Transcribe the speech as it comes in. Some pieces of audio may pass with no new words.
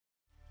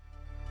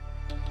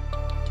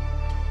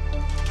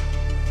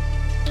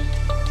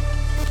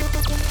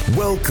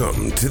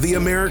Welcome to the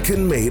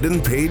American Made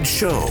and Paid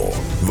Show,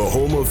 the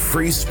home of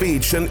free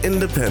speech and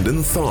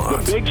independent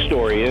thought. The big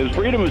story is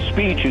freedom of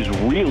speech is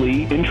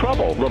really in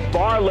trouble. The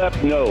far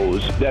left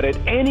knows that at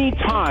any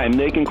time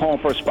they can call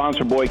for a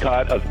sponsor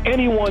boycott of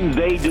anyone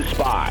they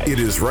despise. It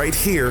is right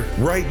here,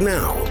 right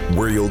now,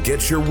 where you'll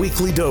get your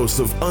weekly dose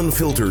of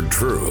unfiltered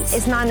truth.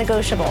 It's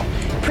non-negotiable.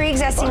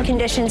 Pre-existing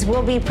conditions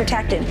will be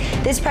protected.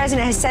 This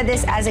president has said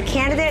this as a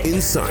candidate.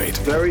 Insight.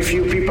 Very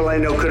few people I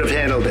know could have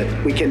handled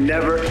it. We can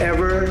never,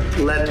 ever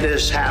let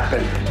this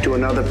happen to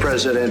another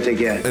president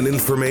again. And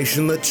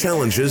information that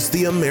challenges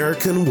the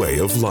American way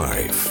of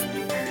life.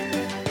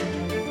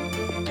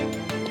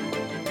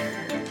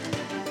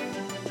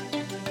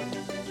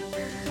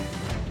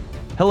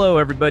 Hello,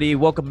 everybody.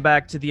 Welcome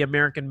back to the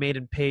American Made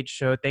and Paid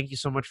Show. Thank you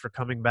so much for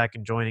coming back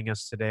and joining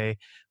us today.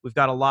 We've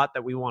got a lot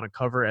that we want to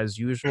cover as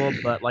usual,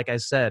 but like I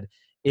said,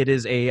 it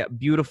is a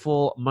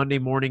beautiful Monday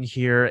morning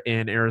here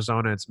in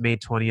Arizona. It's May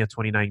 20th,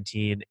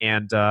 2019,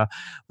 and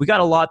we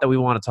got a lot that we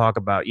want to talk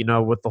about. You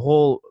know, with the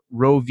whole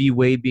Roe v.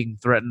 Wade being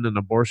threatened and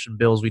abortion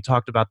bills, we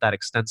talked about that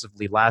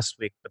extensively last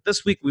week. But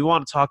this week, we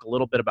want to talk a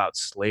little bit about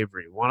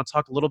slavery. We want to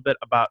talk a little bit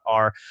about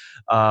our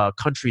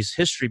country's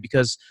history,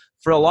 because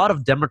for a lot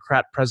of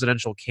Democrat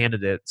presidential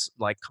candidates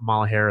like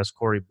Kamala Harris,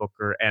 Cory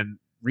Booker, and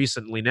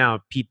recently now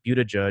Pete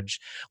Buttigieg,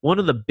 one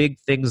of the big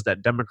things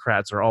that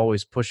Democrats are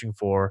always pushing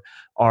for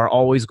are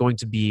always going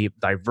to be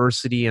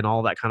diversity and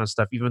all that kind of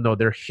stuff, even though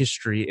their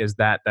history is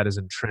that is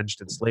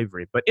entrenched in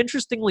slavery. But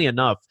interestingly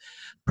enough,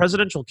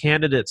 presidential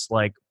candidates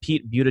like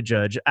Pete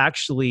Buttigieg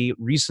actually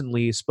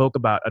recently spoke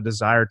about a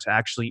desire to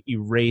actually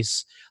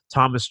erase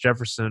Thomas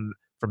Jefferson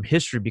from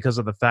history because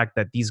of the fact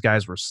that these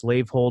guys were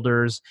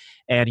slaveholders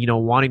and, you know,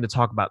 wanting to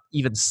talk about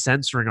even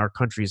censoring our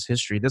country's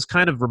history. This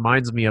kind of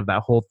reminds me of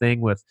that whole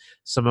thing with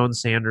Simone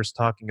Sanders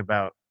talking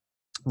about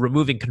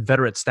removing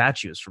Confederate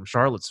statues from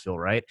Charlottesville,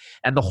 right?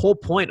 And the whole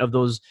point of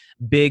those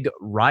big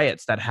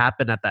riots that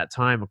happened at that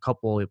time a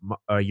couple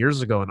of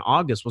years ago in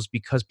August was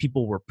because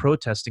people were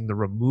protesting the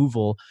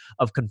removal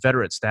of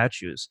Confederate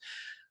statues.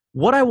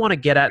 What I want to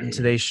get at in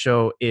today's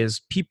show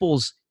is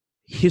people's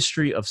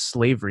history of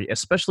slavery,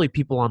 especially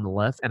people on the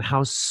left, and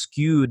how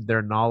skewed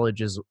their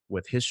knowledge is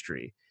with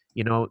history.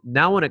 You know,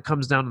 now when it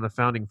comes down to the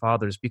Founding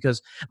Fathers,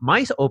 because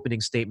my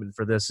opening statement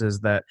for this is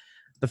that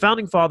the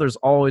Founding Fathers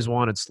always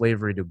wanted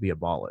slavery to be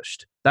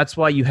abolished. That's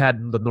why you had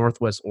the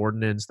Northwest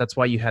Ordinance. That's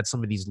why you had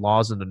some of these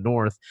laws in the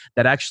North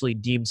that actually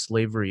deemed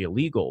slavery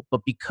illegal.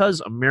 But because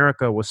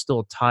America was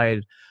still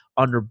tied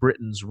under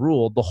Britain's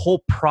rule, the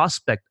whole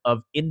prospect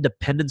of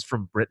independence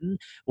from Britain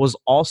was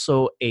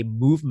also a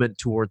movement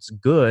towards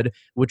good,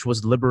 which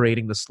was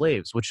liberating the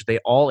slaves, which they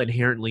all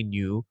inherently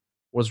knew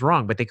was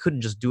wrong. But they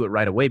couldn't just do it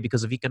right away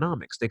because of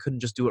economics. They couldn't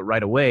just do it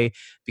right away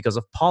because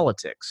of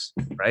politics,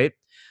 right?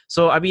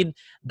 So, I mean,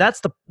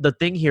 that's the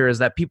thing here, is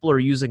that people are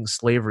using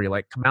slavery.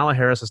 Like Kamala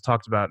Harris has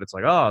talked about, it's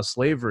like, oh,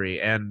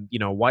 slavery, and, you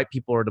know, white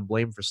people are to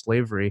blame for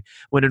slavery,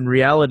 when in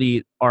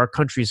reality, our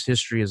country's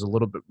history is a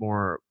little bit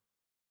more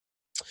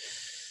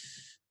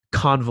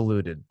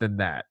convoluted than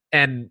that.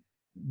 And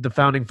the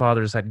Founding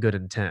Fathers had good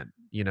intent,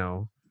 you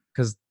know,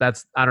 because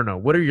that's, I don't know.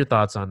 What are your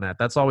thoughts on that?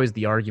 That's always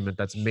the argument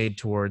that's made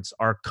towards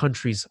our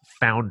country's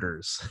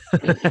founders.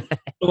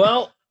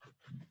 Well,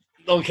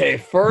 okay,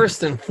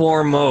 first and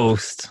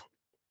foremost,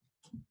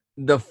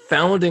 the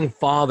Founding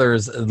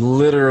Fathers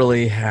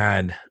literally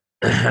had,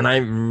 and I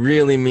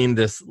really mean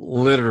this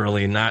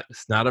literally,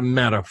 it's not a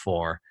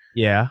metaphor.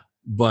 Yeah.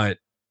 But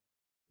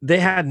they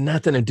had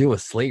nothing to do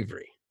with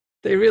slavery.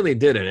 They really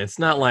didn't. It's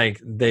not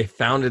like they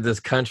founded this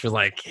country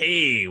like,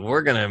 hey,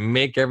 we're going to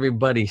make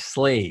everybody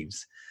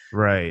slaves.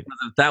 Right.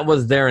 If that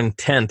was their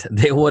intent,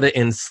 they would have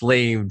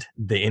enslaved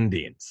the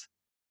Indians.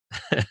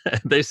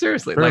 They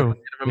seriously, True. like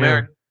Native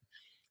American.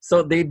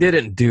 So they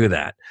didn't do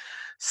that.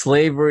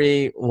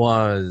 Slavery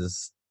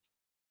was,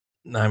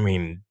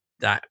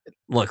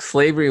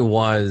 slavery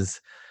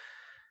was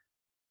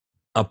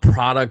a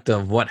product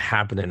of what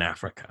happened in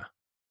Africa,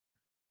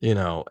 you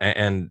know,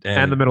 and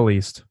the Middle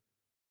East.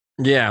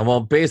 Yeah, well,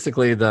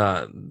 basically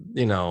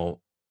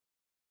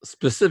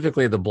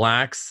specifically the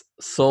blacks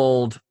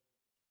sold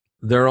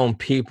their own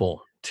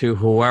people to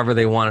whoever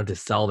they wanted to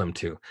sell them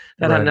to.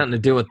 That had nothing to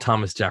do with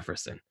Thomas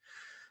Jefferson.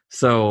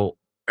 So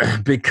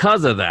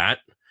because of that,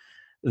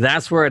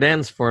 that's where it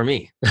ends for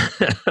me.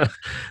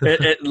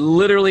 It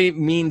literally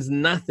means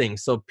nothing.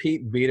 So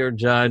Pete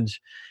Buttigieg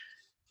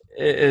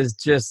is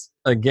just,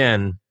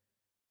 again,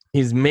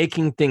 he's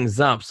making things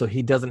up so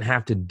he doesn't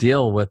have to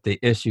deal with the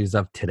issues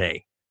of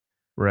today.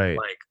 Right.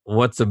 Like,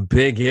 what's a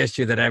big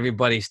issue that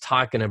everybody's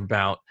talking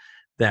about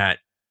that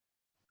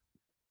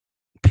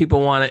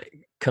people want to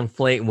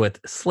conflate with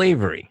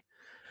slavery?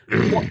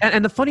 Well,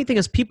 and the funny thing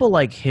is, people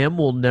like him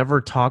will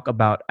never talk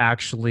about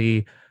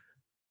actually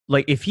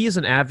like if he is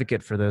an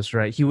advocate for this,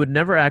 right, he would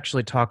never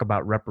actually talk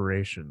about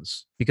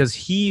reparations because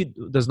he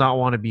does not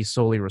want to be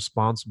solely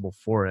responsible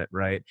for it,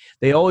 right?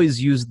 They always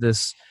use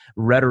this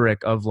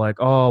rhetoric of like,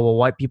 oh, well,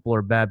 white people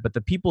are bad, but the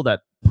people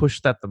that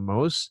push that the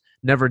most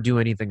never do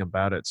anything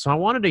about it. So I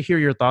wanted to hear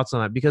your thoughts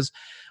on that because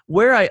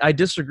where I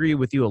disagree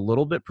with you a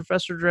little bit,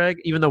 Professor Drag,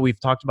 even though we've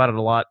talked about it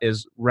a lot,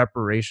 is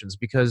reparations,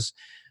 because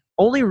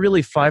only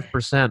really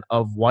 5%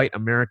 of white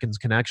Americans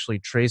can actually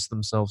trace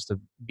themselves to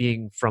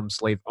being from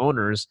slave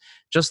owners,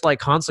 just like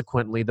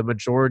consequently the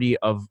majority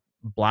of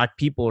black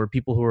people or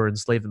people who are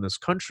enslaved in this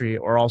country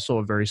are also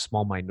a very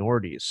small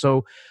minority.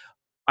 So,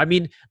 I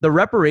mean, the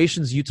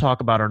reparations you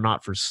talk about are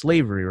not for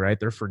slavery, right?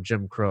 They're for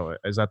Jim Crow.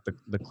 Is that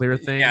the clear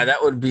thing? Yeah,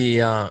 that would be,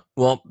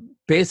 well,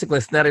 basically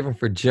it's not even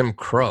for Jim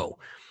Crow.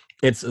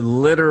 It's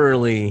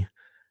literally,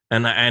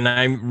 and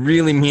I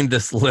really mean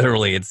this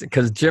literally. It's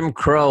because Jim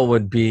Crow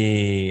would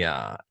be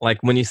like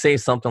when you say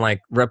something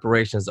like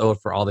reparations owed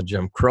for all the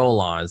Jim Crow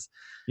laws.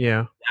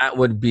 Yeah, that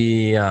would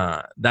be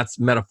that's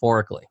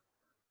metaphorically.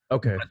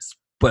 Okay,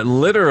 but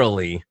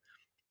literally,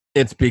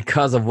 it's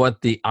because of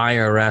what the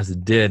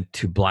IRS did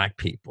to black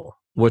people,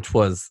 which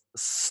was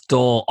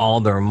stole all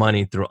their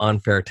money through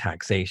unfair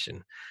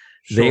taxation.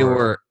 Sure. They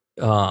were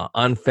not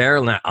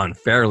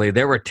unfairly,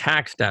 they were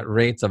taxed at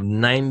rates of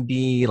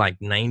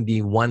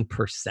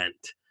 91%.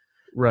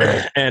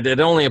 Right. And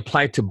it only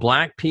applied to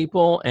black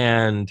people.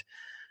 And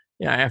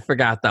yeah, I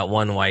forgot that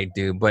one white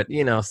dude, but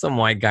you know, some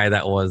white guy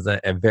that was a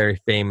very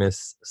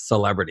famous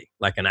celebrity,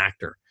 like an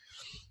actor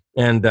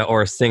and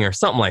or a singer,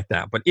 something like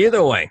that. But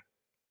either way,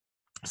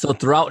 so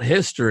throughout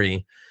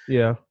history,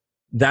 yeah,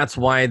 that's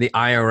why the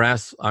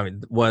IRS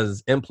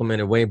was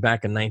implemented way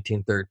back in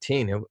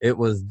 1913. It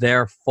was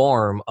their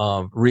form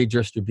of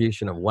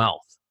redistribution of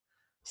wealth.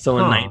 So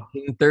in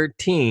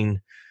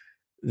 1913,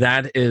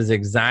 that is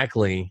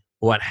exactly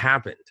what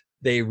happened.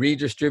 They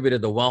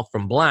redistributed the wealth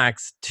from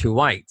blacks to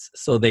whites.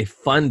 So they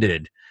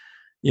funded,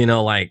 you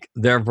know, like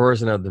their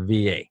version of the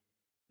VA,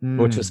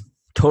 which was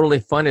totally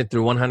funded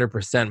through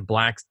 100%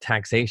 black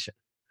taxation.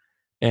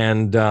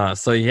 And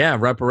so, yeah,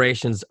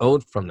 reparations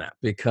owed from that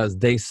because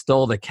they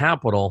stole the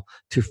capital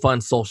to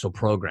fund social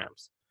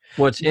programs,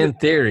 which in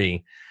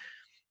theory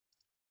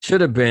should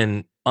have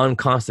been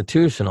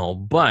unconstitutional,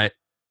 but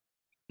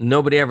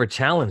nobody ever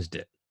challenged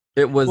it.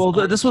 It was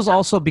this was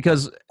also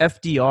because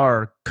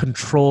FDR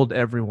controlled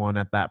everyone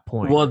at that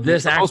point. Well,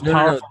 this was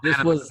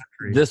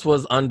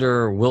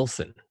under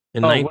Wilson.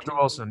 Woodrow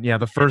Wilson, yeah,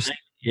 the first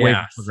wave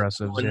of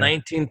progressives. In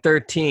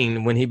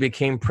 1913, when he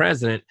became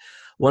president,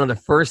 one of the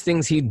first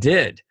things he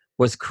did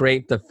was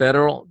create the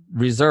Federal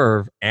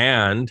Reserve,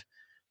 and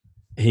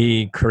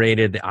he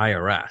created the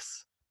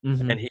IRS.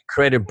 Mm-hmm. And he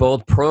created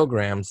both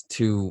programs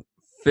to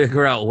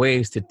figure out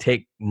ways to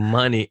take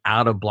money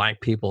out of black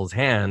people's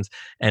hands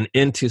and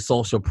into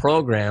social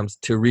programs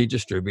to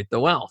redistribute the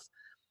wealth.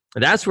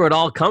 And that's where it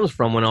all comes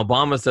from when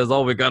Obama says,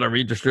 oh, we got to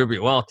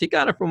redistribute wealth. He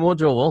got it from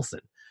Woodrow Wilson.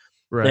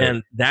 Right.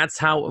 And that's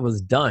how it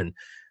was done.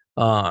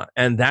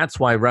 And that's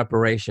why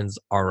reparations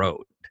are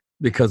owed.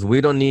 Because we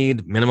don't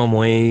need minimum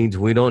wage.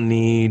 We don't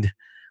need,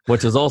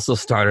 which was also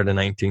started in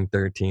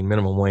 1913,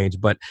 minimum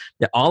wage. But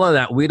all of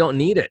that, we don't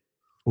need it.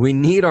 We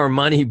need our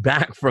money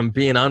back from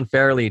being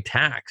unfairly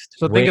taxed.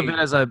 So think of it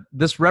as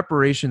this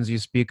reparations you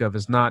speak of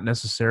is not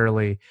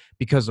necessarily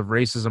because of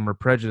racism or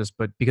prejudice,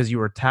 but because you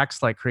were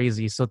taxed like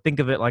crazy. So think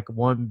of it like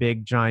one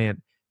big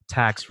giant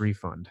tax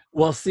refund.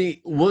 Well,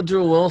 see,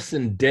 Woodrow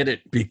Wilson did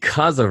it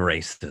because of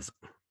racism.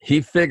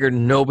 He figured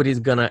nobody's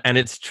gonna, and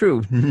it's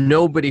true,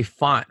 nobody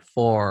fought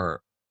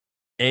for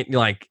it.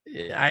 Like,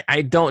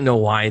 I don't know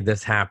why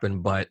this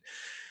happened, but,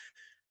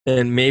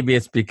 and maybe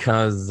it's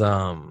because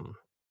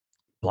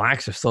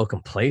blacks are so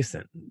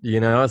complacent. You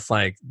know, it's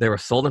like they were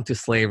sold into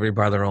slavery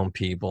by their own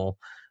people,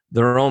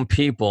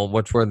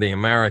 which were the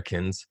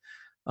Americans,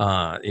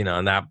 you know,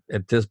 and that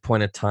at this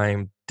point in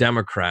time,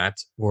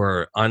 Democrats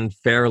were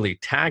unfairly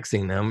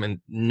taxing them, and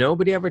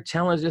nobody ever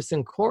challenged this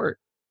in court.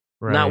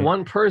 Right. Not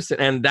one person.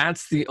 And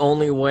that's the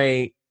only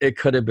way it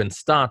could have been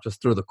stopped was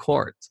through the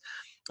courts.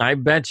 I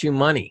bet you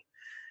money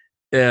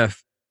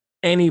if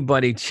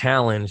anybody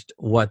challenged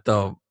what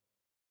the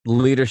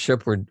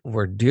leadership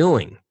were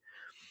doing.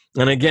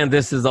 And again,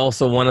 this is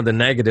also one of the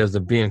negatives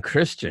of being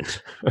Christian.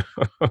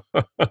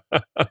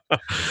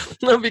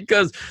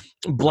 Because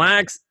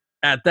blacks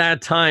at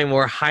that time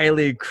were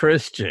highly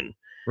Christian.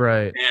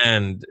 Right.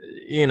 And,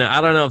 you know, I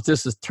don't know if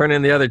this is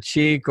turning the other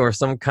cheek or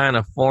some kind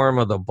of form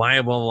of the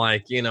Bible,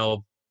 like, you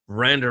know,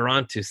 render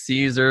unto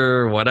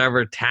Caesar,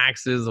 whatever,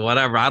 taxes,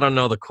 whatever. I don't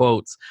know the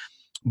quotes.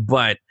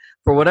 But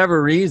for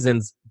whatever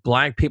reasons,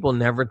 black people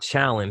never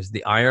challenged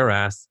the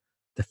IRS,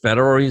 the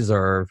Federal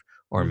Reserve,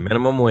 or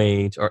minimum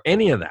wage, or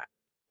any of that.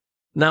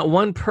 Not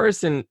one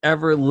person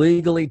ever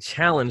legally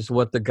challenged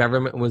what the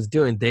government was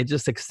doing. They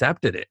just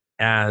accepted it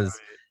as,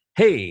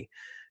 hey,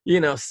 you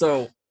know,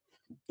 so...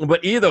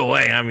 But either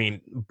way, I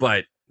mean,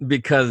 but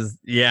because,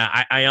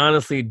 yeah, I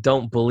honestly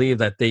don't believe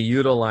that they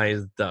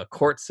utilized the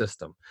court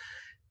system.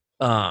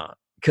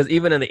 Because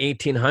even in the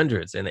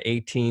 1800s, in the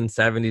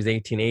 1870s,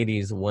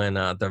 1880s, when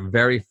the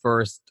very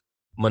first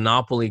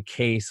monopoly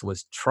case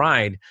was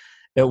tried,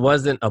 it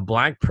wasn't a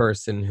black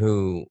person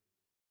who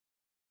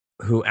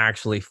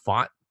actually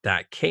fought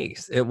that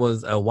case. It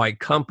was a white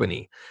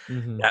company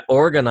that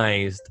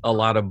organized a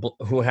lot of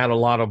who had a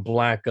lot of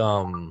black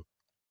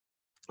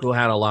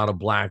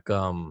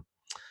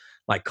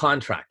like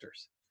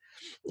contractors.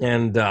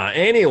 And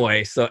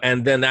anyway, so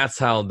and then that's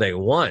how they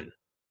won,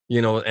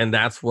 and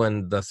that's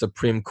when the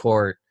Supreme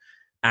Court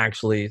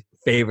actually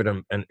favored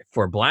them and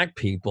for black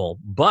people,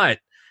 but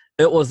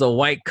it was a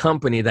white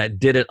company that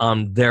did it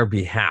on their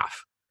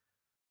behalf.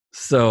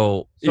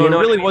 So it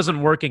really wasn't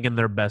working in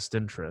their best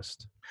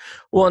interest.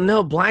 Well,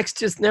 no, blacks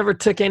just never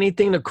took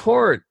anything to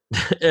court.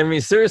 I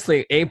mean,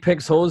 seriously,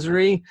 Apex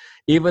Hosiery,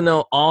 even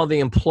though all the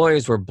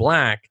employees were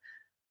black,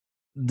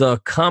 the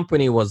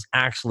company was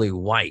actually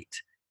white.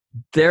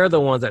 They're the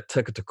ones that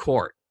took it to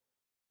court.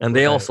 And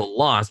they also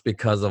lost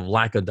because of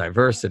lack of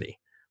diversity.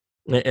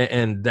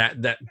 And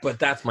but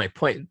that's my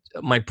point.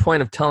 My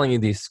point of telling you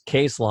these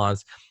case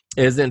laws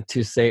isn't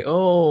to say,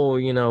 oh,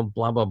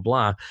 blah, blah,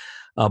 blah,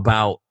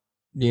 about,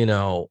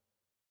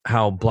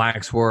 how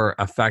blacks were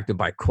affected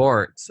by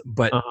courts,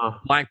 but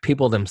black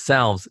people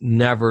themselves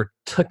never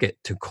took it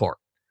to court.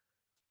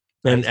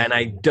 And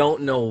I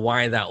don't know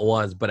why that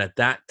was, but at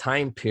that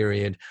time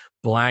period,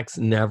 blacks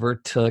never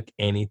took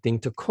anything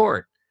to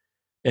court.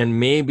 And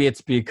maybe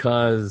it's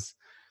because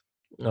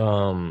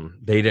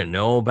they didn't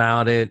know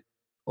about it,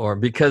 or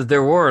because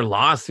there were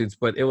lawsuits,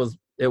 but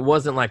it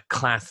wasn't like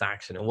class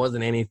action. It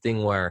wasn't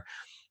anything where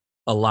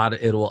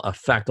it will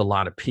affect a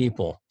lot of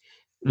people.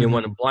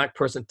 When a black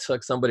person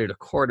took somebody to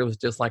court, it was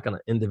just like on an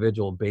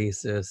individual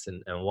basis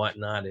and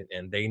whatnot,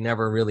 and they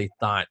never really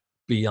thought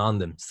beyond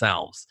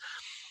themselves.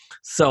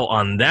 So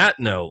on that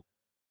note,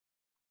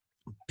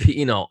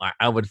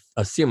 I would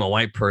assume a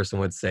white person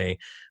would say,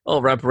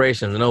 oh,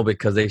 reparations, no,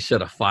 because they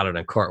should have fought it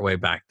in court way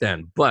back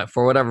then. But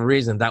for whatever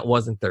reason, that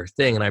wasn't their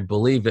thing, and I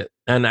believe it.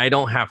 And I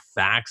don't have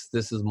facts.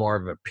 This is more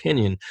of an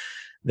opinion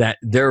that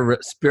their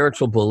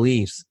spiritual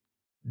beliefs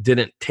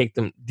didn't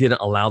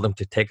allow them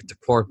to take it to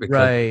court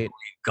because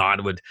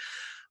God would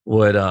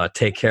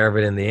take care of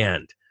it in the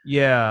end.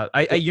 Yeah,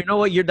 you know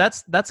what?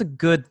 That's a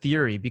good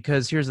theory,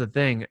 because here's the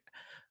thing.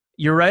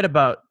 You're right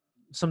about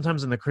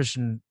sometimes in the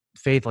Christian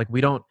faith, like,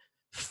 we don't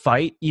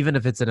fight even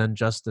if it's an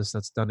injustice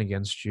that's done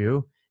against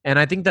you. And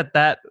I think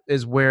that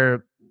is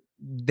where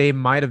they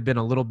might have been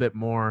a little bit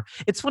more.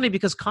 It's funny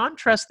because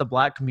contrast the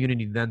black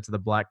community then to the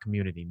black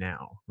community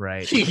now,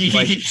 right?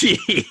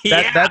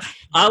 Like, that's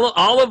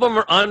all of them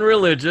are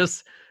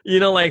unreligious.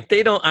 Like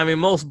they don't. I mean,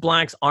 most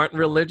blacks aren't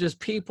religious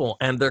people,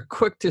 and they're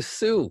quick to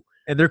sue.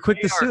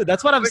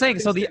 That's what I'm saying.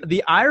 So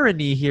the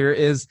irony here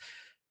is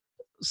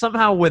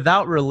somehow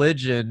without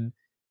religion.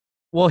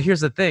 Well,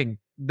 here's the thing.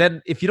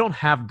 Then if you don't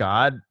have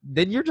God,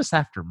 then you're just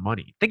after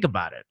money. Think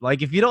about it.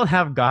 Like, if you don't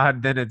have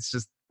God, then it's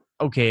just,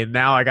 okay,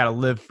 now I got to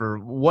live for,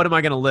 what am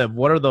I going to live?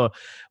 What are the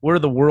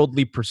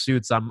worldly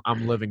pursuits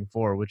I'm living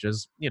for, which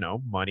is,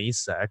 money,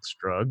 sex,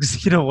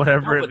 drugs,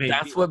 whatever it may be.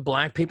 That's what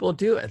black people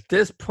do at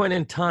this point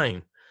in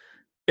time.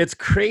 It's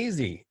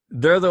crazy.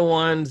 They're the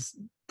ones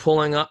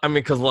pulling up. I mean,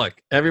 because look,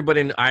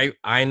 everybody,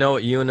 I know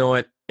it, you know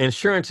it.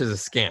 Insurance is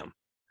a scam.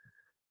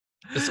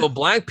 So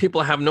black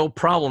people have no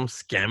problem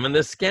scamming the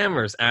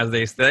scammers, as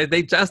they say.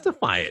 They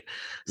justify it.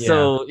 Yeah.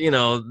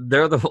 So,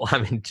 they're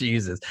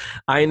Jesus.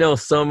 I know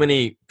so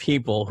many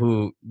people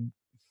who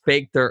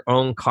fake their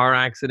own car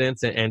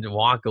accidents and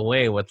walk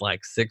away with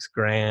like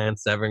 $6,000,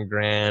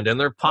 $7,000 in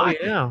their pocket.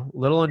 Oh, yeah,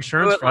 little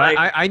insurance.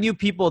 I knew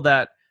people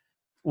that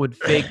would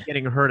fake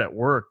getting hurt at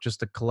work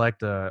just to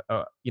collect a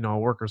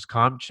workers'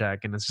 comp check,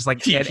 and it's just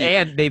like,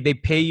 and they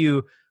pay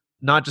you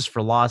not just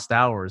for lost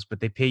hours,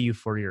 but they pay you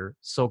for your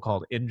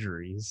so-called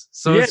injuries.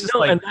 So it's just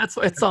and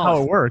it's all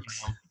how it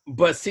works.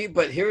 But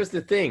here's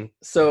the thing.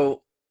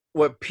 So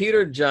what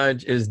Peter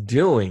Judge is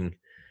doing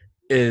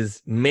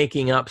is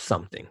making up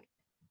something.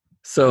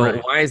 So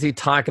why is he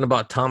talking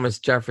about Thomas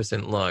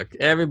Jefferson? Look,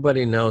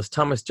 everybody knows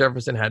Thomas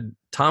Jefferson had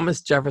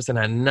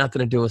nothing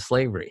to do with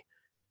slavery.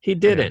 He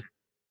didn't.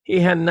 He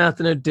had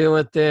nothing to do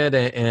with it,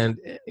 and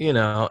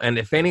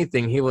if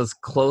anything, he was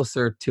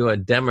closer to a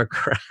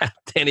Democrat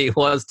than he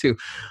was to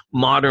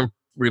modern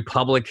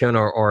Republican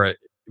or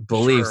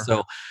belief.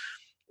 Sure.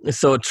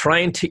 So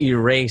trying to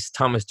erase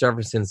Thomas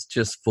Jefferson's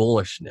just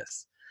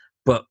foolishness.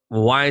 But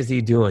why is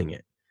he doing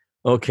it?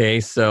 Okay,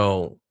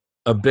 so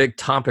a big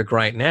topic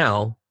right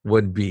now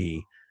would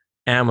be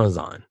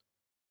Amazon.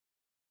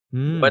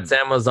 What's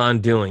Amazon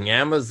doing?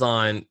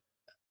 Amazon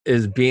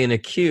is being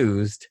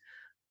accused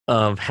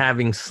of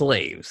having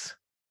slaves.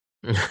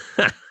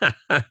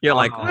 You're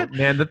like, what?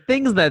 Man, the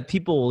things that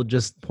people will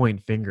just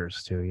point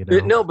fingers to,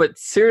 No, but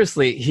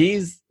seriously,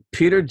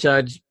 Peter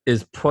Judge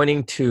is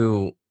pointing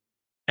to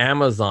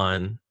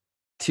Amazon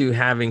to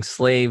having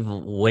slave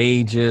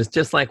wages,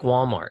 just like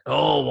Walmart.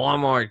 Oh,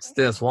 Walmart's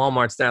this,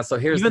 Walmart's that. So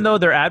even though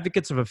they're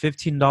advocates of a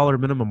 $15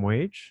 minimum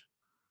wage.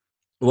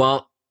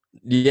 Well,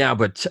 yeah,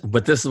 but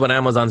this is what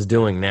Amazon's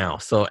doing now.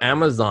 So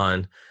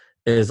Amazon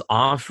is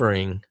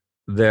offering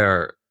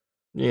their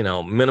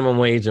minimum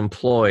wage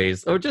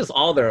employees, or just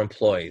all their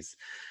employees,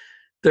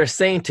 they're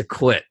saying to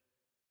quit.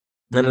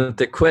 And if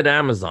they quit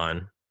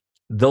Amazon,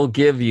 they'll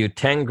give you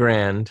 10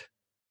 grand,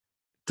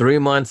 3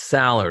 months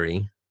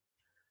salary,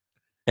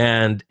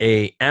 and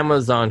a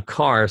Amazon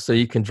car so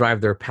you can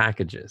drive their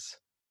packages.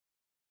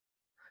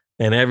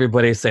 And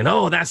everybody's saying,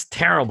 oh, that's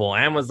terrible.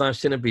 Amazon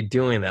shouldn't be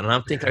doing that. And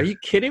I'm thinking, are you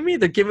kidding me?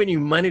 They're giving you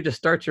money to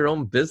start your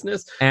own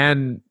business?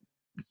 And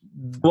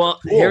well,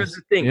 here's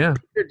the thing. Yeah.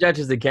 Peter Judge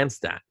is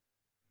against that.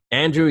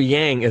 Andrew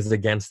Yang is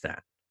against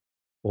that.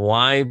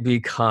 Why?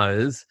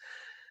 Because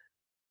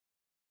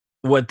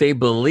what they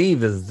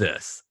believe is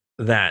this,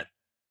 that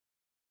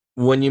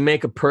when you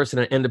make a person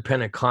an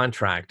independent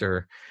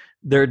contractor,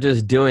 they're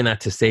just doing that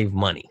to save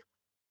money.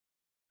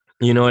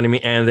 You know what I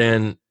mean? And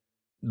then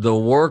the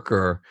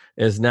worker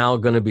is now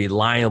going to be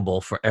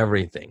liable for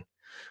everything.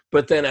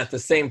 But then at the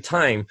same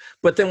time,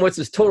 what's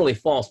is totally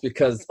false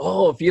because,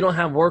 if you don't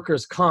have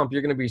workers' comp,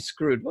 you're going to be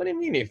screwed. What do you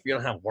mean if you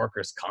don't have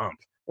workers' comp?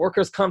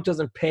 Workers' comp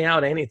doesn't pay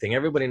out anything.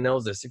 Everybody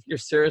knows this. If you're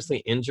seriously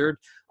injured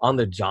on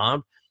the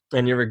job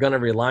and you're going to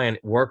rely on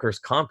workers'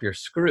 comp, you're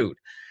screwed.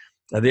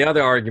 Now, the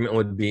other argument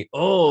would be,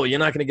 you're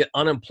not going to get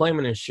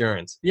unemployment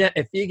insurance. Yeah,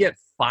 if you get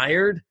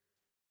fired,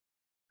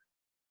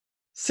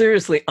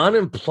 seriously,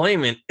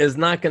 unemployment is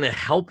not going to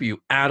help you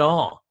at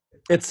all.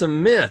 It's a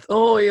myth.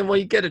 Oh, yeah, well,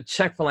 you get a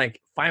check for like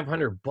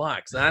 $500.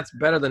 That's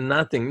better than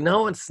nothing.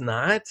 No, it's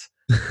not.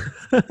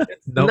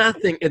 It's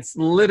nothing. It's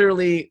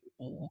literally,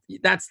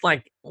 that's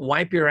like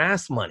wipe your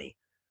ass money.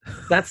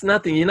 That's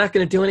nothing. You're not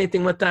going to do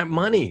anything with that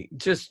money.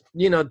 Just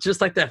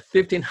like that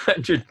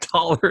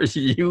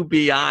 $1,500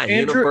 UBI.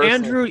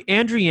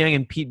 Andrew Yang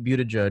and Pete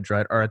Buttigieg,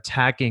 right, are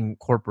attacking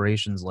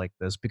corporations like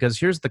this because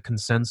here's the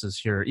consensus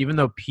here. Even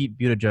though Pete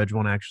Buttigieg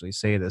won't actually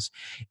say this,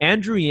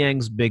 Andrew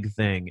Yang's big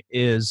thing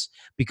is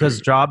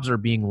because jobs are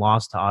being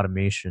lost to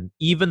automation,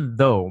 even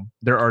though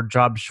there are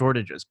job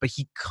shortages. But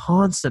he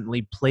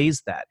constantly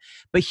plays that.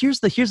 But here's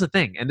the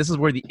thing, and this is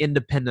where the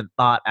independent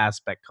thought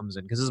aspect comes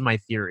in because this is my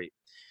theory.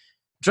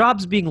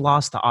 Jobs being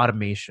lost to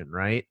automation,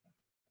 right?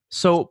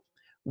 So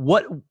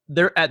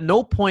there at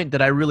no point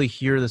did I really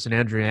hear this in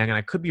Andrew Yang, and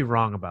I could be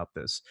wrong about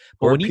this.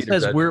 But when he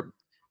says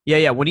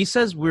when he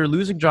says we're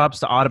losing jobs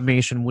to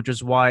automation, which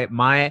is why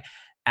my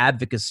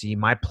advocacy,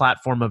 my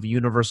platform of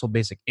universal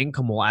basic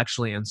income will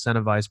actually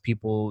incentivize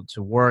people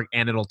to work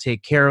and it'll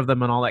take care of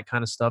them and all that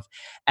kind of stuff.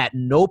 At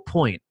no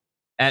point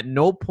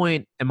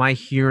am I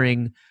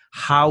hearing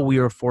how we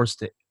are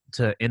forced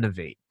to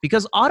innovate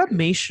because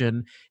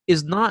automation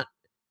is not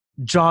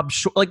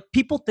like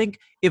people think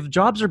if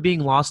jobs are being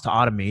lost to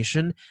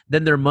automation,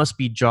 then there must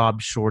be job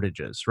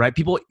shortages, right?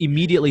 People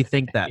immediately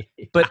think that.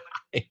 But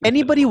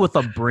anybody with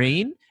a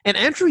brain, and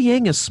Andrew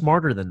Yang is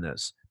smarter than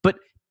this, but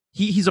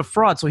he's a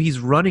fraud, so he's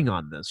running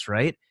on this,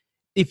 right?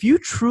 If you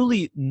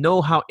truly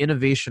know how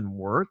innovation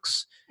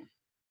works,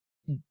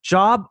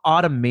 job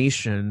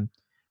automation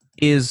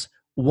is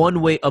one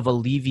way of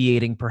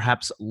alleviating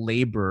perhaps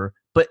labor,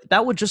 but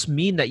that would just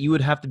mean that you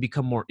would have to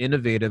become more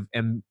innovative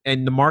and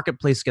the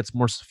marketplace gets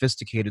more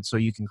sophisticated so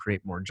you can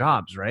create more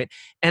jobs, right?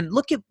 And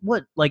look at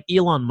what like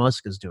Elon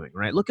Musk is doing,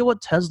 right? Look at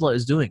what Tesla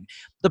is doing.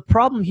 The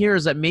problem here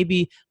is that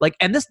maybe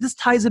and this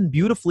ties in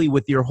beautifully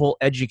with your whole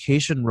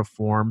education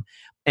reform,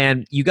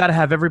 and you got to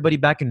have everybody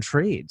back in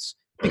trades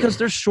because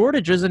there's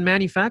shortages in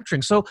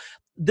manufacturing. So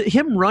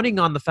him running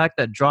on the fact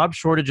that job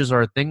shortages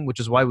are a thing, which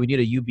is why we need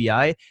a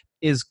UBI,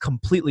 is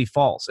completely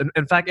false. And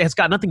in fact, it's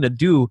got nothing to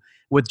do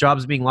with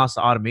jobs being lost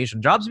to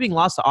automation. Jobs being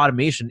lost to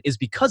automation is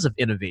because of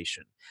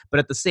innovation.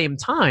 But at the same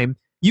time,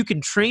 you can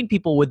train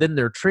people within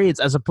their trades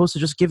as opposed to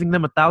just giving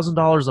them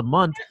 $1,000 a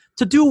month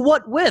to do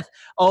what with?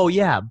 Oh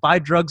yeah, buy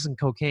drugs and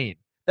cocaine.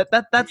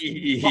 That's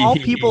all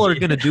people are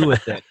going to do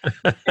with it.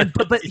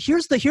 But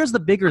here's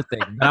the bigger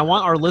thing that I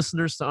want our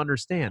listeners to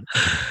understand.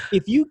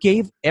 If you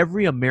gave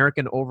every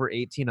American over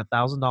 18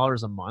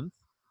 $1,000 a month,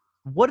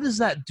 what does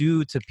that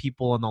do to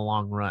people in the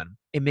long run?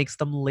 It makes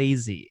them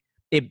lazy.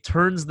 It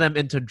turns them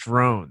into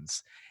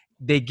drones.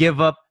 They give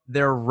up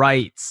their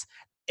rights.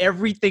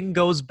 Everything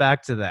goes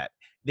back to that.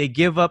 They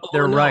give up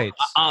their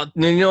rights.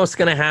 You know what's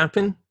going to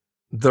happen?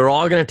 They're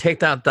all going to take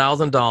that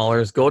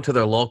 $1,000, go to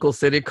their local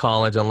city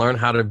college and learn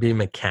how to be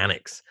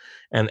mechanics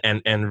and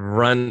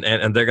run.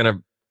 And they're going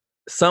to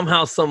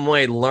somehow, some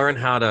way learn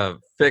how to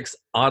fix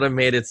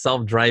automated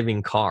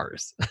self-driving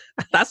cars.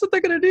 That's what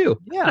they're going to do.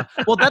 Yeah.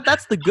 Well,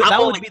 that's the good. That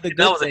would be the good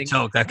that was thing. A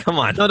joke. Come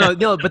on.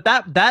 No. But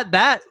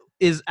that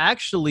is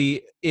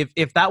actually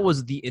if that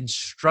was the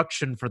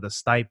instruction for the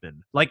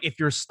stipend. Like if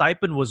your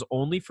stipend was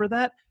only for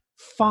that,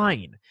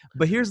 fine.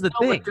 But here's the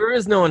thing. But there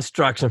is no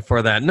instruction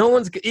for that. No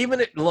one's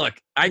even. Look,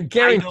 I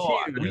guarantee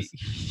you,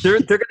 they're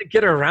going to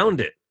get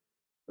around it.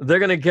 They're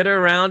going to get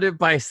around it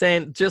by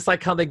saying, just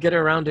like how they get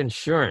around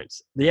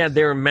insurance. Yeah,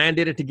 they were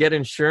mandated to get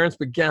insurance,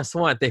 but guess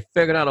what? They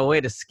figured out a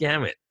way to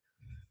scam it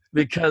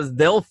because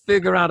they'll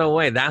figure out a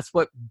way. That's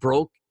what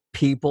broke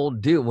people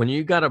do. When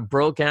you got a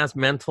broke-ass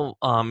mental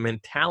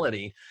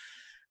mentality,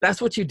 that's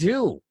what you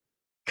do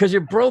because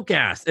you're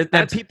broke-ass.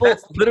 That's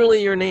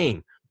literally your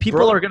name.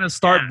 People are going to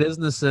start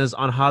businesses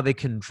on how they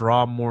can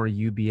draw more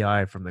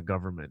UBI from the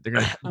government. They're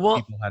going to teach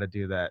people how to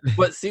do that.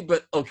 But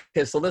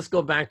okay, so let's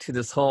go back to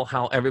this whole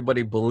how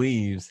everybody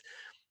believes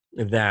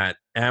that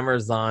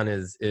Amazon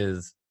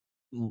is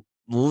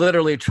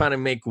literally trying to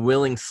make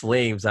willing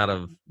slaves out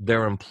of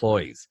their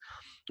employees.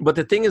 But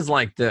the thing is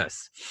like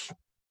this.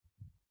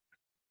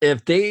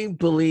 If they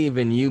believe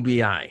in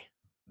UBI,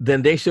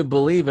 then they should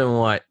believe in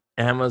what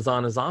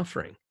Amazon is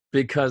offering,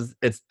 because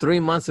it's 3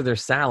 months of their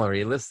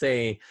salary. Let's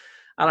say,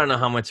 I don't know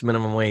how much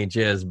minimum wage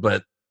is,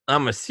 but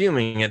I'm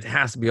assuming it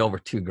has to be over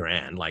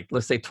 $2,000. Like,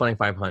 let's say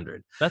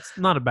 $2,500. That's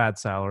not a bad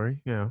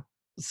salary. Yeah.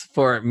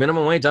 For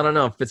minimum wage, I don't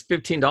know if it's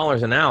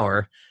 $15 an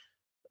hour.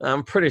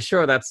 I'm pretty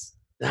sure that's,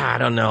 I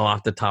don't know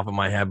off the top of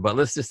my head, but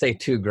let's just say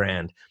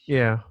 $2,000.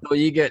 Yeah. So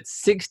you get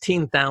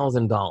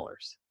 $16,000.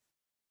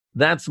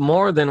 That's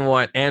more than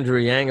what Andrew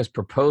Yang is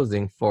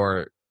proposing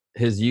for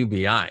his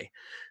UBI.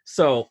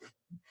 So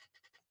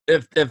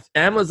if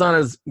Amazon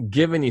is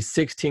giving you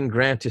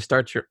 $16,000 to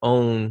start your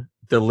own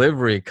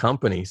delivery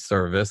company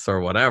service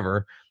or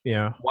whatever,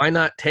 yeah, why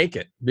not take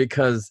it?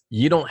 Because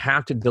you don't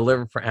have to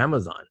deliver for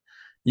Amazon.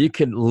 You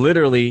can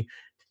literally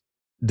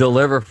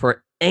deliver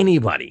for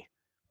anybody.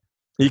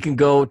 You can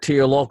go to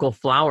your local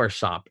flower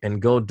shop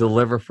and go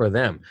deliver for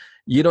them.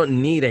 You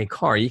don't need a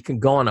car. You can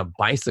go on a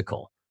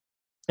bicycle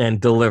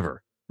and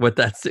deliver. With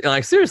that,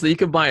 like, seriously, you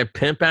can buy a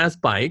pimp ass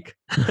bike.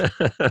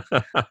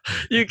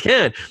 You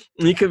could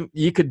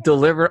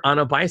deliver on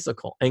a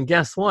bicycle, and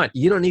guess what?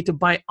 You don't need to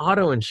buy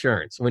auto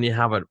insurance when you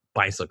have a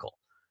bicycle.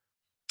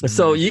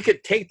 So you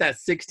could take that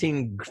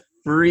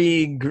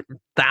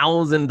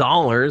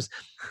 $16,000,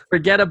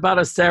 forget about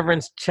a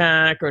severance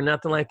check or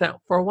nothing like that.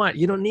 For what?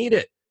 You don't need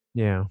it.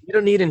 Yeah, you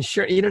don't need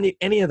insurance. You don't need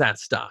any of that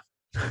stuff.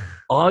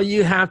 All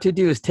you have to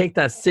do is take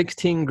that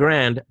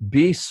 $16,000,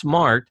 be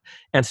smart,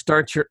 and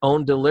start your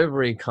own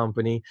delivery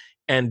company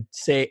and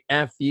say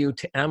F you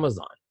to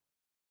Amazon.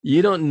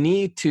 You don't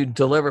need to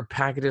deliver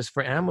packages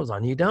for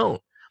Amazon. You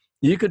don't.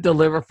 You could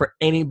deliver for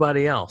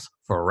anybody else,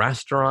 for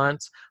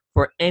restaurants,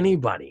 for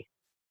anybody.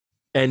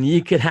 And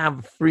you could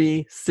have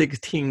free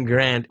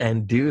 $16,000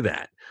 and do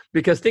that.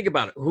 Because think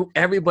about it,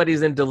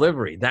 everybody's in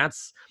delivery.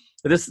 This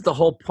is the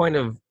whole point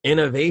of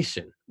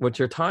innovation, what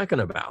you're talking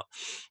about.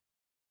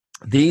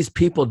 These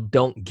people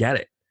don't get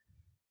it.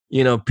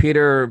 You know,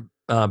 Peter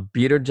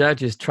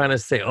Buttigieg is trying to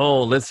say,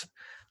 "Oh, let's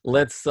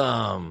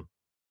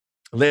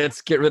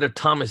get rid of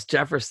Thomas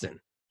Jefferson."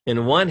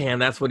 In one hand,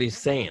 that's what he's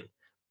saying,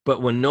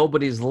 but when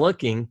nobody's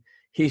looking,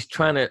 he's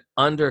trying to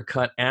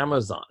undercut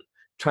Amazon,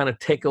 trying to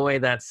take away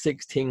that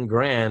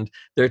 $16,000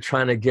 they're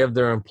trying to give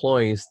their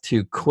employees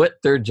to quit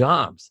their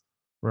jobs.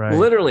 Right.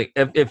 Literally,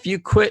 if you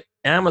quit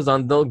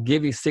Amazon, they'll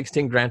give you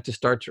 $16,000 to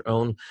start your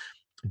own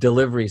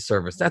delivery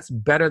service. That's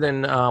better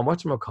than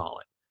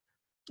whatchamacallit.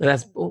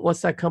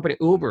 What's that company?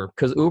 Uber,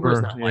 because Uber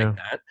is not like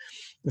that.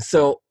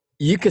 So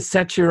you could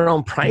set your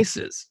own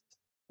prices.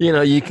 You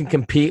know, you can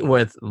compete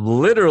with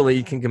UPS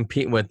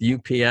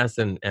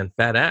and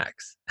FedEx.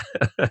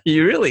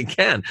 You really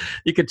can.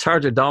 You could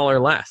charge $1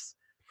 less.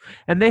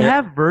 And they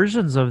have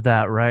versions of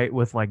that, right?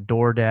 With like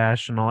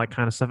DoorDash and all that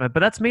kind of stuff. But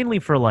that's mainly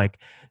for like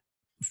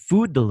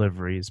food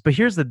deliveries. But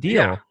here's the deal.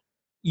 Yeah.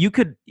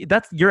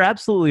 You're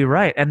absolutely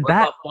right. And what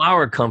about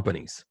flower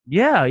companies?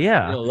 Yeah. You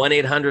know,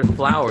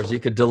 1-800-Flowers, you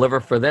could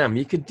deliver for them.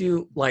 You could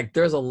do, like,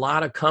 there's a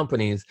lot of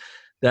companies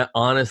that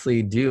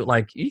honestly do,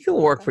 like, you can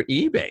work for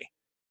eBay.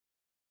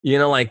 You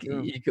know, like,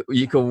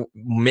 you could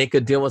make a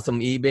deal with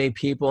some eBay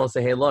people and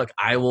say, hey, look,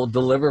 I will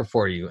deliver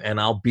for you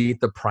and I'll beat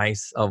the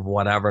price of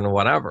whatever and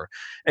whatever.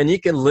 And you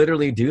can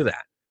literally do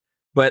that.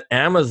 But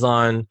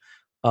Amazon,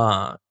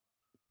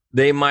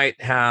 they might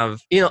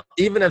have, you know,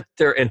 even if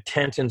their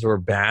intentions were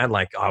bad,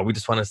 like, oh, we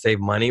just want to save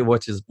money,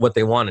 which is what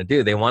they want to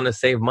do. They want to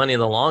save money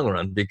in the long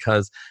run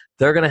because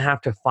they're going to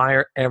have to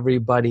fire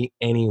everybody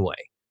anyway.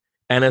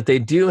 And if they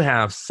do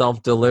have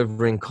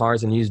self-delivering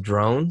cars and use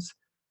drones,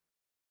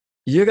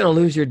 you're going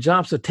to lose your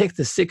job. So take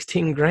the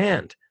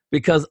 $16,000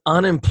 because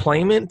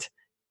unemployment,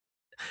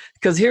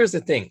 because here's the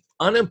thing,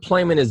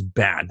 unemployment is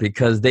bad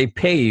because they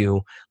pay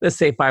you, let's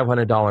say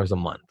 $500 a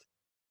month.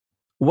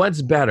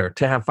 What's better,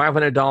 to have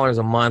 $500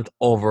 a month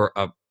over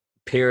a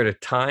period of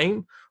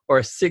time or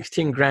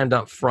 $16,000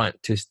 up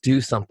front to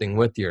do something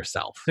with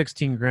yourself?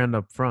 $16,000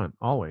 up front,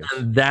 always.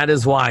 And that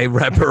is why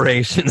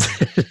reparations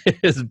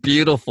is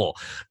beautiful,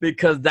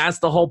 because that's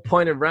the whole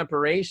point of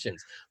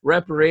reparations.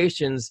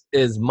 Reparations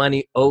is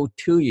money owed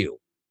to you.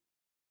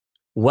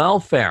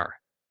 Welfare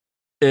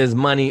is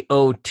money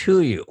owed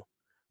to you.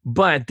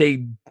 But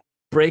they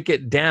break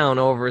it down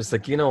over, it's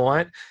like, you know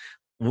what?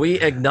 We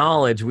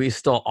acknowledge we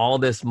stole all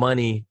this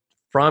money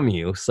from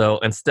you. So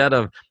instead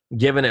of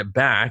giving it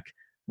back,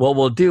 what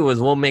we'll do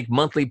is we'll make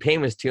monthly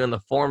payments to you in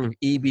the form of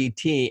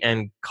EBT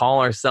and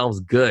call ourselves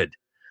good.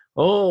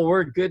 Oh,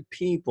 we're good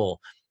people.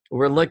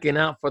 We're looking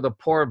out for the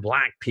poor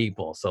black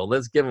people. So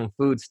let's give them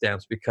food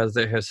stamps because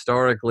they're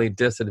historically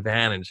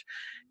disadvantaged.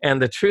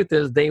 And the truth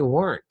is they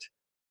weren't.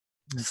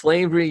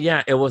 Slavery,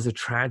 yeah, it was a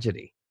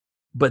tragedy,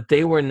 but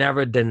they were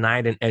never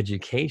denied an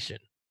education.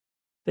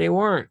 They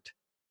weren't.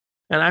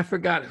 and I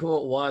forgot who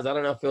it was. I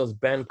don't know if it was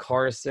Ben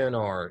Carson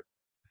or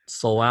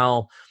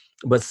Sowell,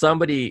 but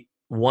somebody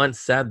once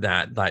said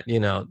that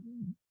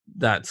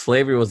that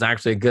slavery was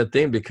actually a good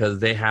thing because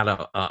they had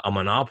a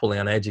monopoly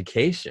on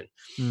education.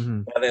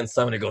 Mm-hmm. And then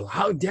somebody goes,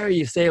 "How dare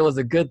you say it was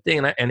a good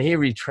thing?" And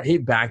he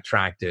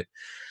backtracked it.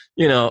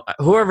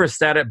 Whoever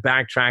said it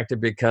backtracked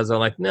it because they're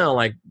like, no,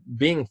 like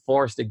being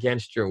forced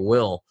against your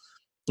will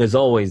is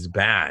always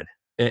bad.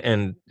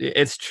 And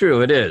it's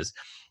true, it is.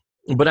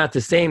 But at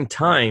the same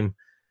time,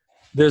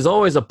 there's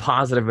always a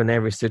positive in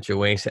every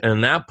situation.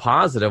 And that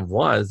positive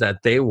was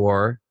that they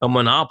were a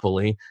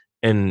monopoly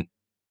in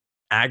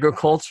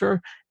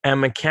agriculture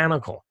and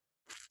mechanical.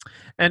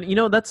 And,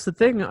 that's the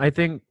thing, I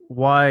think,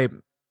 why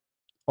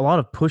a lot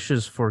of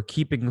pushes for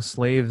keeping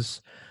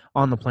slaves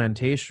on the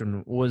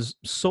plantation was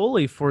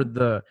solely for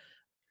the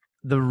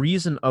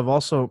reason of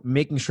also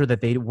making sure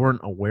that they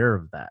weren't aware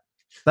of that.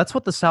 That's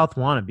what the South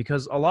wanted,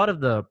 because a lot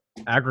of the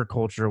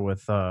agriculture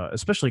with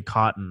especially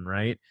cotton,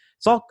 right?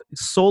 It's all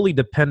solely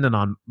dependent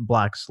on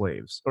black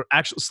slaves, or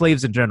actual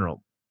slaves in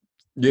general.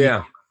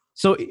 Yeah.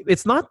 So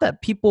it's not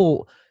that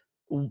people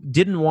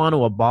didn't want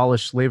to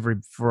abolish slavery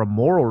for a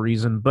moral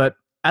reason, but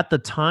at the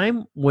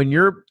time when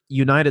your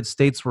United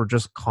States were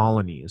just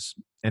colonies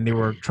and they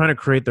were trying to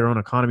create their own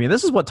economy, and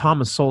this is what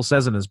Thomas Sowell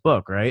says in his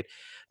book, right?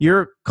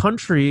 Your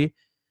country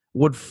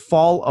would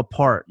fall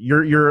apart.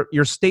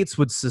 Your states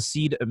would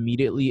secede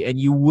immediately, and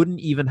you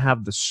wouldn't even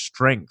have the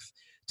strength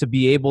to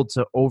be able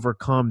to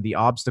overcome the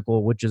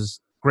obstacle, which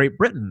is Great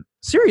Britain.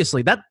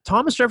 Seriously, that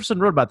Thomas Jefferson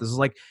wrote about this. Is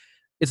like,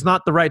 it's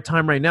not the right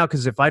time right now,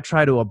 because if I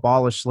try to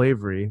abolish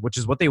slavery, which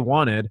is what they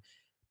wanted,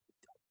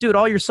 dude,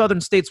 all your southern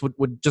states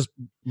would just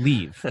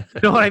leave.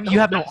 You know what I mean? You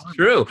have no. That's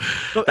true.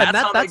 So, that's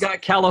how they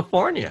got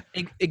California.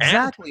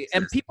 Exactly.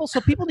 And people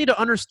need to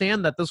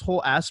understand that this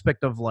whole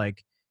aspect of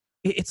like,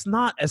 it's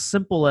not as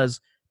simple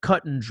as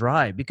cut and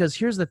dry. Because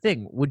here's the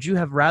thing: would you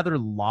have rather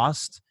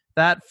lost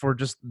that for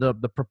just the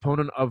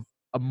proponent of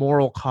a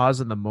moral cause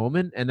in the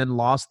moment, and then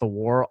lost the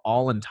war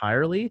all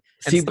entirely?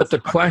 See, but the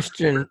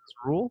question.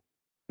 Rule.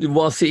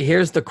 Well, see,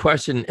 here's the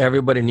question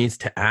everybody needs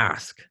to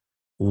ask: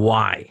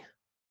 why?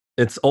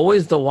 It's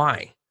always the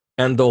why.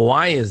 And the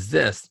why is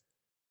this.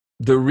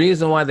 The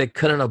reason why they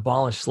couldn't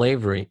abolish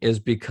slavery is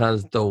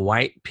because the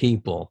white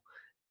people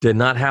did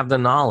not have the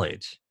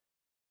knowledge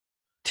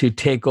to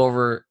take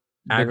over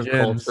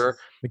agriculture,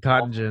 the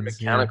cotton gins,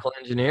 mechanical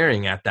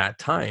engineering at that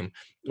time,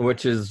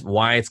 which is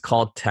why it's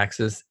called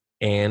Texas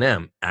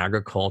A&M,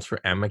 agriculture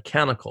and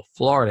mechanical.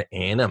 Florida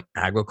A&M,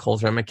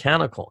 agriculture and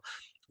mechanical.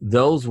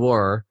 Those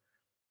were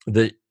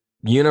the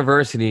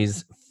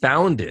universities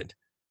founded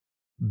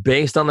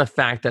based on the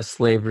fact that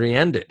slavery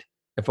ended.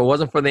 If it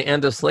wasn't for the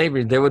end of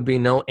slavery, there would be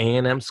no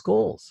A&M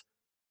schools.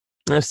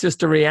 And it's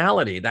just a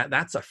reality.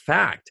 That's a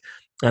fact.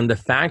 And the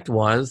fact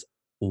was,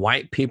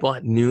 white people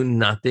knew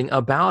nothing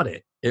about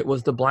it. It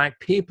was the black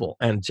people.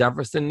 And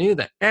Jefferson knew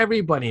that.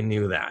 Everybody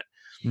knew that.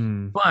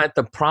 But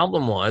the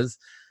problem was,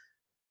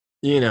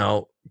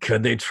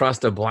 could they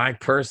trust a black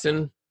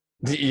person?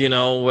 But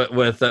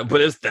it's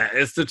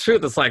the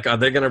truth. It's like, are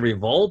they going to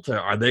revolt? Or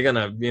are they going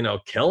to,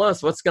 kill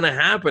us? What's going to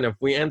happen if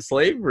we end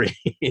slavery?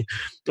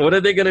 What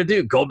are they going to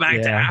do? Go back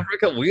to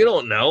Africa? We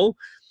don't know.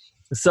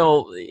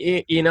 So,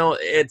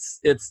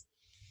 it's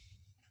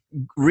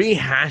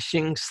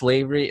rehashing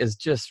slavery is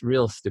just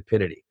real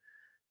stupidity,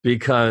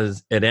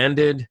 because it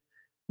ended.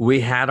 We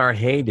had our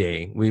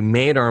heyday. We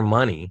made our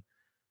money.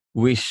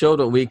 We showed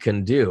what we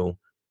can do.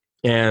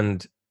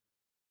 And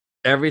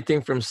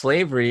everything from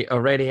slavery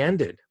already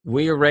ended.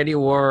 We already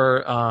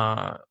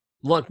were,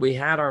 we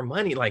had our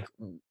money. Like,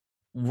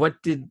 we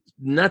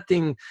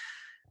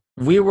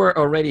were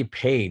already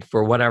paid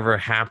for whatever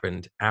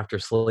happened after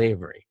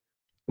slavery,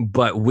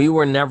 but we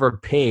were never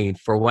paid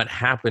for what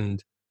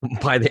happened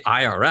by the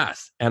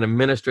IRS and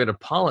administrative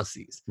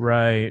policies.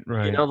 Right.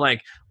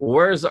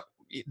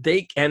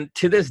 And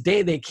to this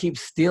day, they keep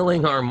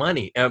stealing our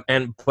money.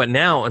 But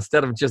now,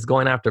 instead of just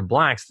going after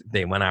blacks,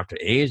 they went after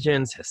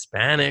Asians,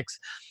 Hispanics,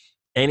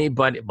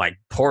 anybody, like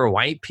poor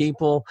white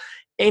people.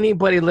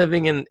 Anybody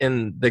living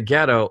in the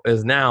ghetto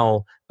is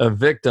now a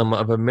victim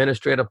of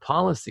administrative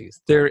policies.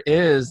 There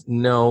is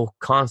no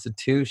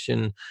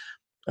constitution.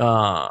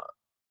 There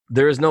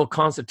is no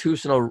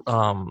constitutional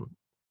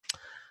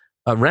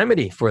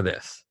remedy for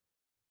this.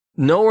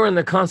 Nowhere in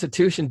the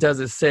Constitution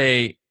does it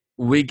say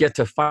we get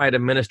to fight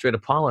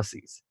administrative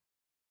policies,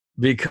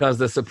 because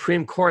the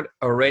Supreme Court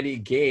already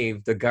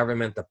gave the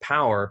government the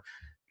power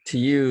to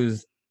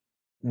use,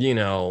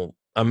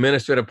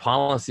 administrative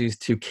policies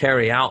to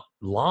carry out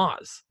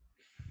laws.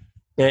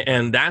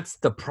 And that's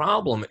the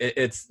problem.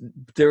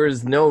 There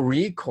is no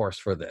recourse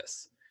for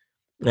this.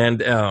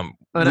 And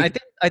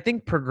I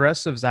think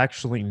progressives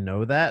actually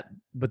know that,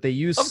 but they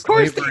use of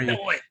course they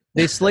know it.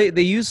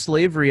 They use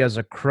slavery as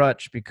a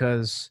crutch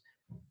because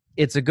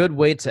it's a good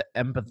way to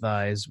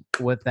empathize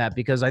with that,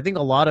 because I think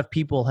a lot of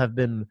people have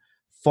been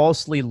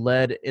falsely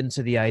led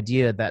into the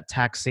idea that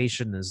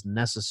taxation is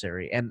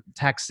necessary, and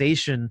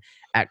taxation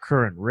at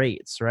current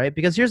rates, right?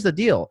 Because here's the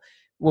deal.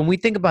 when we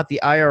think about the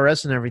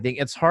IRS and everything,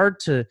 it's hard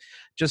to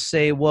just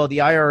say, well, the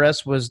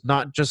IRS was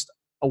not just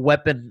a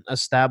weapon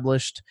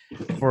established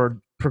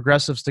for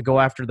progressives to go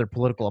after their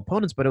political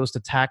opponents, but it was to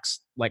tax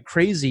like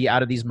crazy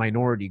out of these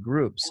minority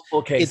groups.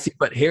 Okay,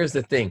 but here's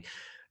the thing.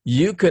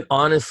 You could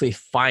honestly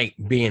fight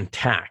being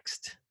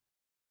taxed,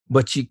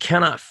 but you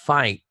cannot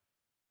fight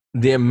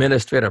the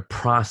administrative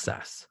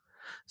process.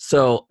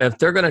 So if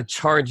they're going to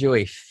charge you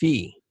a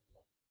fee,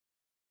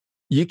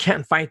 you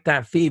can't fight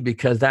that fee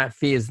because that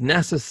fee is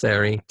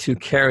necessary to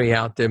carry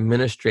out the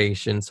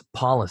administration's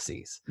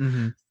policies.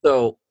 Mm-hmm.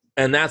 So,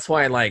 and that's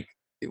why, like,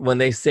 when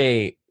they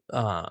say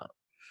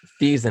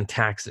fees and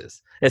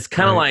taxes, it's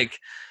kind of like,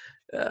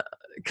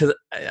 because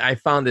I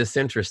found this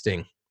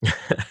interesting.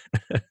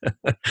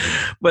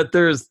 But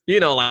there's,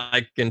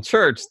 like in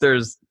church,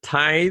 there's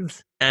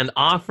tithes and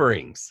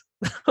offerings.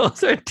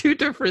 Those are two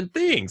different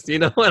things. You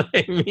know what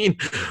I mean?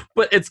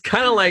 But it's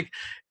kind of like,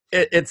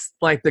 it's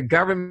like the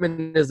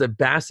government is a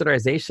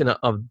bastardization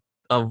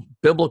of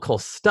biblical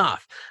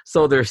stuff.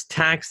 So there's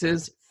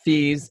taxes,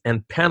 fees,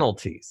 and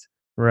penalties.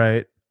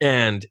 Right.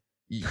 And,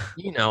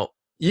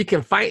 you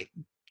can fight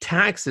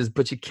taxes,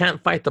 but you can't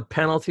fight the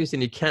penalties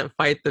and you can't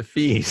fight the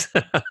fees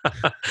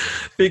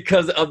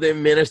because of the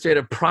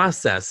administrative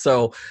process.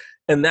 So,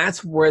 and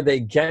that's where they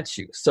get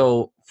you.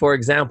 So, for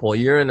example,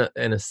 you're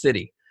in a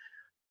city.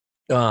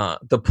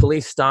 The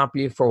police stop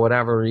you for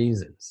whatever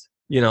reasons.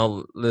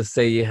 Let's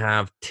say you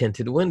have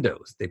tinted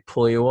windows. They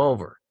pull you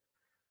over.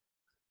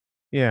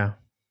 Yeah.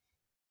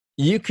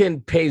 You can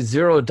pay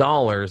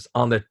 $0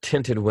 on the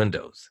tinted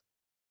windows.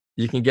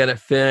 You can get it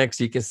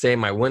fixed. You can say,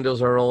 my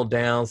windows are rolled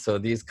down, so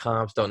these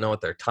cops don't know what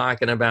they're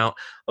talking about.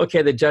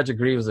 Okay, the judge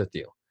agrees with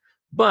you.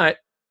 But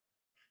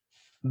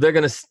they're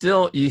going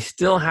to you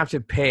still have to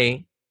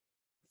pay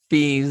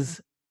fees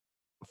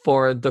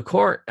for the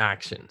court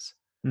actions.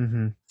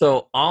 Mm-hmm.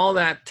 So all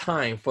that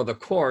time for the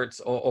courts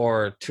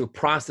or to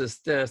process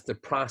this, to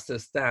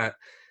process that,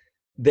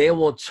 they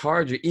will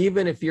charge you.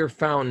 Even if you're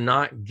found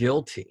not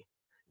guilty,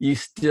 you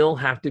still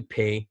have to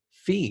pay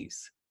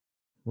fees.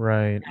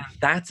 Right. And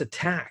that's a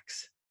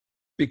tax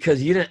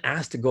because you didn't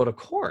ask to go to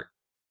court.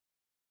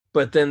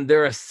 But then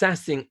they're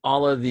assessing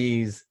all of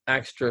these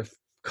extra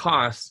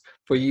costs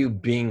for you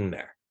being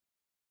there.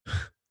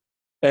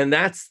 And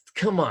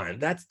come on,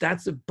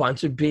 that's a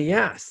bunch of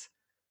BS.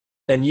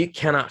 And you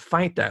cannot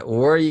fight that.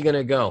 Where are you going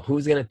to go?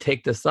 Who's going to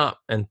take this up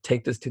and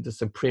take this to the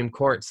Supreme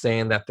Court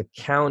saying that the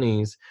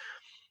counties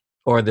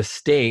or the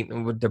state,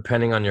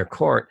 depending on your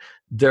court,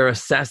 they're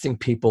assessing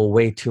people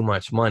way too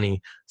much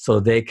money so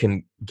they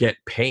can get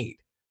paid?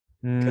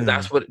 Because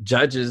that's what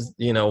judges,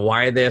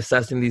 why are they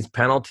assessing these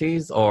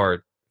penalties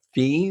or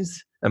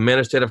fees,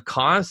 administrative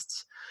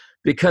costs?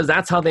 Because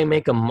that's how they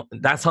make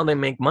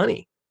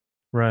money.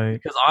 Right.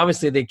 Because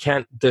obviously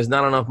there's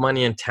not enough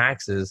money in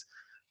taxes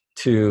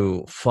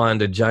to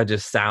fund a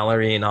judge's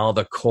salary and all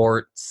the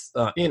courts,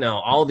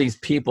 all these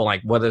people,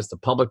 like whether it's the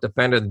public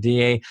defender, the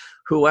DA,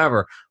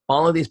 whoever,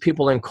 all of these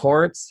people in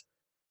courts,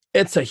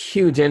 it's a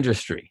huge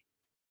industry.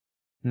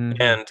 Mm-hmm.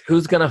 And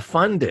who's going to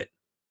fund it?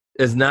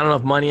 There's not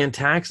enough money in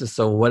taxes.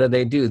 So what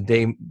do?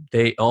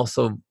 They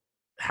also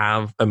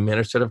have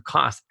administrative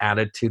costs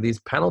added to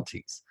these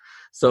penalties.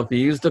 So if you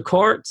use the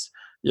courts,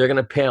 you're going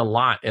to pay a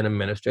lot in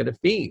administrative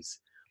fees.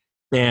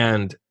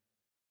 And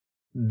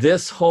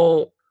this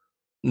whole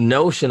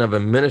notion of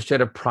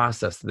administrative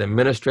process, the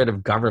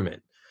administrative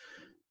government,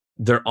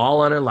 they're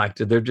all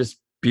unelected. They're just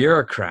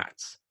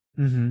bureaucrats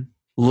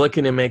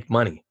looking to make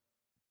money.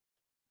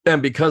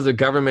 And because the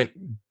government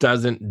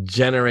doesn't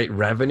generate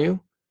revenue,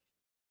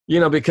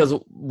 because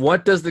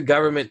what does the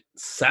government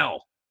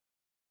sell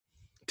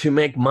to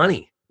make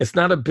money? It's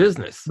not a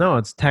business. No,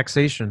 it's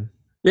taxation.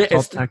 Yeah,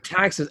 it's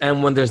taxes.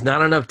 And when there's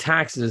not enough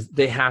taxes,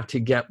 they have to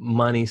get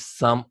money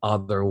some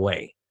other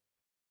way.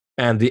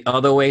 And the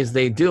other ways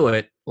they do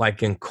it,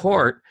 like in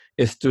court,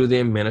 is through the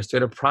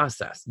administrative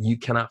process. You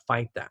cannot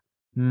fight that.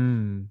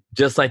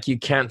 Just like you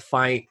can't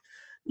fight,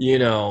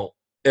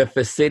 if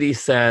a city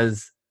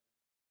says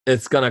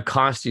it's going to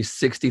cost you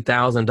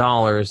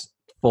 $60,000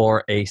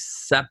 for a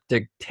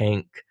septic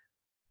tank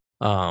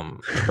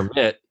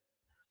permit,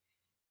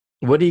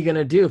 what are you going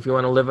to do if you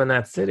want to live in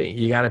that city?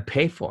 You got to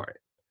pay for it.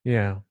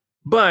 Yeah.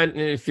 But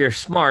if you're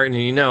smart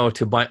and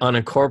to buy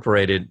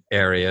unincorporated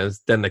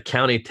areas, then the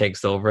county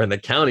takes over and the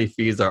county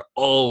fees are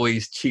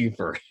always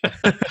cheaper.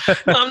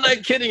 I'm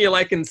not kidding you.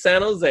 Like in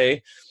San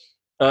Jose,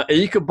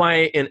 you could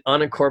buy in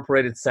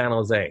unincorporated San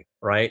Jose,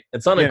 right?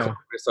 It's unincorporated,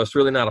 so it's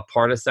really not a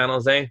part of San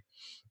Jose.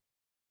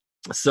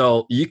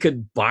 So you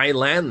could buy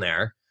land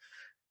there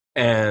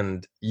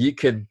and you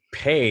could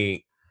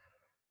pay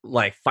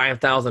like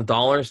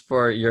 $5,000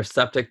 for your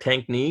septic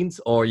tank needs,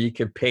 or you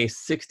could pay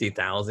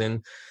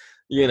 $60,000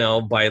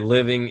 by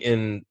living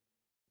in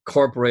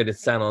incorporated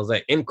San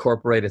Jose.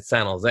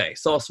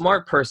 So a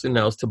smart person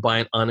knows to buy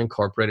in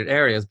unincorporated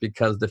areas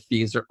because the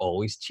fees are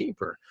always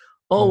cheaper.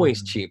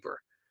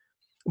 Cheaper.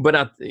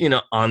 But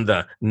on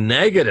the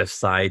negative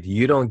side,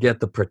 you don't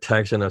get the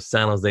protection of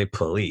San Jose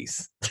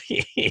police.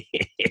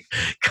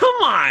 Come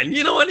on,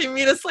 you know what I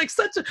mean? It's like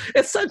such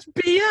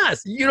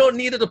BS. You don't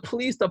need a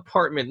police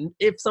department.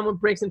 If someone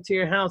breaks into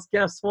your house,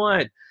 guess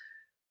what?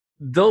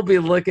 They'll be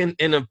looking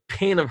in a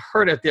pain of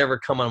hurt if they ever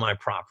come on my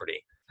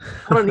property.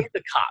 I don't need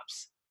the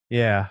cops.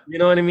 Yeah. You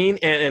know what I mean?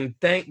 And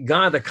thank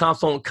God the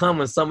cops won't come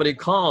when somebody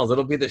calls.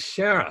 It'll be the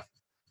sheriff.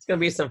 It's going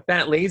to be some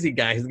fat, lazy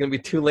guy. He's going to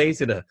be too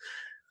lazy to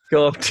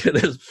go up to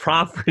this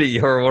property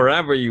or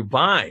wherever you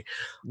buy.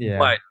 Yeah.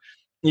 But,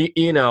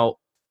 you know,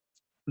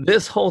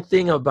 this whole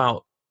thing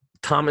about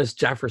Thomas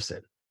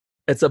Jefferson,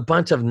 it's a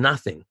bunch of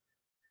nothing.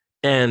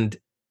 And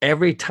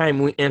every time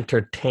we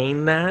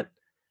entertain that,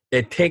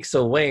 it takes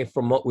away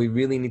from what we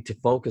really need to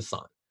focus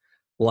on.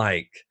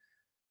 Like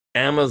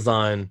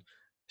Amazon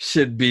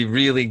should be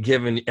really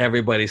giving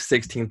everybody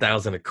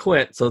 $16,000 to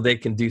quit so they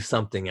can do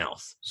something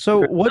else.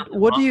 So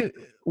what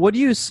do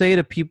you say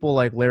to people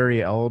like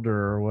Larry Elder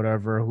or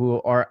whatever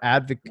who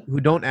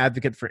don't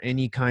advocate for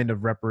any kind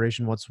of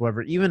reparation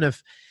whatsoever, even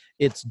if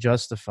it's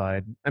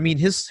justified? I mean,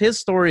 his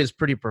story is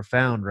pretty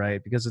profound,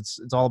 right? Because it's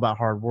all about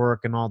hard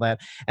work and all that.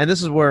 And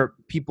this is where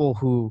people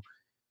who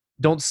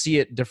don't see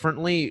it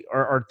differently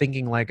are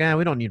thinking like,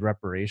 we don't need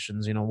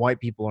reparations. You know, white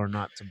people are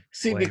not to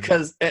see blame.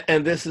 Because,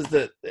 and this is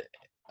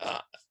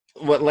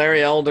what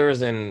Larry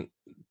Elders and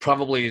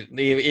probably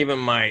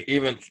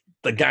even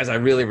the guys I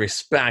really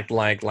respect,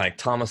 like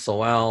Thomas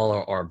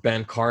Sowell or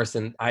Ben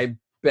Carson, I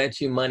bet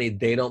you money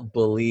they don't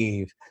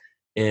believe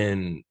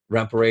in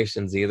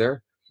reparations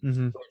either.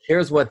 Mm-hmm.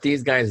 Here's what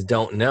these guys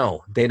don't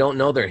know. They don't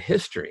know their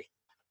history.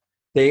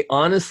 They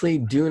honestly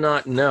do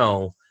not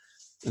know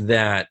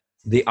that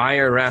the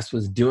IRS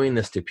was doing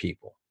this to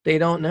people. They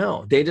don't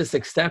know. They just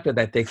accepted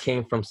that they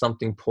came from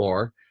something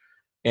poor.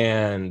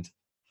 And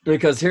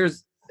because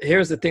here's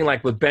the thing,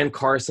 like with Ben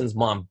Carson's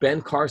mom.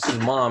 Ben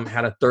Carson's mom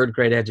had a 3rd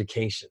grade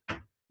education.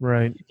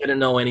 Right. She didn't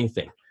know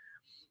anything.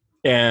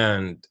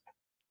 And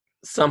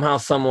somehow,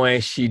 some way,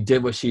 she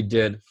did what she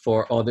did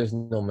for, there's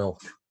no milk.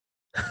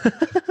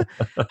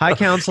 Hi,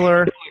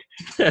 counselor.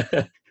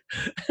 Way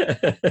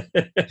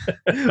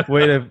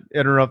to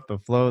interrupt the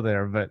flow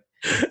there, but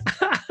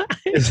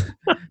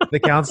the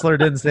counselor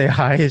didn't say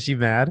hi. Is she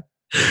mad?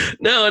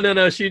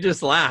 No. She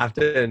just laughed,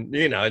 and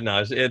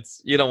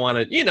it's you don't want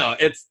to.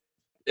 It's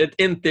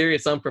in theory,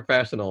 it's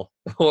unprofessional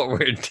what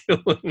we're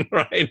doing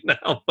right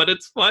now, but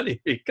it's funny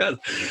because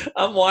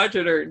I'm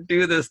watching her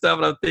do this stuff,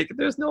 and I'm thinking,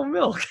 there's no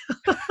milk.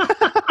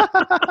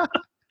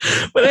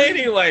 But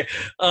anyway,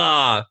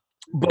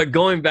 but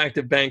going back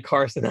to Ben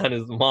Carson and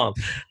his mom,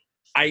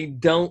 I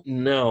don't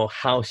know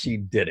how she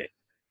did it.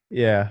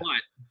 Yeah.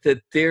 But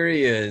the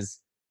theory is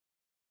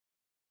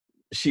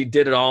she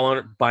did it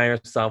all by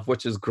herself,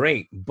 which is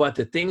great. But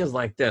the thing is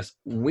like this.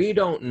 We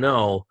don't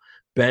know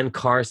Ben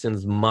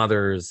Carson's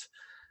mother's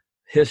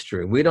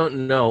history. We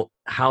don't know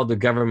how the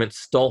government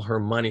stole her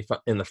money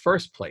in the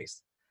first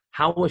place.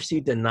 How was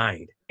she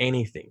denied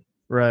anything?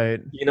 Right.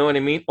 You know what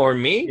I mean? Or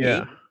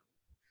maybe,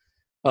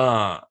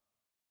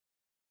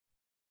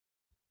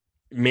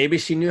 maybe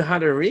she knew how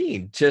to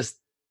read. Just,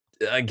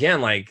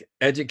 again, like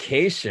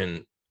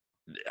education.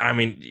 I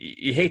mean,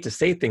 you hate to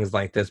say things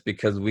like this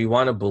because we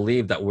want to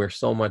believe that we're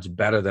so much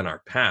better than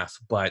our past.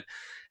 But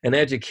in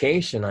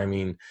education, I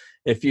mean,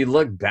 if you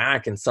look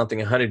back in something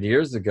 100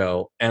 years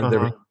ago and the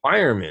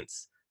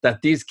requirements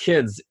that these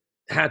kids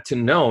had to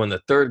know in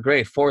the 3rd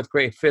grade, 4th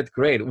grade, 5th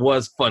grade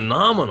was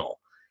phenomenal.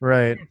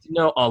 Right. You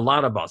know a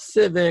lot about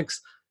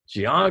civics,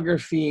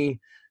 geography.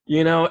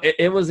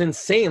 It was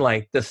insane.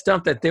 Like the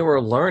stuff that they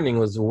were learning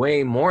was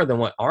way more than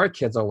what our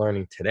kids are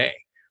learning today.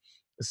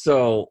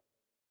 So,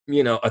 a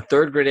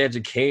 3rd grade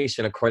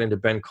education, according to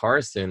Ben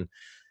Carson,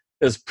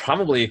 is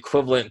probably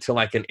equivalent to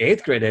like an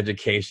 8th grade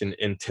education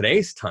in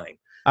today's time.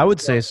 I would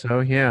say so,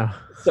 yeah.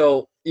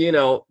 So,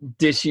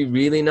 did she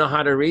really know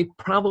how to read?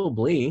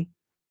 Probably.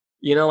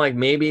 Like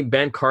maybe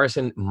Ben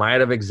Carson might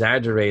have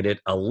exaggerated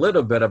a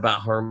little bit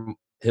about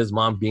his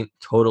mom being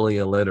totally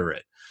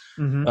illiterate.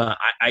 Mm-hmm.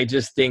 I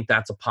just think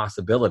that's a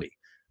possibility.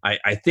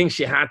 I think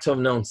she had to have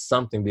known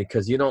something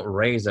because you don't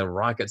raise a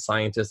rocket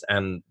scientist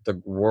and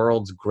the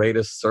world's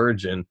greatest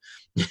surgeon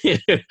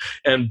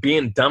and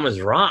being dumb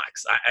as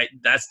rocks.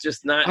 That's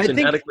just not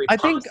genetically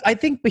possible. I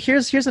think, but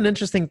here's an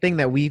interesting thing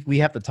that we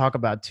have to talk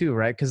about too,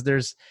 right? Because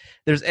there's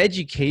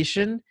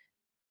education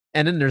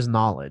and then there's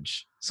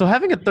knowledge. So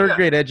having a 3rd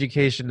grade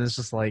education is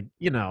just like,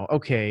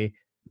 okay.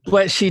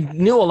 But she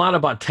knew a lot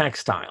about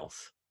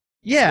textiles.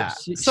 Yeah.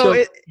 So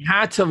it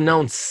had to have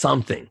known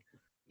something.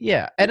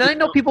 Yeah, and I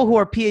know people who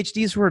are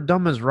PhDs who are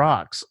dumb as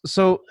rocks.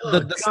 So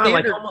the standard,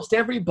 like almost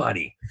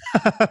everybody.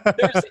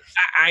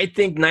 I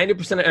think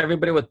 90% of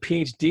everybody with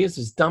PhDs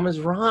is dumb as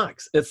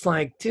rocks. It's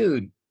like,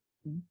 dude,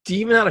 do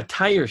you even know how to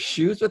tie your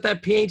shoes with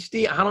that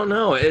PhD? I don't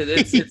know.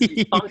 It's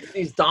you talk to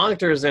these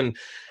doctors, and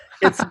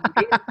it's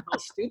how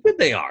stupid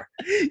they are.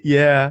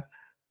 Yeah.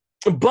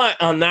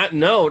 But on that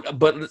note,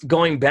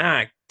 going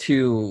back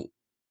to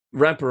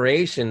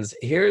reparations,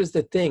 here's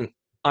the thing.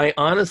 I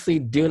honestly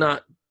do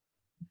not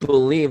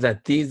believe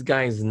that these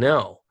guys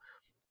know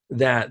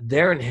that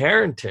their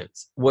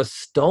inheritance was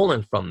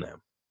stolen from them.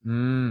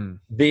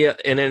 via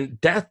and then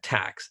death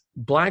tax.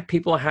 Black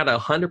people had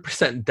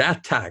 100%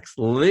 death tax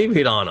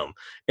levied on them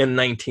in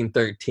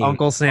 1913.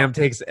 Uncle Sam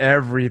takes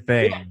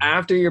everything. Yeah,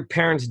 after your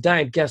parents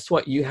died, guess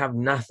what? You have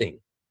nothing.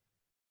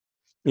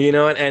 You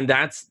know, and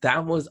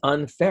that was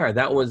unfair.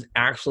 That was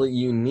actually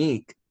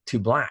unique to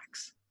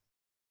blacks.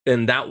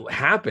 And that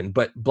happened,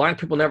 but black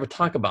people never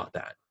talk about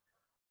that.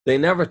 They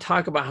never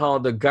talk about how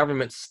the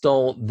government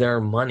stole their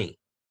money.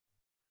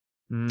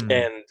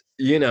 And,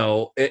 you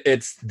know,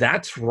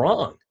 that's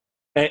wrong.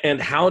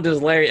 And how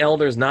does Larry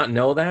Elders not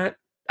know that?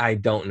 I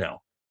don't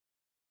know.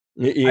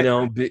 You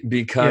know,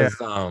 because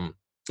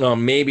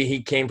maybe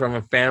he came from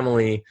a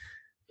family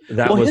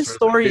that was... Well, his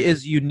story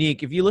is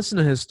unique. If you listen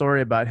to his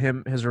story about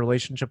his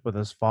relationship with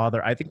his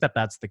father, I think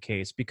that's the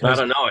case. Because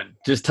I don't know.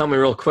 Just tell me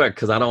real quick,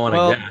 because I don't want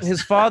to guess.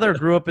 His father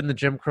grew up in the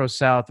Jim Crow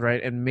South,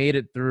 right, and made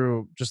it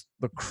through just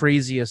the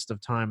craziest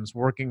of times,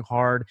 working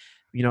hard,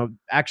 you know,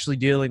 actually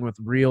dealing with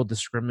real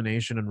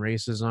discrimination and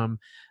racism.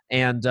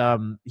 And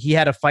he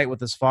had a fight with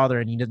his father,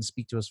 and he didn't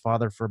speak to his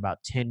father for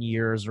about 10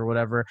 years or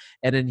whatever.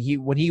 And then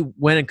when he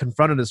went and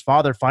confronted his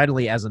father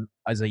finally as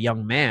a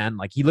young man,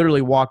 like he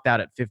literally walked out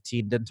at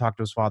 15, didn't talk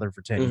to his father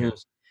for 10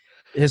 years.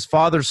 His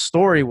father's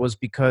story was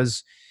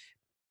because,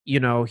 you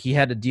know, he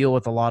had to deal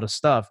with a lot of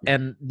stuff.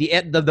 And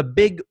the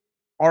big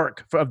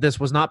arc of this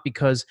was not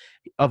because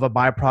of a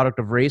byproduct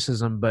of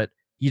racism, but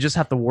you just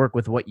have to work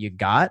with what you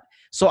got.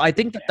 So I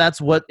think that's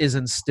what is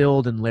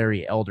instilled in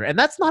Larry Elder, and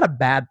that's not a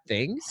bad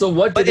thing. So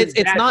what did his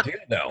dad do,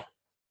 though?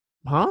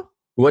 Huh?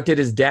 What did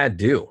his dad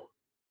do?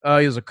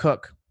 He was a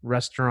cook,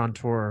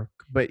 restaurateur,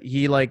 but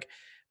he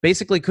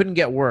basically couldn't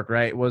get work.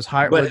 Right? It was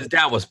high. But his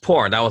dad was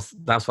poor.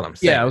 That's what I'm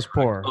saying. Yeah, it was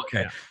poor.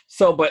 Okay. Yeah.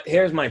 So, but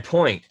here's my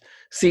point.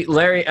 See,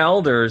 Larry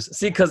Elders.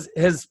 Because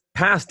his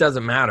past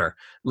doesn't matter.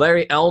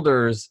 Larry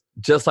Elders,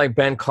 just like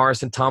Ben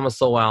Carson, Thomas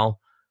Sowell.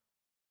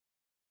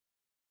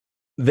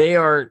 They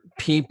are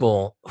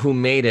people who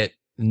made it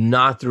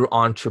not through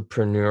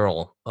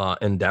entrepreneurial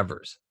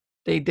endeavors.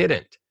 They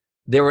didn't.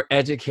 They were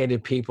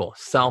educated people,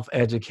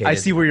 self-educated. I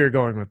see where you're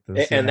going with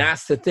this. And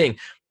that's the thing.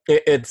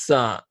 It's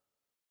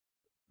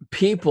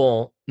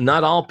people,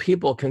 not all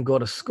people can go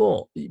to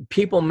school.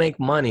 People make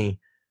money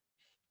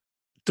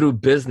through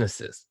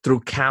businesses,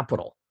 through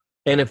capital.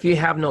 And if you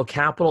have no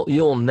capital,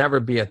 you'll never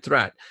be a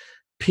threat.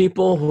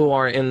 People who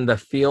are in the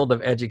field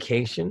of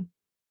education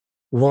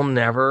will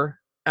never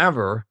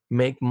ever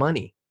make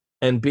money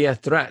and be a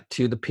threat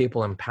to the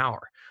people in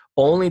power.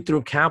 Only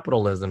through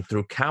capitalism,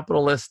 through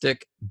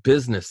capitalistic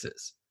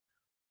businesses,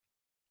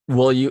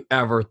 will you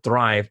ever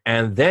thrive,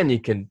 and then you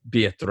can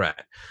be a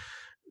threat.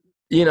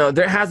 You know,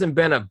 there hasn't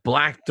been a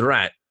black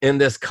threat in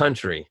this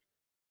country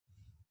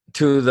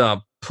to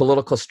the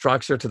political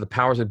structure, to the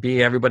powers that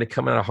be, everybody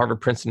coming out of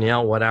Harvard, Princeton,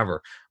 Yale,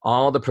 whatever,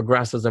 all the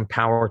progressives in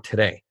power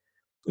today.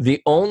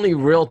 The only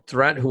real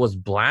threat who was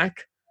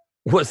black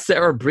was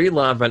Sarah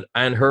Breedlove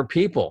and her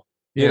people,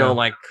 you know,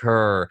 like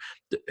the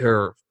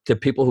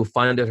people who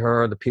funded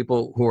her, the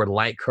people who were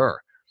like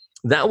her.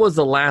 That was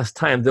the last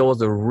time there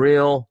was a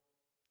real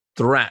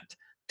threat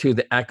to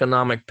the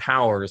economic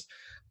powers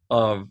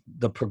of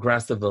the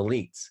progressive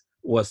elites,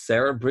 was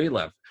Sarah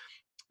Breedlove,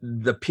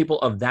 the people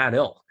of that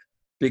ilk,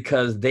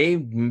 because they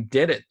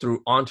did it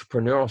through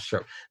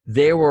entrepreneurship.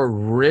 They were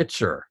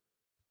richer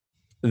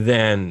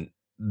than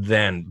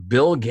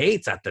Bill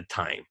Gates at the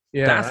time.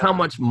 Yeah, that's how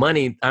much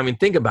money. I mean,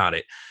 think about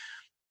it.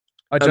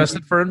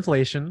 Adjusted for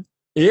inflation.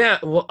 Yeah,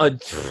 well,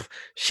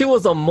 she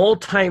was a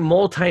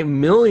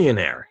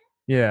multi-millionaire.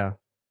 Yeah,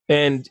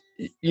 and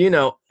you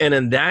know, and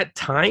in that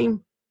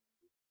time,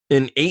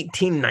 in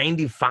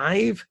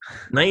 1895,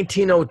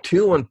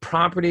 1902, when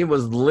property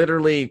was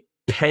literally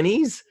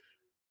pennies,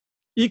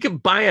 you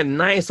could buy a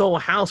nice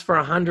old house for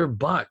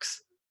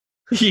 $100.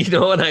 You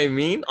know what I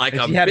mean? Like,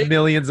 she had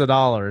millions of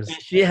dollars.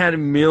 She had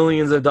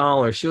millions of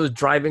dollars. She was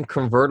driving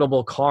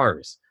convertible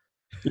cars.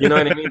 You know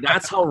what I mean?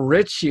 That's how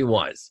rich she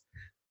was.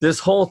 This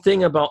whole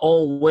thing about,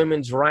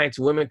 women's rights,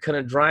 women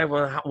couldn't drive.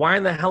 Why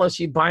in the hell is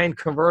she buying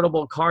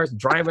convertible cars,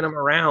 driving them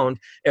around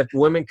if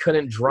women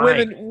couldn't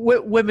drive?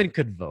 Women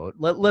could vote.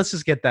 Let's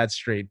just get that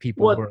straight,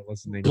 people who are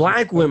listening.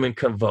 Black women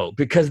could vote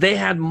because they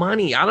had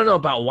money. I don't know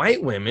about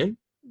white women,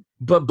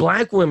 but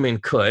black women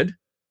could.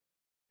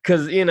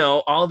 Because, you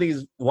know, all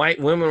these white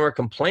women were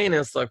complaining.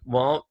 It's like,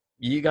 well,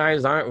 you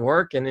guys aren't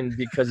working, and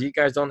because you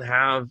guys don't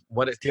have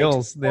what it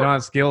takes. They don't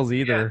have skills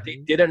either. Yeah, they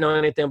didn't know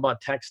anything about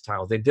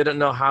textiles. They didn't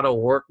know how to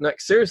work. Like,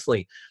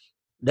 seriously,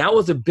 that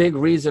was a big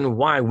reason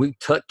why we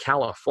took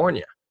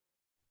California.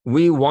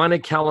 We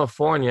wanted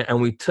California, and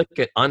we took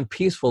it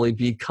unpeacefully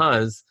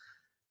because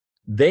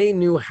they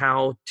knew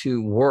how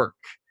to work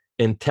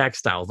in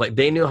textiles. Like,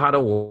 they knew how to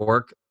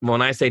work.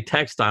 When I say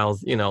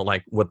textiles, you know,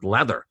 like with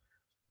leather.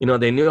 You know,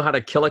 they knew how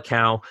to kill a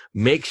cow,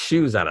 make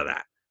shoes out of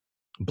that.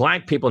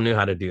 Black people knew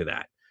how to do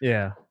that.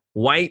 Yeah.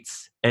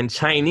 Whites and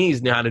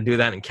Chinese knew how to do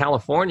that in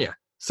California.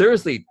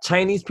 Seriously,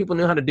 Chinese people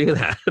knew how to do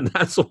that.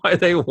 That's why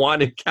they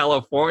wanted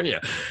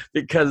California,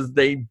 because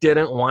they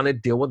didn't want to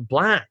deal with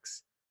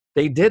blacks.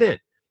 They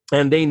didn't.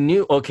 And they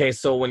knew, okay,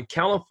 so when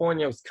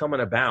California was coming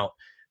about,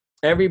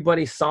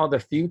 Everybody saw the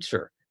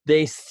future.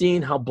 They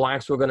seen how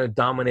blacks were going to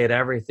dominate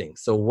everything.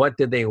 So what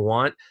did they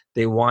want?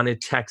 They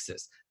wanted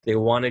Texas. They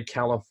wanted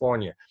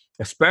California,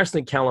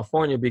 especially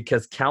California,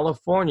 because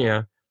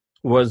California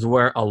was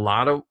where a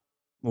lot of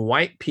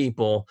white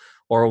people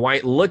or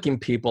white-looking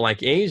people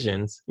like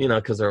Asians,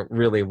 because they're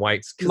really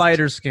white.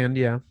 Lighter skinned,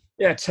 yeah.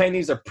 Yeah,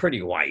 Chinese are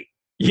pretty white.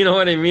 You know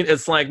what I mean?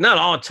 It's like not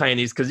all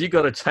Chinese, because you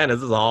go to China,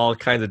 this is all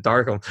kinds of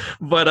dark.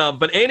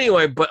 But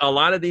anyway, but a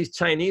lot of these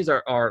Chinese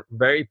are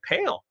very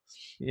pale.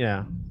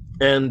 Yeah.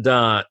 And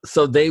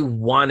so they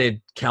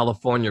wanted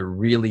California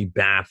really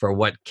bad for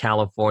what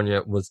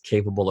California was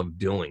capable of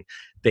doing.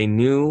 They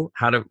knew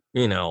how to,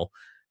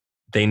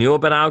 they knew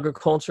about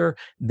agriculture.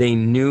 They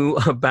knew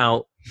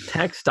about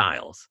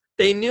textiles.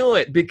 They knew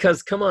it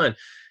because, come on,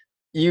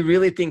 you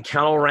really think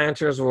cattle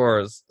ranchers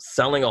were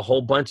selling a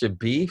whole bunch of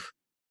beef?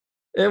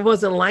 It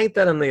wasn't like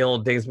that in the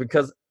old days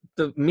because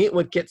the meat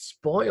would get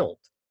spoiled.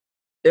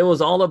 It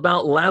was all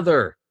about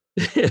leather,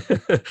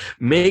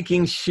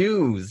 making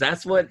shoes.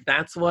 That's what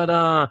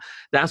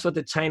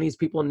the Chinese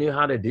people knew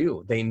how to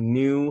do. They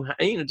knew,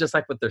 just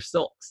like with their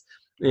silks,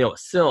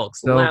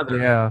 silks, leather.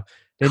 Yeah.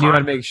 They knew how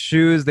to make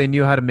shoes. They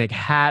knew how to make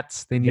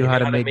hats. They knew how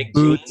to make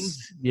boots.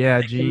 Jeans.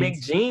 Yeah, they can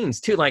make jeans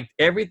too. Like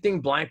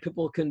everything black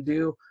people can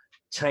do,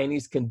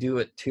 Chinese can do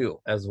it too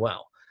as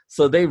well.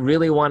 So they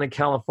really wanted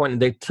California.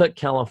 They took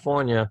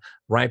California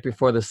right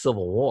before the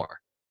Civil War.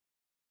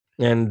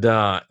 And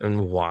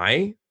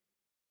why?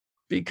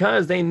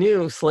 Because they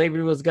knew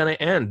slavery was going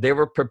to end. They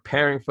were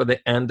preparing for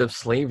the end of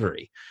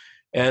slavery.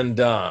 And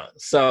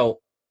so,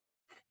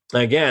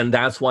 again,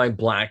 that's why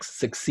blacks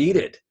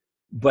succeeded.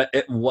 But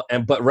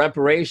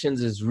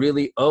reparations is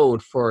really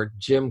owed for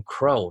Jim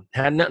Crow. It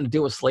had nothing to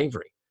do with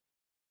slavery.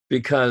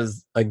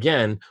 Because,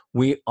 again,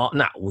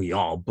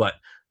 but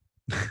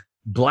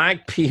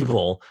black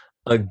people,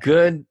 a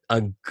good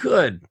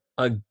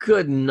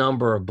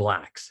number of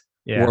blacks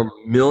were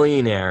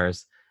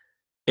millionaires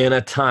in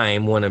a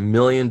time when $1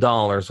 million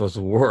was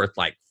worth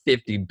like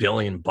 $50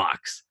 billion.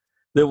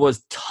 There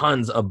was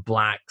tons of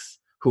blacks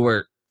who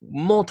were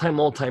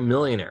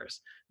multi-millionaires.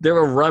 They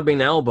were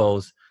rubbing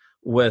elbows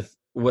with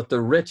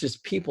the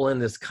richest people in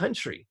this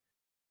country.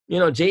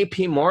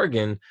 J.P.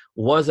 Morgan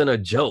wasn't a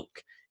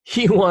joke.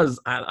 He was,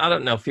 I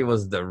don't know if he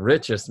was the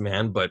richest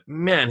man, but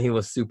man, he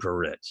was super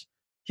rich.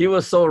 He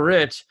was so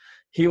rich,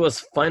 he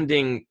was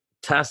funding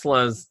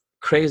Tesla's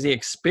crazy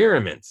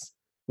experiments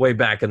way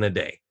back in the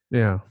day.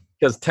 Yeah.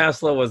 Because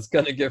Tesla was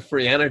going to give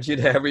free energy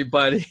to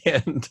everybody.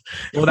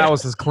 Well, that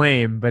was his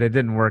claim, but it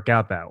didn't work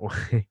out that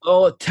way.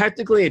 Oh,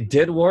 technically it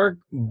did work,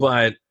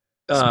 but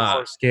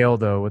smaller scale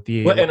though, with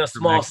the in a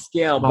small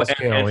scale,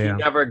 and he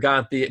never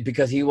got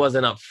because he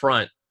wasn't up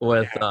front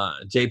with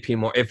JP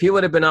Morgan. If he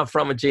would have been up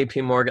front with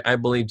JP Morgan, I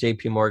believe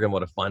JP Morgan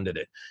would have funded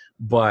it.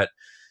 But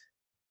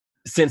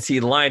since he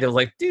lied, it was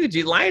like, dude,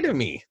 you lied to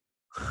me.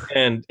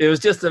 And it was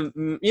just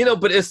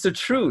but it's the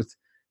truth.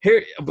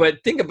 Here,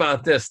 but think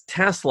about this.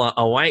 Tesla,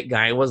 a white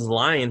guy, was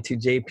lying to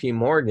JP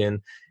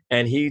Morgan,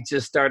 and he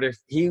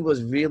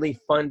was really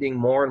funding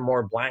more and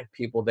more black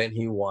people than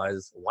he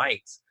was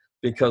whites,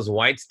 because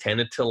whites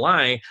tended to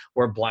lie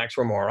where blacks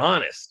were more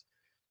honest.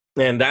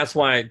 And that's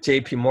why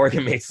JP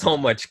Morgan made so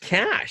much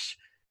cash,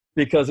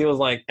 because he was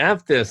like,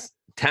 F this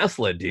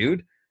Tesla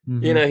dude.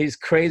 Mm-hmm. He's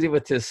crazy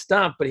with his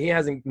stuff, but he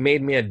hasn't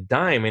made me a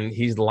dime, and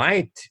he's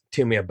lied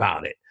to me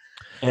about it.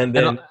 And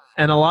then...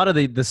 And a lot of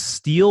the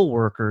steel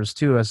workers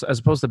too, as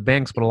opposed to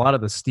banks, but a lot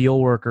of the steel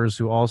workers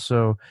who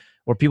also,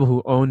 or people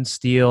who owned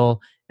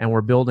steel and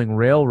were building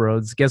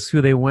railroads, guess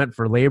who they went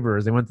for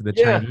laborers? They went to the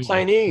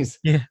Chinese.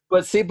 Yeah.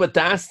 But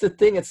that's the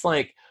thing. It's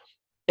like,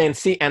 and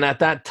at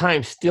that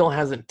time, steel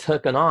hasn't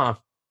taken off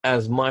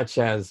as much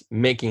as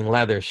making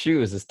leather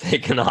shoes has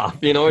taken off.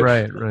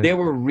 Right. They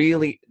were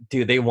really,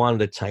 dude, they wanted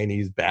the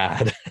Chinese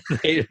bad.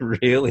 They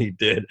really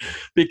did,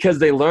 because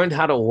they learned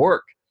how to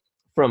work.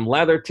 From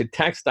leather to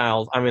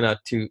textiles,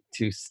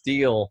 to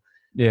steel.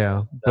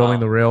 Yeah, building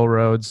the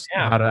railroads.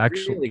 Yeah, how to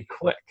actually really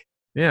quick.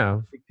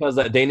 Yeah, because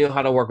they knew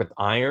how to work with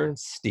iron,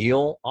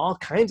 steel, all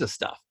kinds of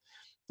stuff,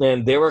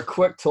 and they were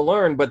quick to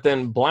learn. But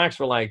then blacks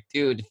were like,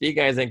 "Dude, if you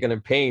guys ain't gonna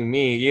pay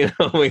me,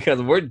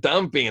 because we're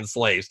done being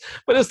slaves."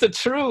 But it's the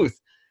truth.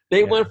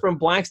 They went from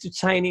blacks to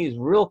Chinese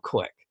real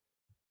quick,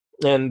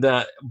 and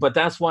but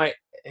that's why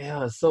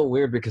it's so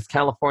weird, because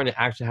California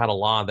actually had a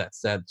law that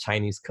said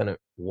Chinese couldn't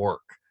work.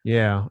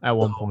 Yeah, at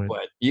one point.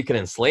 But you can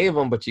enslave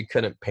them, but you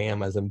couldn't pay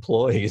them as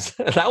employees.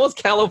 That was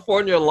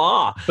California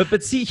law.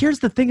 But see, here's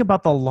the thing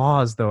about the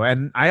laws, though,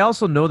 and I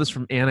also know this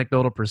from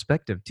anecdotal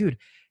perspective. Dude,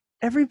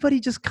 everybody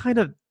just kind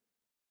of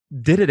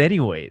did it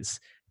anyways.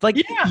 Like,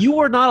 you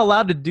were not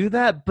allowed to do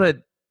that, but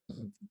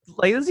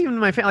like, this is even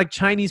my family, like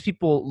Chinese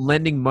people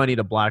lending money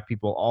to black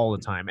people all the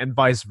time and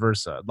vice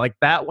versa. Like,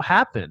 that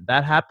happened.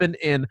 That happened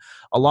in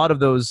a lot of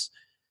those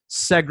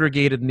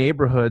segregated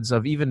neighborhoods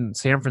of even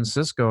San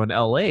Francisco and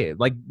LA.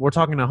 Like we're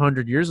talking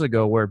 100 years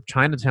ago where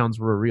Chinatowns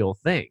were a real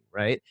thing,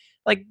 right?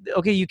 Like,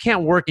 okay, you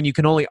can't work and you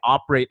can only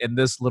operate in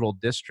this little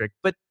district,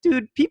 but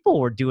dude, people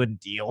were doing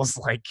deals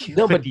like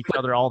with each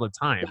other all the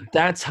time.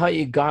 That's how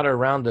you got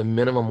around the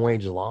minimum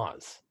wage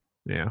laws.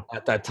 Yeah.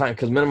 At that time,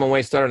 because minimum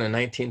wage started in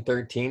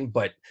 1913,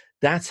 but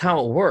that's how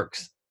it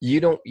works.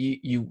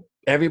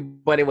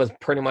 Everybody was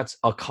pretty much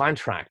a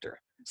contractor.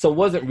 So it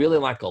wasn't really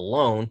like a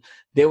loan.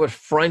 They would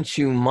front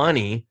you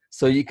money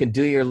so you could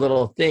do your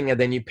little thing and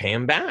then you pay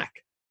them back.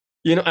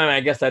 You know, I mean, I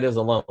guess that is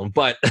a loan,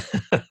 but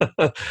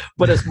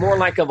but it's more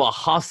like of a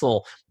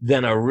hustle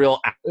than a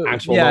real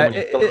actual loan.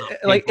 It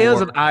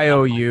was an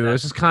IOU.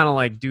 It's just kind of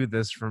like, do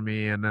this for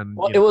me, and then.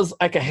 Well, it was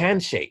like a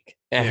handshake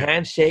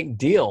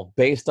deal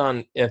based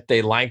on if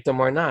they liked them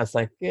or not. It's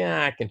like,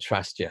 yeah, I can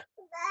trust you,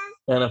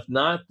 and if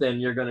not, then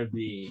you're gonna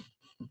be,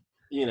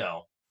 you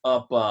know,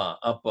 up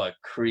a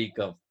creek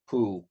of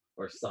poo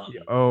or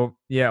something. Oh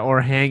yeah,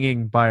 or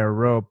hanging by a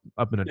rope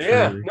up in a tree.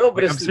 Yeah, no,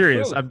 but I'm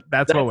serious.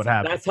 That's what would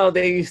happen. That's how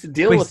they used to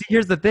deal with. See,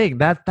 here's the thing.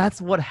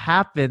 That's what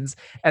happens,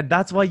 and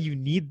that's why you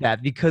need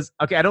that. Because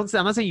okay, I'm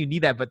not saying you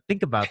need that, but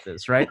think about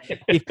this, right?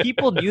 If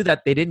people knew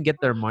that they didn't get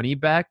their money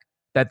back,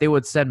 that they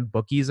would send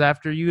bookies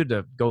after you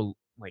to go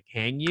like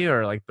hang you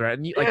or like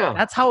threaten you. Like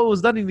that's how it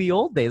was done in the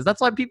old days.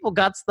 That's why people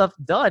got stuff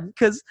done,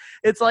 because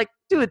it's like,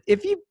 dude,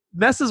 if he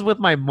messes with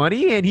my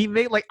money and he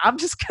made like, I'm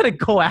just gonna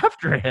go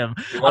after him.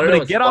 I'm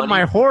gonna get on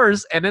my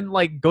horse and then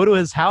like go to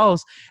his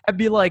house and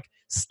be like,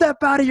 step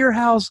out of your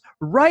house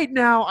right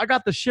now. I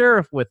got the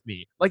sheriff with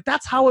me. Like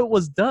that's how it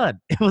was done.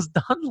 It was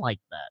done like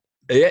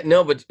that. Yeah,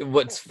 no, but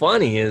what's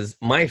funny is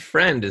my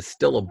friend is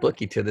still a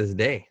bookie to this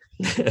day.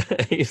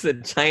 He's a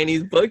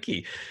Chinese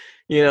bookie.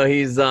 You know,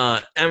 he's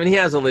I mean, he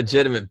has a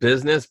legitimate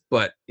business,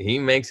 but he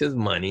makes his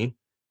money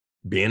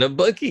being a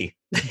bookie.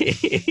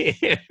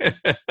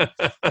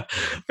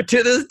 But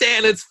to this day,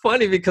 and it's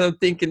funny because I'm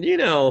thinking, you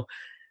know,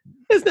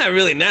 it's not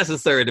really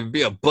necessary to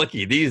be a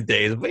bookie these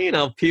days, but you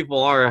know,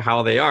 people are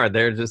how they are.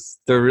 They're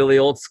really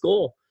old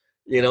school,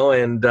 you know,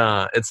 and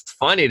it's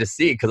funny to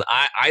see because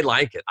I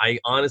like it. I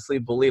honestly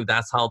believe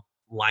that's how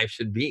life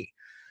should be.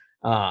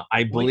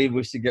 I believe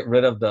we should get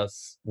rid of the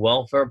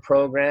welfare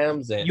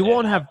programs, and you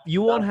won't have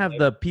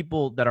the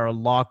people that are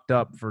locked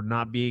up for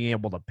not being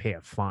able to pay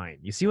a fine.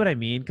 You see what I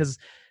mean? Because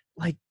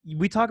like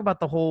we talk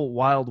about the whole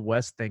Wild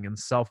West thing and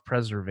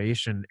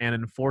self-preservation and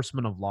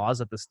enforcement of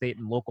laws at the state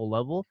and local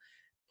level.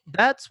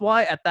 That's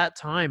why at that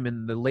time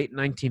in the late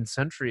 19th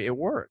century, it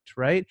worked,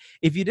 right?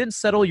 If you didn't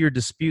settle your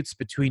disputes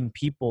between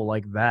people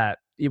like that,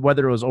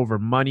 whether it was over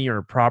money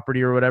or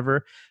property or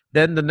whatever,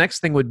 then the next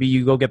thing would be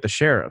you go get the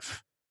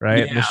sheriff,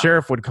 right? Yeah. The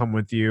sheriff would come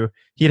with you.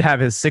 He'd have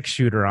his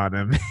 6-shooter on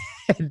him.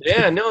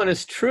 Yeah, no, and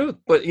it's true.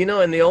 But, you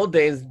know, in the old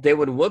days, they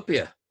would whoop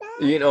you.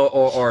 You know,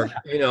 or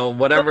you know,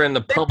 whatever in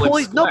the public.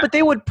 But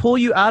they would pull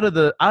you out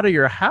of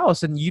your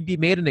house, and you'd be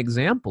made an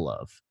example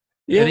of.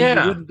 Yeah, and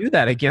you wouldn't do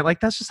that again. Like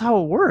that's just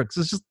how it works.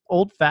 It's just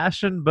old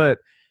fashioned, but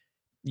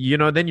you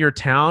know, then your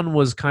town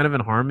was kind of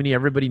in harmony.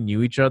 Everybody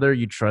knew each other.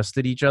 You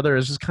trusted each other.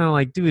 It's just kind of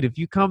like, dude, if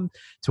you come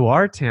to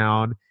our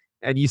town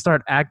and you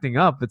start acting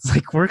up, it's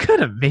like we're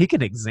gonna make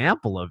an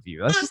example of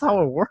you. That's just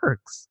how it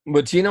works.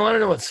 But you know, I don't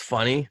know what's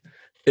funny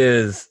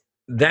is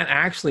that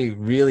actually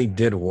really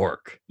did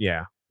work.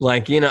 Yeah.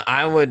 Like, you know,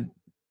 I would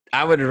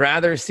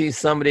rather see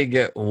somebody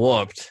get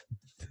whooped,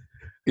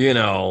 you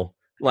know,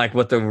 like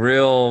with the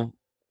real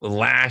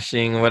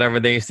lashing,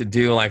 whatever they used to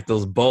do, like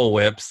those bull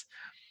whips,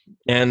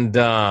 and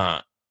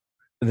then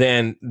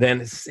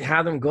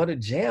have them go to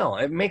jail.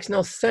 It makes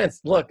no sense.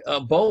 Look,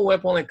 a bull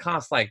whip only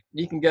costs like,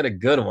 you can get a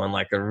good one,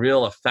 like a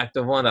real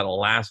effective one that'll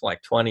last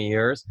like 20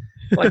 years,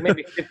 like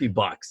maybe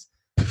 $50.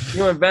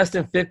 You invest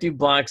in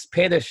 $50,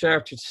 pay the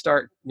sheriff to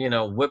start, you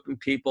know, whipping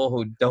people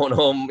who don't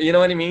owe them, you know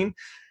what I mean?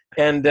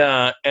 And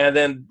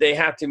then they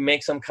have to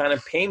make some kind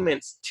of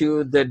payments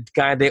to the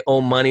guy they owe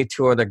money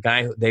to, or the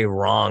guy who they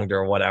wronged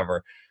or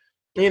whatever.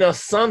 You know,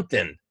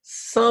 something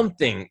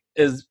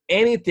is,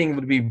 anything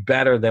would be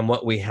better than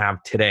what we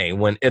have today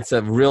when it's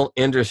a real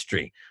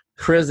industry.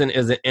 Prison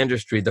is an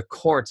industry. The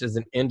courts is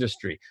an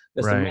industry.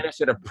 This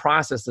administrative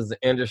process is an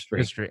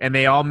industry. And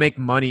they all make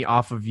money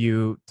off of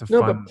you to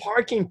fund. No, but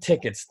parking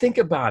tickets, think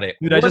about it.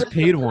 Dude, I just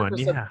paid one.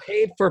 Yeah.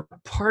 Paid for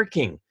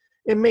parking.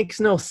 It makes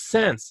no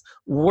sense.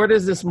 Where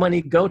does this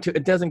money go to?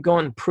 It doesn't go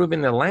on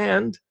improving the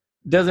land.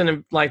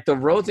 Doesn't, like, the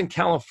roads in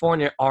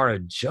California are a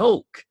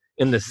joke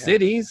in the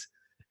cities.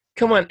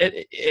 Come on,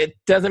 it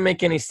doesn't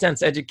make any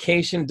sense.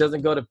 Education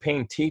doesn't go to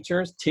paying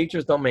teachers.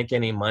 Teachers don't make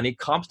any money.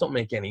 Cops don't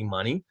make any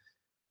money.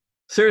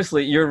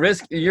 Seriously,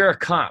 you're a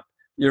cop.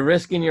 You're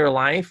risking your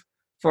life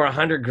for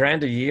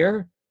 $100,000 a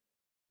year.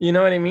 You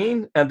know what I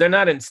mean? And they're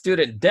not in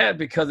student debt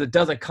because it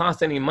doesn't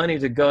cost any money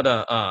to go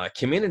to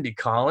community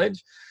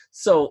college.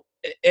 So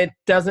it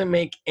doesn't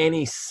make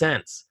any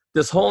sense.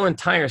 This whole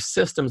entire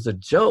system's a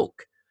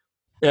joke.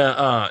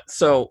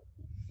 So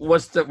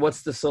what's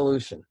the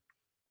solution?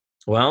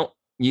 Well,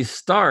 you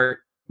start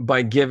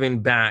by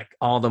giving back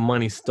all the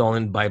money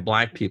stolen by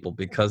black people,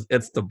 because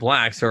it's the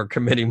blacks who are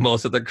committing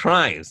most of the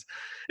crimes.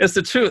 It's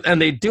the truth.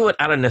 And they do it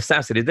out of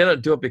necessity. They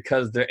don't do it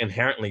because they're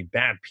inherently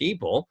bad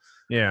people.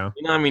 Yeah.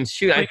 You know, I mean,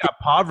 shoot. I got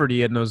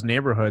poverty in those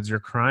neighborhoods. Your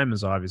crime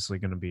is obviously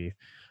going to be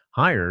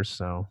higher.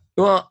 So,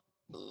 well,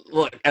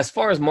 look, as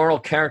far as moral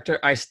character,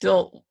 I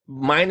still,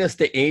 minus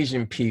the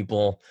Asian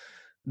people,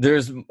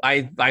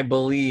 I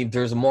believe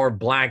there's more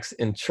blacks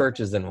in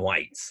churches than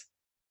whites,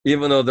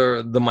 even though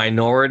they're the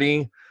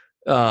minority.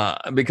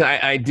 Because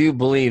I do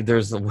believe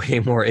there's way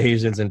more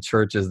Asians in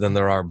churches than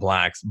there are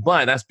blacks,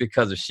 but that's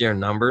because of sheer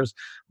numbers.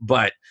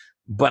 But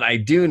I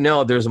do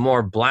know there's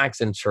more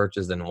blacks in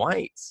churches than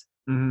whites.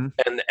 Mm-hmm.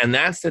 And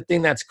that's the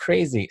thing that's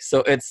crazy.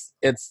 So it's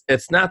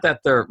not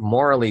that they're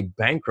morally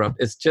bankrupt.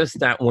 It's just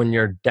that when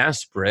you're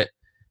desperate,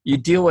 you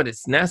do what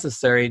is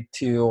necessary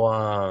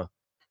to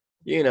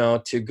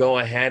to go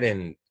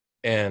ahead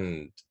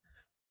and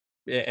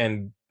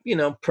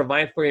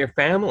provide for your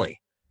family.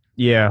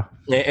 Yeah.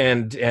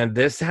 And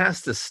this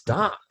has to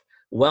stop.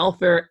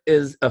 Welfare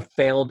is a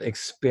failed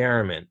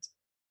experiment.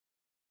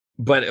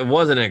 But it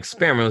wasn't an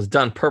experiment. It was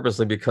done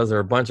purposely because they're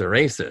a bunch of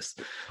racists.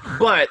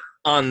 But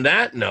on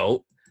that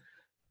note,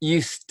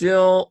 you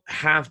still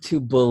have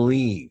to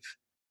believe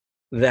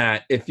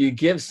that if you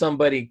give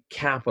somebody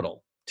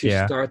capital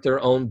to start their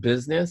own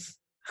business,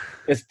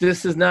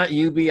 this is not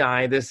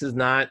UBI. This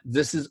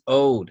is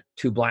owed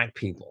to black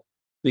people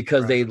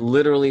because they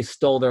literally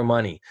stole their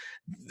money.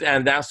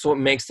 And that's what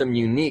makes them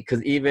unique,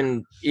 because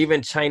even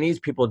Chinese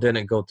people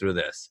didn't go through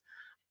this.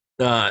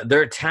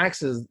 Their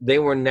taxes, they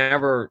were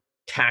never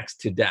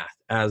taxed to death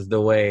as the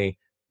way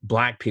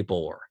black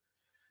people were.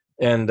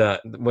 And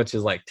which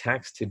is like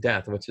taxed to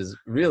death, which is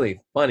really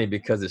funny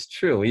because it's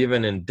true.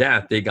 Even in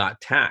death, they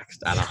got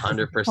taxed at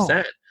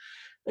 100%.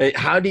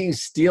 How do you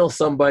steal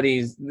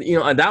somebody's,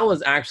 and that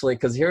was actually,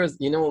 because here's,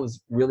 what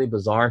was really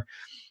bizarre?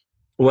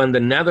 When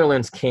the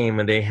Netherlands came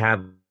and they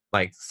had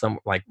whether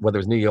it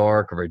was New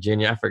York or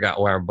Virginia, I forgot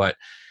where, but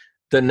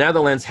the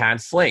Netherlands had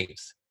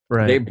slaves.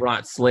 Right. They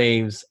brought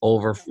slaves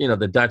over,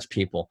 the Dutch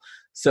people.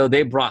 So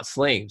they brought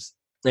slaves,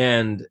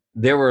 and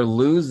they were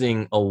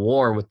losing a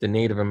war with the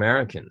Native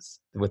Americans,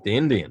 with the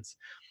Indians.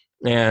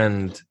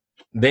 And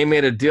they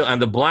made a deal,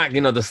 and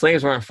the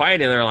slaves weren't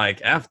fighting. They're like,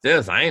 F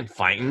this, I ain't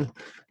fighting.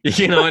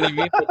 You know what I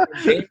mean?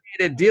 They made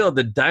a deal.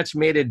 The Dutch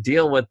made a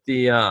deal with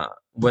the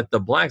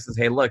blacks and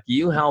say, hey, look,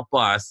 you help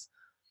us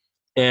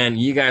and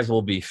you guys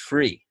will be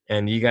free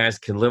and you guys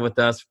can live with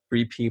us,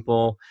 free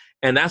people.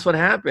 And that's what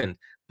happened.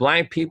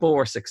 Black people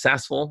were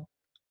successful,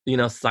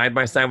 side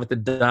by side with the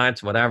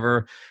Dutch,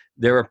 whatever.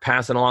 They were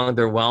passing along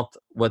their wealth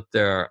with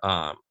their,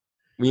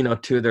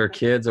 to their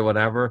kids or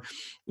whatever.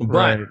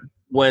 But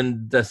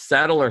when the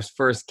settlers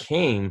first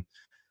came,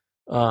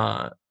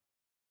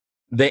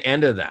 they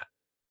ended that.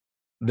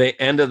 They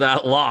ended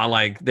that law,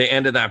 they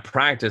ended that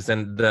practice,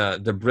 and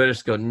the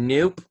British go,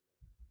 nope,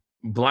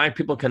 black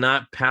people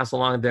cannot pass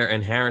along their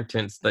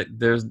inheritance. That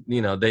there's,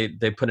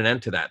 they put an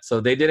end to that.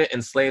 So they didn't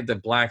enslave the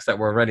blacks that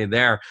were already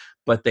there,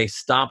 but they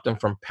stopped them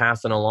from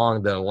passing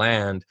along their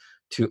land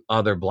to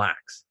other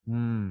blacks.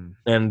 And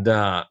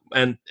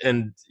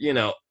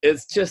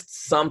it's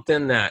just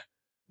something that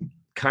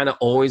kind of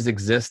always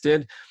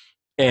existed,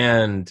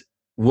 and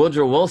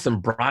Woodrow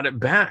Wilson brought it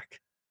back.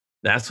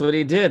 That's what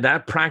he did.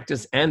 That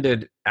practice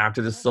ended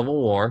after the Civil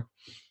War,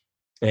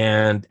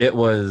 and it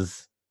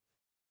was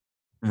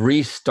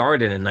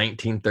restarted in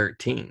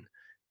 1913.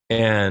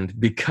 And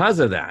because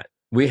of that,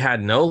 we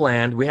had no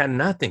land, we had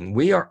nothing.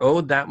 We are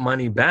owed that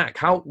money back.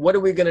 What are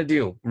we going to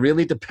do?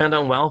 Really depend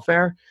on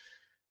welfare?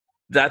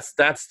 That's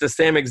the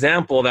same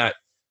example that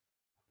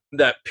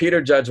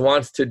Peter Judge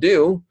wants to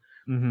do.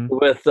 Mm-hmm.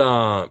 With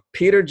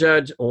Peter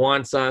Judge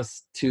wants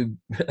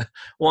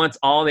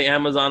all the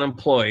Amazon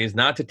employees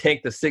not to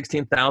take the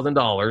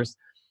 $16,000,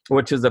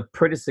 which is a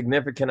pretty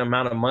significant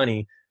amount of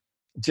money,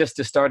 just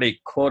to start a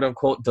quote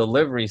unquote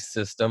delivery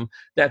system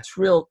that's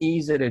real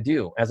easy to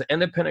do. As an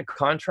independent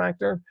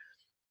contractor,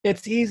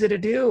 it's easy to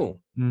do.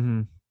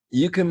 Mm-hmm.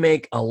 You can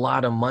make a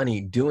lot of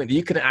money doing it.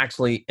 You can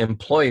actually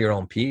employ your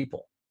own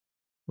people.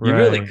 You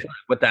really could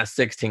with that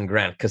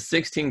 $16,000, because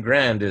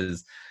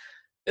 $16,000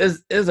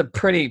 is a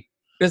pretty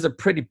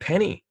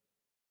penny.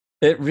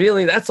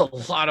 That's a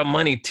lot of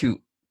money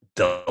to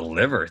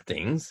deliver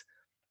things.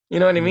 You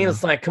know what I mean?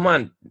 It's like, come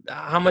on,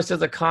 how much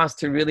does it cost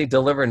to really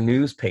deliver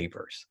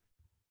newspapers?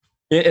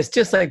 It's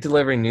just like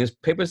delivering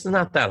newspapers. It's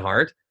not that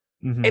hard.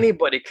 Mm-hmm.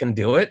 Anybody can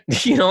do it.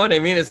 You know what I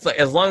mean? It's like,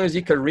 as long as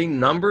you can read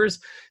numbers,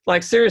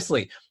 like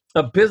seriously,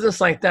 a business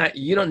like that,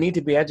 you don't need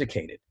to be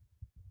educated.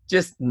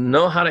 Just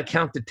know how to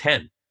count to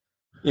 10.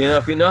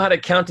 If you know how to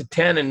count to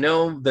 10 and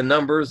know the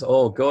numbers,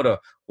 go to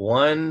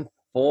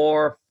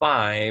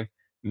 145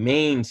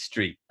 Main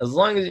Street. As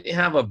long as you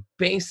have a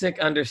basic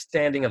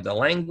understanding of the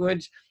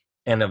language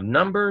and of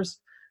numbers,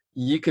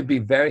 you could be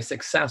very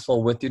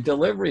successful with your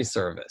delivery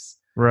service.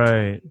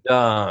 Right.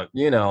 If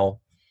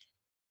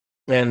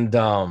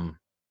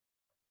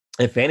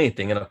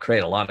anything, it'll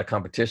create a lot of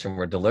competition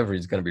where delivery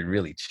is going to be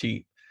really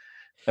cheap.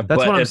 That's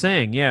what I'm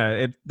saying.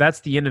 Yeah.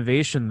 That's the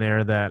innovation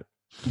there that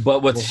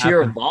But with will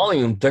sheer happen.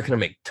 volume, they're going to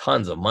make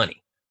tons of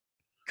money.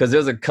 Because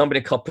there's a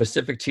company called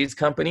Pacific Cheese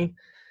Company.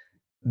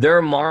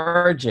 Their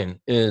margin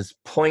is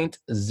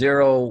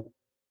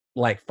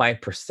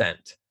 0.05%.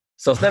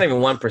 So it's not even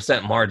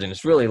 1% margin.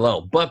 It's really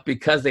low. But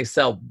because they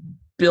sell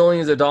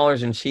billions of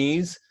dollars in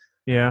cheese,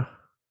 Yeah.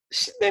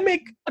 they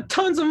make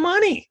tons of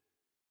money.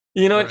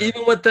 You know, and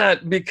even with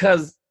that,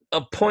 because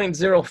a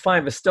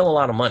 0.05 is still a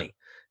lot of money.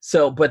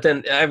 So, but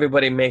then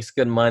everybody makes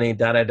good money,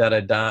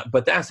 da-da-da-da-da.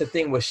 But that's the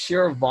thing with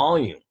sheer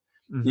volume.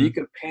 Mm-hmm. You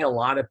could pay a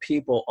lot of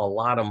people a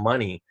lot of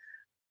money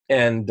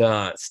and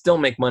still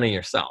make money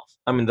yourself.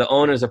 I mean, the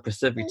owners of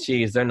Pacific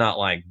Cheese, they're not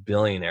like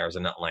billionaires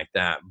or nothing like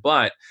that.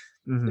 But,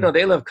 Mm-hmm. you know,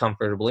 they live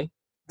comfortably.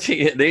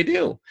 They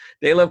do.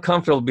 They live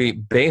comfortably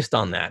based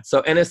on that.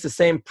 So, and it's the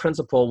same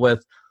principle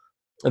with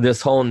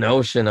this whole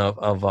notion of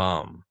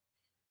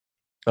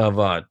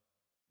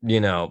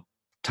you know,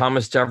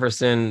 Thomas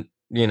Jefferson,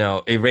 you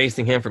know,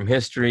 erasing him from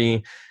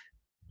history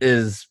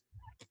is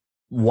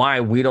why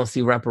we don't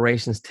see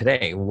reparations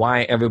today,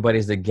 why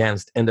everybody's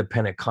against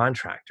independent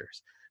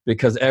contractors,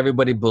 because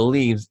everybody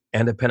believes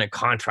independent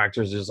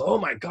contractors is, oh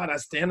my God,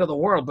 that's the end of the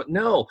world. But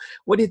no,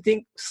 what do you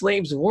think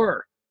slaves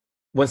were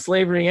when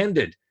slavery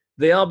ended?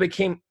 They all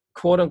became,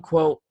 quote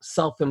unquote,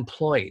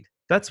 self-employed.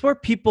 That's where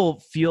people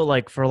feel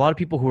like, for a lot of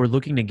people who are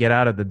looking to get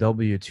out of the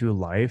W-2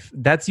 life,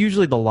 that's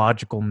usually the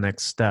logical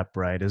next step,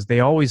 right? Is they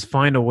always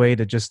find a way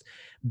to just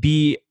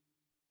be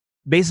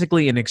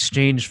basically in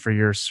exchange for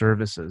your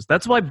services.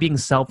 That's why being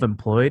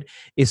self-employed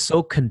is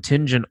so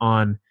contingent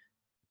on,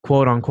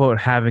 quote unquote,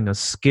 having a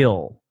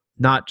skill,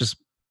 not just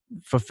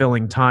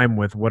fulfilling time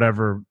with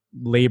whatever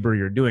labor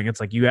you're doing. It's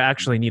like you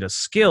actually need a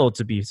skill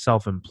to be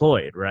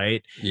self-employed,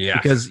 right? Yeah.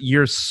 Because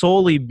you're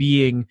solely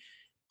being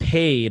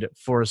paid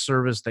for a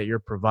service that you're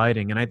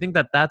providing. And I think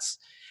that's,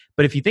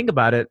 but if you think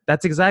about it,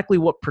 that's exactly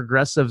what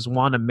progressives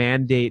want to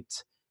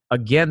mandate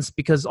against,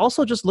 because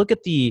also just look at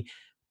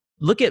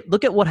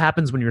what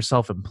happens when you're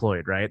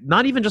self-employed, right?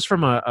 Not even just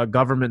from a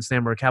government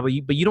standpoint,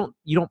 but you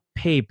don't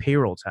pay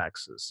payroll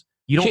taxes.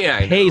 You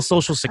don't pay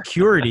Social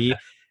Security,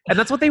 and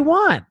that's what they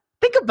want.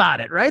 Think about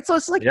it, right? So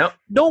it's like,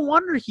 no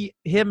wonder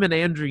him and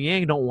Andrew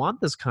Yang don't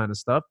want this kind of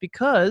stuff,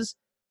 because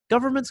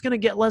government's going to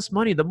get less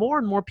money. The more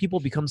and more people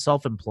become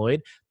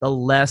self-employed, the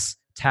less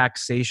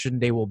taxation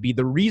they will be.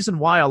 The reason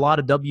why a lot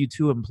of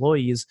W-2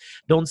 employees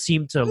don't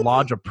seem to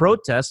lodge a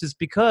protest is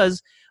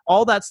because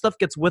all that stuff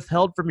gets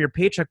withheld from your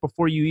paycheck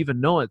before you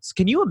even know it.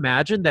 Can you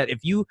imagine that if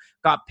you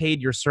got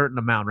paid your certain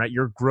amount, right,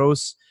 your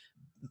gross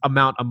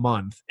amount a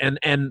month, and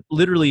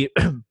literally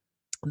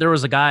there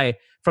was a guy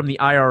from the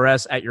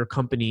IRS at your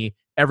company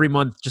every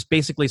month just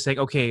basically saying,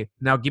 okay,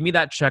 now give me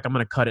that check, I'm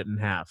going to cut it in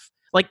half.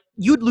 Like,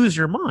 you'd lose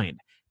your mind.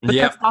 But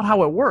that's not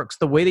how it works.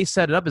 The way they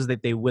set it up is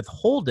that they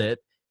withhold it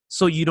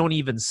so you don't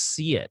even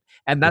see it.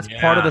 And that's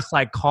part of the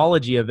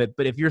psychology of it.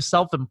 But if you're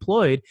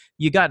self-employed,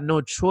 you got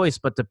no choice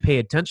but to pay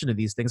attention to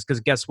these things, because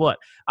guess what?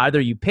 Either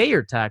you pay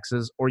your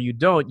taxes or you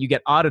don't. You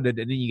get audited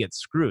and then you get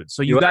screwed.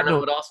 So you got know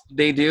what else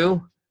they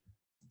do?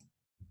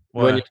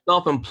 What? When you're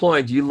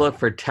self-employed, you look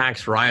for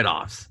tax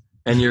write-offs.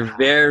 And you're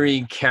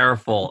very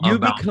careful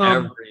about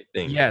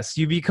everything. Yes,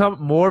 you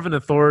become more of an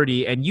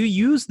authority, and you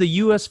use the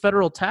U.S.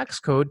 federal tax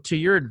code to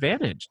your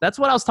advantage. That's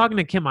what I was talking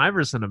to Kim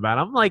Iverson about.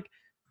 I'm like,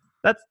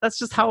 that's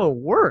just how it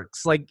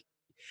works. Like,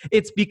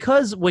 it's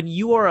because when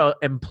you are an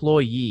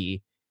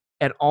employee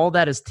and all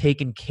that is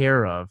taken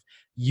care of,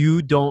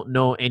 you don't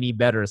know any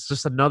better. It's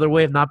just another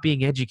way of not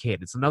being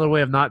educated. It's another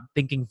way of not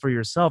thinking for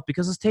yourself,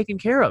 because it's taken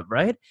care of,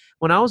 right?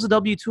 When I was a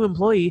W-2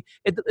 employee,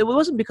 it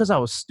wasn't because I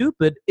was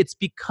stupid. It's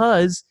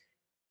because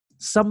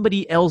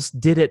somebody else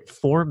did it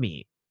for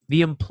me.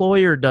 The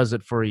employer does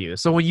it for you.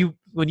 So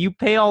when you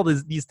pay all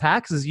these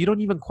taxes, you don't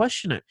even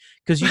question it,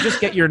 because you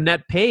just get your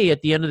net pay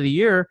at the end of the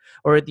year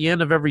or at the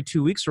end of every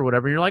 2 weeks or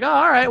whatever. And you're like, oh,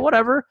 all right,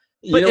 whatever.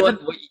 But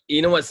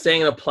you know what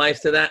saying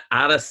applies to that?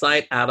 Out of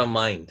sight, out of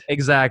mind.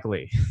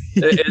 Exactly.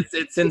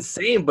 it's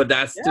insane, but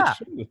that's the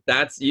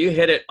truth. You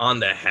hit it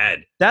on the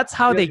head. That's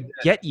how they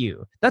get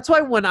you. That's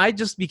why when I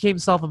just became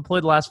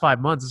self-employed the last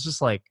 5 months, it's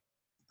just like,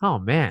 oh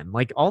man,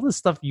 like all this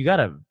stuff you got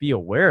to be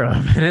aware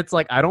of. And it's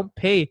like, I don't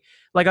pay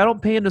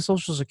into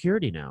Social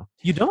Security now.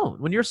 You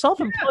don't. When you're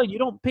self-employed, you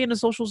don't pay into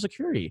Social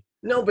Security.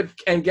 No,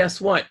 and guess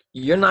what?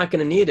 You're not going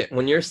to need it.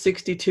 When you're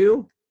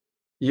 62,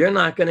 you're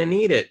not going to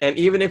need it. And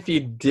even if you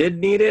did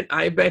need it,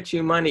 I bet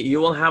you money, you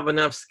will have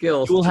enough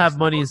skills. You will have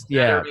money.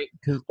 Yeah.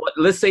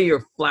 Let's say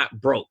you're flat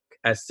broke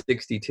at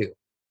 62.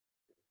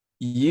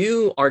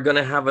 You are going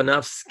to have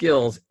enough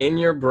skills in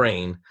your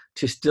brain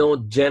to still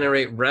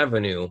generate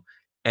revenue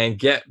and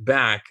get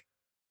back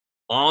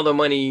all the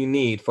money you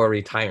need for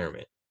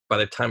retirement by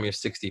the time you're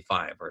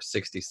 65 or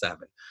 67.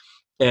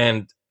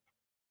 And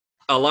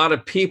a lot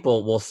of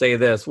people will say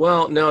this,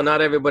 well, no,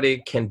 not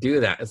everybody can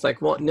do that. It's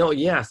like, well, no,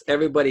 yes,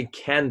 everybody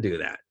can do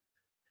that.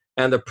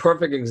 And the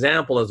perfect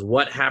example is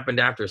what happened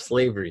after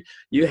slavery.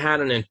 You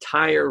had an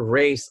entire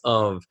race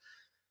of,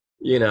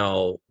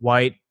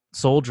 white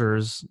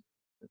soldiers.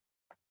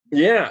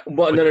 Yeah.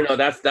 Well, no.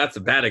 That's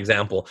a bad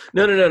example.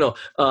 No.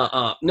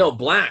 No,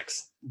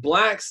 blacks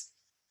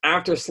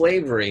after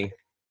slavery,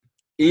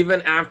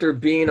 even after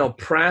being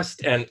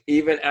oppressed and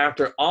even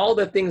after all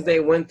the things they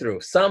went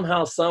through,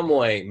 somehow, some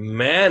way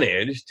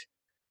managed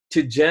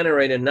to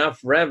generate enough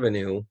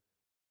revenue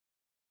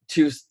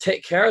to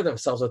take care of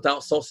themselves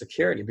without Social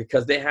Security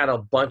because they had a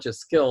bunch of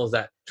skills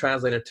that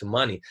translated to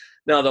money.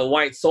 Now, the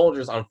white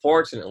soldiers,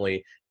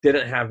 unfortunately,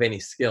 didn't have any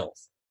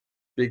skills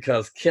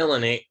because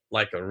killing ain't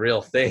like a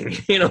real thing.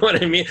 You know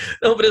what I mean?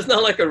 No, but it's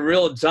not like a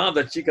real job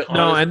that you can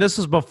and this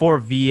is before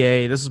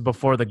VA. This is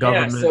before the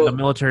government, the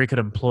military could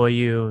employ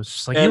you. It's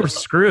just like you were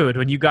screwed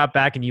when you got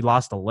back and you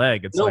lost a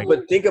leg. It's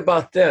but think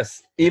about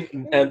this.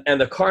 And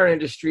the car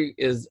industry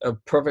is a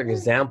perfect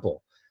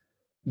example.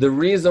 The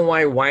reason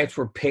why whites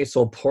were paid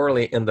so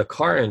poorly in the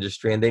car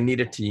industry and they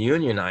needed to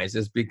unionize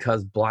is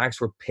because blacks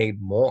were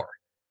paid more.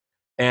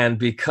 And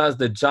because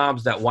the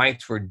jobs that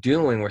whites were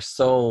doing were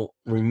so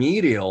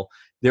remedial,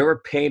 they were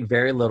paid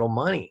very little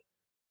money.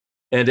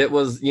 And it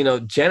was,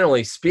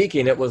 generally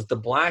speaking, it was the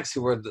blacks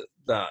who were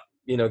the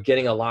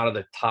getting a lot of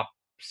the top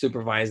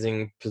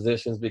supervising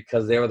positions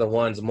because they were the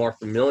ones more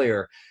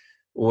familiar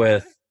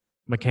with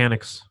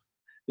mechanics.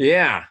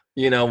 Yeah.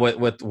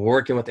 With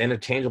working with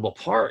interchangeable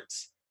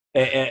parts.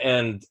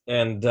 But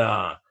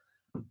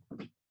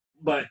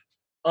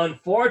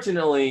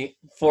unfortunately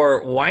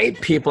for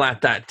white people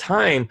at that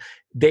time,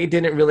 they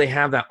didn't really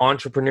have that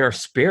entrepreneur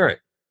spirit.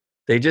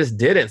 They just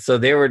didn't. So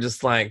they were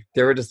just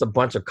a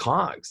bunch of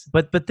cogs.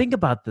 But think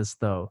about this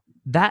though.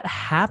 That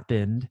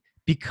happened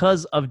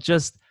because of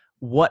just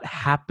what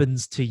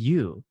happens to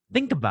you.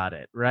 Think about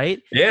it, right?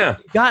 Yeah.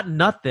 You got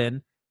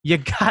nothing,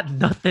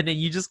 and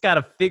you just got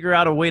to figure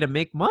out a way to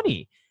make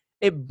money.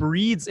 It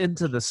breeds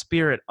into the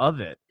spirit of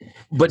it.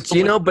 But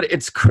but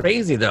it's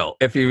crazy though.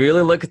 If you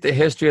really look at the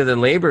history of the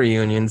labor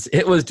unions,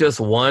 it was just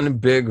one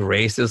big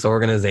racist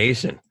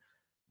organization.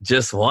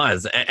 Just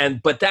was.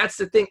 But that's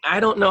the thing. I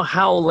don't know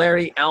how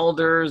Larry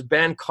Elders,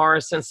 Ben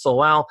Carson,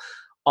 Sowell,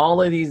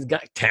 all of these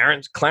guys,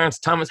 Clarence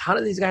Thomas, how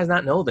do these guys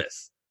not know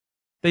this?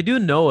 They do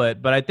know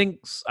it, but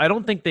I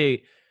don't think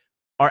they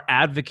are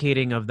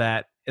advocating of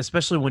that,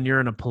 especially when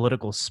you're in a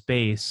political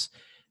space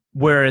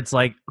where it's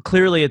like,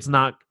 clearly it's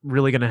not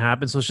really going to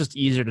happen. So it's just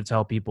easier to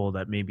tell people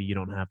that maybe you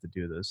don't have to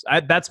do this.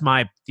 That's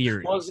my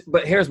theory. Well,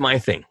 but here's my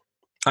thing.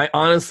 I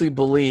honestly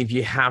believe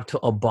you have to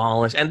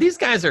abolish, and these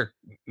guys are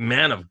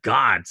men of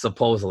God,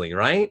 supposedly,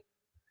 right?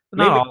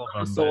 Not Maybe all of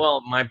them.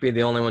 Sowell might be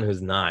the only one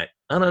who's not.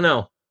 I don't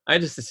know. I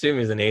just assume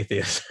he's an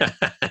atheist.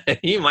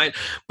 He might,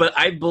 but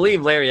I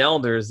believe Larry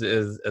Elders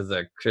is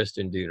a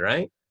Christian dude,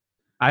 right?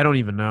 I don't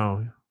even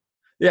know.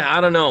 Yeah,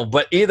 I don't know,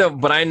 but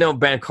I know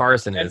Ben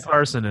Carson is. Ben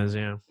Carson is,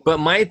 yeah. But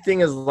my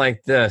thing is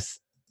like this,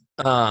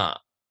 and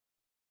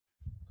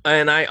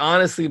I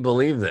honestly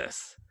believe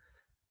this.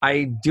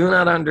 I do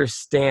not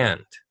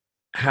understand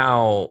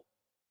how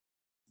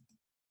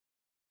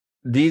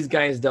these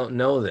guys don't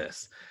know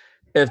this.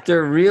 If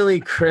they're really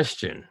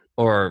Christian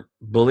or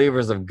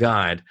believers of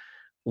God,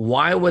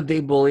 why would they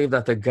believe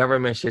that the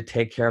government should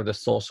take care of the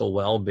social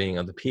well-being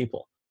of the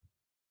people?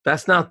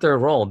 That's not their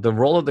role. The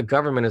role of the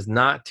government is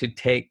not to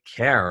take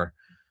care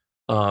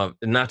of,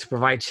 not to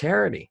provide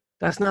charity.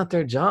 That's not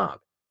their job.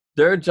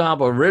 Their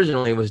job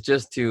originally was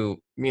just to,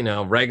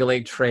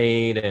 regulate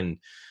trade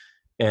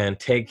and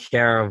take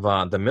care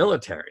of the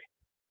military.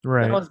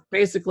 Right. That was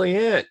basically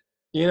it.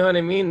 You know what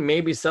I mean?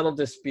 Maybe settle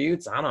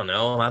disputes. I don't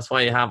know. That's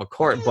why you have a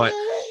court. But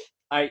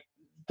the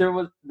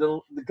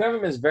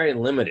government is very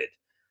limited.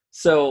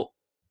 So,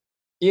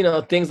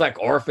 things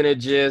like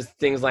orphanages,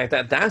 things like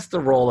that, that's the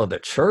role of the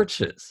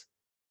churches.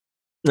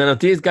 And if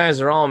these guys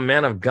are all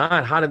men of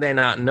God, how do they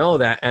not know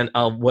that and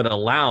would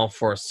allow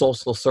for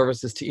social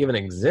services to even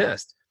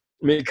exist?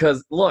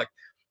 Because look,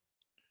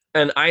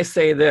 and I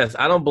say this,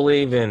 I don't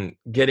believe in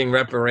getting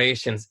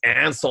reparations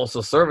and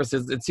social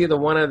services. It's either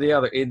one or the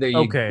other. Either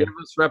you give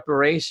us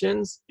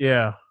reparations,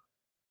 yeah,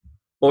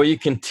 or you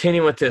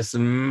continue with this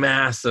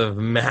massive,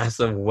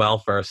 massive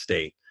welfare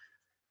state.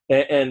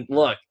 And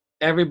look,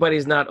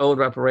 everybody's not owed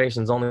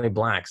reparations, only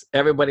blacks.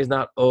 Everybody's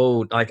not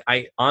owed. Like,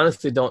 I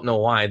honestly don't know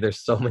why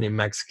there's so many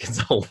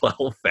Mexicans on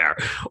welfare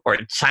or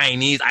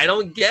Chinese. I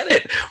don't get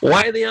it.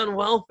 Why are they on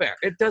welfare?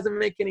 It doesn't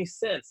make any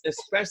sense,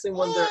 especially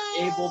when they're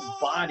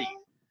able-bodied.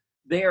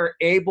 They are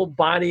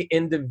able-bodied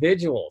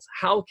individuals.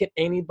 How can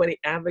anybody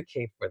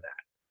advocate for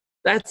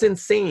that? That's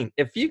insane.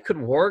 If you could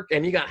work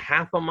and you got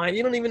half a mind,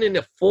 you don't even need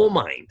a full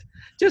mind,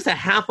 just a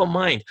half a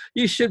mind,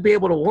 you should be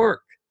able to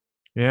work.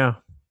 Yeah.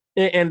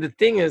 And the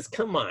thing is,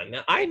 come on.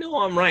 Now, I know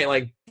I'm right.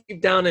 Like,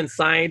 deep down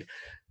inside,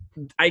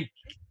 I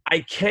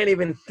can't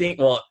even think.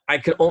 Well, I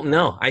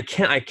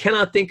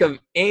cannot think of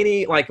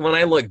any. Like, when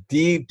I look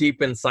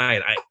deep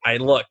inside, I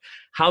look.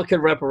 How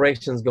could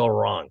reparations go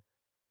wrong?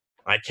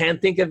 I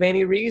can't think of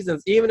any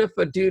reasons. Even if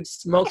a dude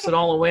smokes it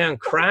all away on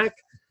crack,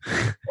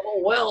 oh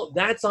well,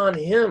 that's on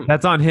him.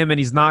 That's on him, and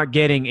he's not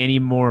getting any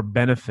more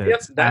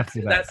benefits. Yep,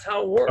 that's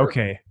how it works.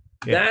 Okay.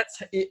 Yeah.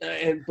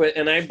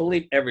 And I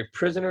believe every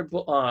prisoner.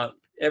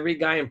 Every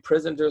guy in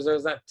prison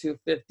deserves that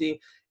 $250.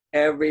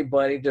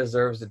 Everybody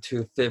deserves the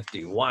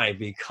 $250. Why?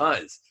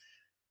 Because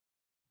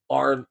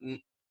our,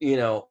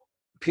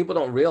 people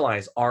don't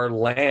realize our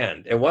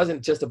land. It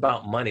wasn't just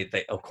about money.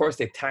 Of course,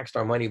 they taxed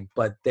our money,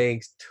 but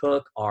they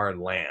took our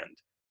land.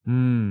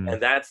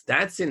 And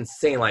that's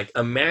insane. Like,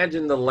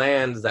 imagine the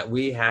lands that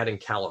we had in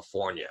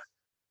California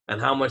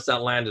and how much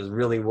that land is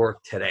really worth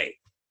today.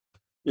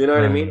 You know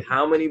what I mean?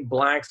 How many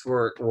blacks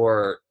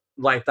were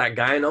like that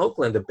guy in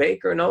Oakland, the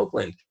baker in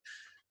Oakland,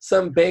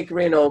 some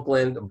bakery in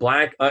Oakland,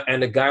 black,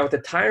 and a guy with a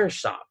tire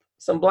shop,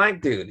 some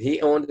black dude.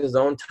 He owned his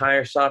own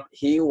tire shop.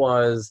 He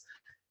was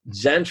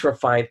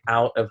gentrified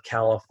out of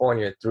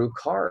California through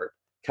CARB,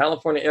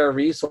 California Air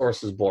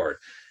Resources Board.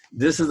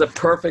 This is a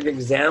perfect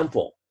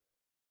example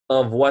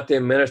of what the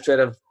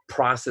administrative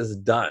process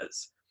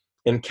does.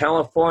 In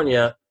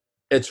California,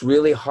 it's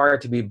really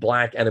hard to be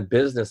black and a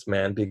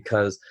businessman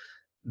because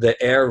the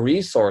Air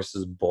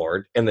Resources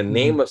Board, in the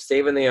name of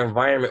saving the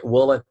environment,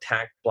 will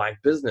attack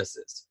black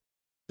businesses.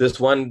 This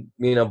one,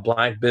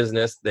 black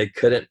business, they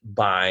couldn't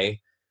buy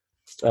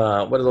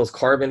what are those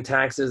carbon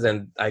taxes?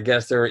 And I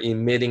guess they're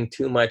emitting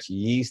too much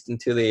yeast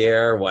into the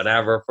air,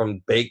 whatever,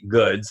 from baked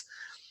goods,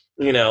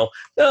 No,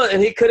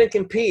 and he couldn't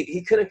compete.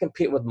 He couldn't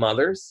compete with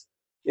Mother's,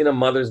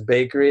 Mother's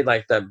Bakery,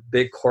 like that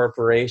big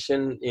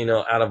corporation,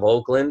 out of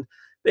Oakland.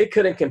 They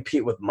couldn't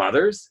compete with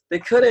Mother's. They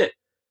couldn't.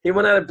 He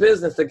went out of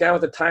business. The guy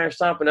with the tire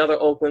shop, another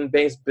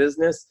Oakland-based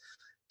business,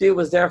 dude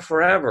was there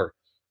forever.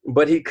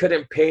 But he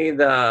couldn't pay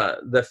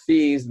the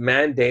fees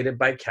mandated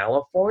by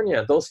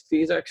California. Those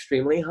fees are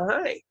extremely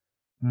high.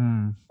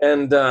 And,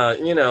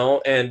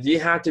 and you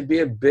have to be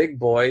a big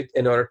boy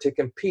in order to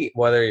compete,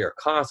 whether you're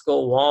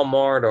Costco,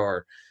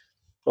 Walmart,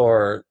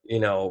 or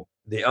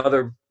the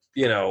other,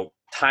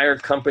 tire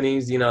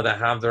companies, that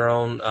have their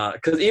own,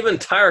 because even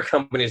tire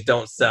companies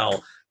don't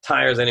sell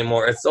tires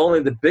anymore. It's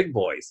only the big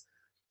boys.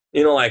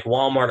 Like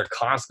Walmart or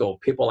Costco,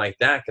 people like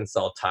that can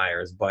sell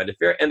tires. But if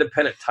you're an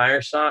independent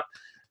tire shop,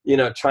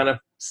 trying to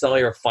sell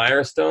your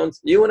Firestones,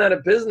 you went out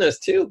of business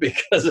too,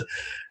 because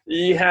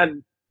you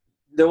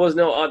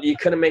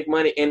couldn't make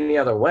money any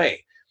other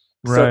way.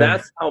 Right. So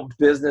that's how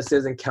business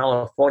is in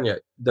California.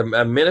 The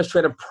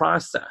administrative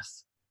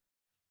process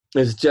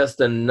is just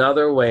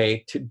another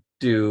way to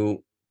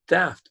do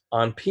theft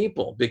on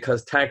people,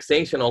 because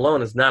taxation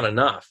alone is not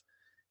enough.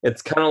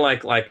 It's kind of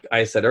like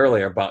I said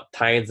earlier about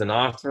tithes and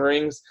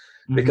offerings,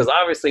 because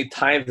obviously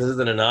tithes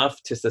isn't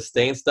enough to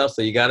sustain stuff.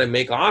 So you got to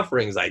make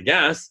offerings, I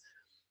guess.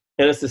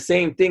 And it's the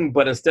same thing,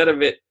 but instead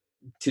of it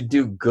to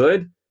do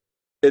good,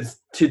 it's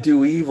to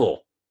do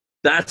evil.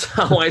 That's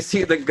how I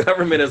see the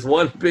government as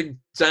one big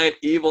giant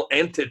evil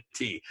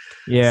entity.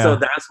 Yeah. So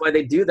that's why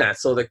they do that.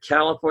 So the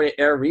California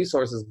Air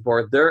Resources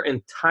Board, their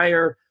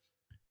entire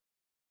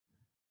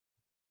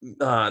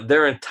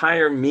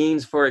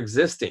means for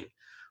existing,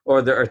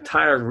 or their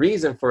entire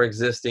reason for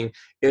existing,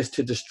 is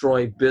to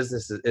destroy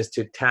businesses, is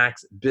to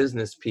tax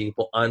business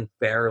people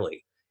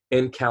unfairly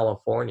in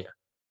California.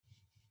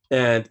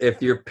 And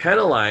if you're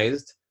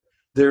penalized,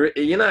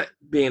 you're not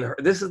being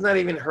heard. This is not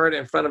even heard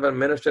in front of an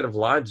administrative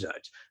law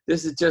judge.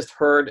 This is just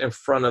heard in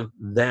front of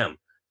them,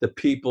 the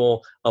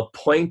people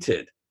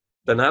appointed.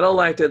 They're not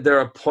elected. They're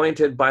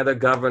appointed by the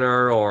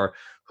governor or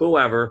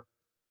whoever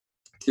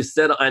to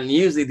settle. And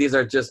usually these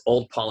are just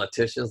old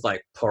politicians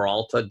like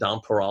Peralta,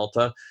 Don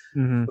Peralta.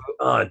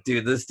 Oh,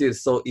 dude, this dude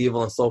is so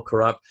evil and so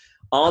corrupt.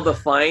 All the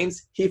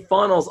fines, he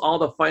funnels all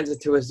the fines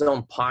into his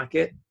own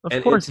pocket.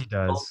 Of course he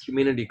does. His own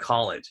community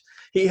college.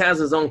 He has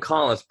his own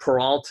college,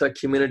 Peralta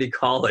Community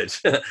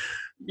College,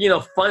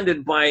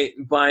 funded by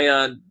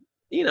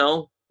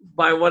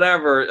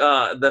whatever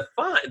the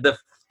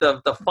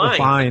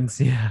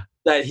fines,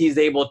 that he's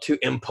able to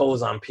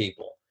impose on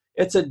people.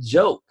 It's a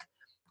joke.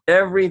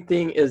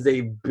 Everything is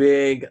a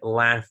big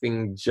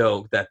laughing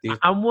joke that these.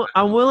 I'm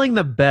willing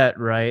to bet,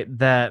 right,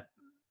 that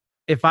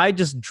if I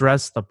just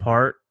dress the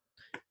part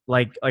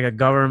like a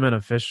government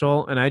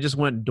official, and I just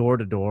went door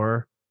to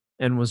door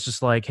and was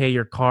just like, hey,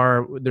 your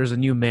car, there's a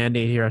new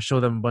mandate here. I show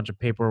them a bunch of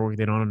paperwork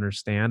they don't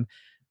understand.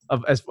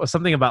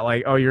 Something about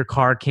like, oh, your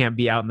car can't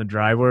be out in the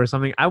driveway or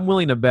something. I'm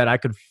willing to bet I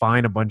could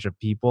fine a bunch of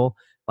people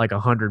like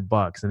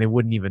 $100 and they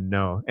wouldn't even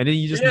know. And then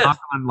you just knock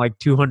on like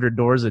 200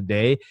 doors a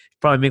day,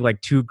 probably make like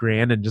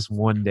 $2,000 in just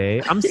one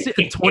day. I'm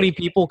 20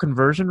 people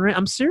conversion rate.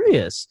 I'm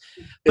serious.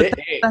 But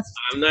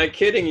I'm not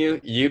kidding you.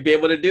 You'd be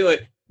able to do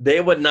it. They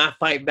would not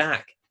fight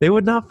back. They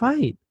would not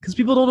fight because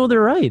people don't know their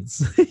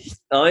rights.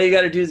 All you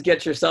got to do is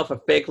get yourself a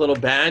fake little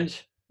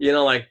badge.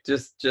 Like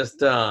just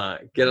get a.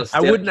 I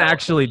wouldn't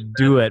actually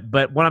do it,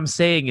 but what I'm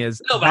saying is,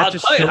 no, but I'll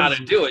tell you how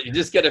to do it. You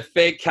just get a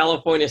fake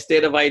California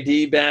state of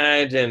ID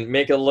badge and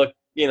make it look,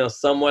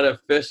 somewhat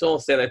official.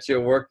 Say that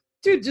you work,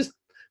 dude. Just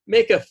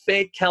make a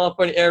fake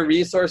California Air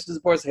Resources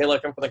Board. Say, hey,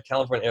 look, I'm from the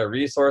California Air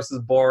Resources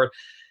Board,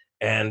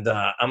 and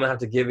I'm gonna have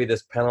to give you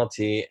this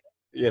penalty,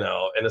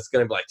 and it's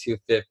gonna be like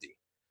 $250.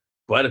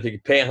 But if you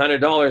could pay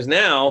 $100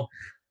 now,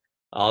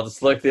 I'll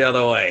just look the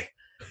other way.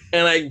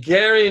 And I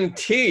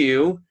guarantee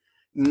you,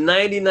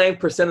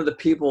 99% of the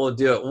people will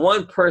do it.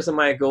 One person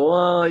might go,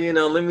 well,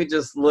 let me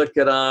just look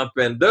it up.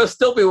 And they'll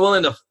still be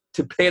willing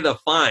to pay the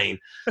fine.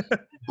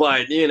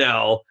 But,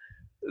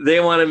 they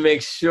want to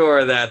make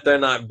sure that they're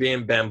not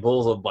being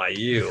bamboozled by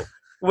you.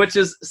 which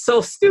is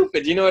so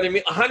stupid. You know what I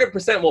mean?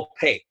 100% will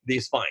pay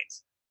these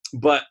fines,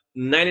 but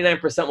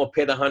 99% will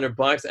pay the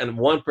 $100, and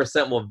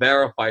 1% will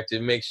verify to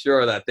make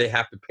sure that they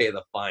have to pay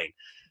the fine.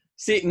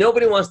 See,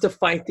 nobody wants to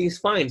fight these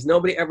fines.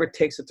 Nobody ever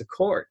takes it to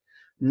court.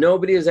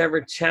 Nobody has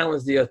ever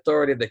challenged the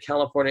authority of the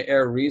California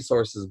Air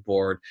Resources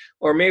Board,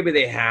 or maybe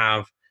they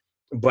have,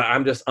 but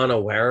I'm just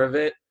unaware of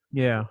it.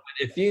 Yeah.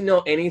 If you know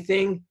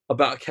anything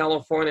about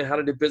California, how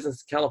to do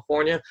business in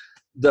California,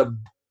 the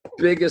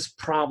biggest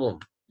problem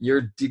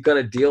you're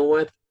going to deal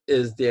with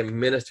is the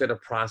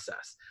administrative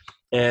process.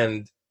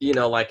 And, you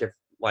know, like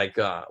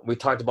we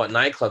talked about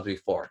nightclubs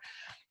before,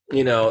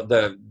 you know,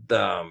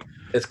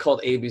 it's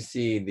called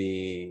ABC,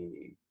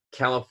 the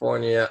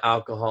California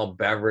Alcohol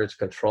Beverage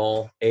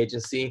Control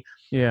Agency.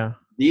 Yeah.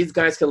 These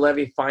guys can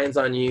levy fines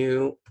on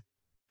you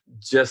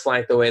just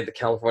like the way the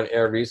California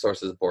Air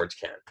Resources Boards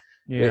can.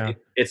 Yeah.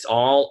 It's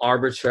all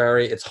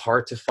arbitrary. It's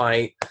hard to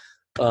fight.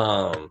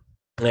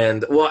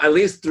 And well, at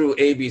least through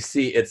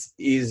ABC, it's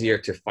easier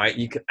to fight.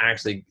 You can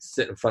actually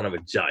sit in front of a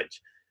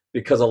judge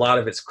because a lot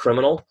of it's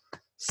criminal.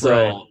 So,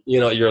 right.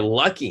 You know, you're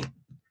lucky.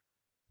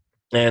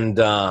 And,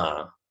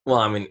 well,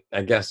 I mean,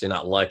 I guess you're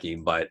not lucky,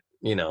 but,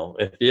 you know,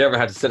 if you ever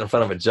had to sit in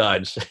front of a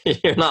judge,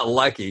 you're not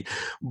lucky.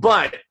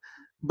 But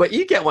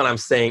you get what I'm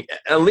saying.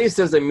 At least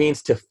there's a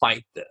means to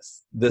fight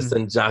this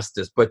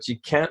injustice. But you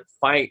can't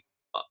fight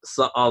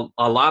a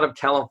lot of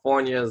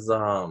California's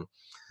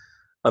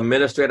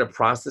administrative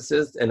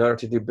processes in order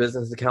to do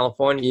business in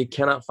California. You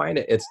cannot fight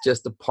it. It's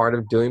just a part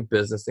of doing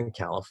business in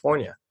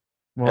California.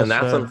 Well, and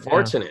that's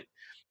unfortunate.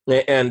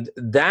 Yeah. And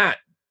that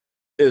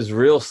is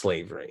real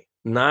slavery,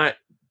 not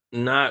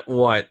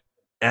what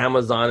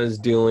Amazon is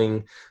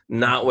doing,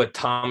 not what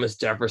Thomas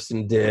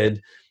Jefferson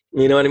did.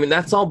 You know what I mean?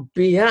 That's all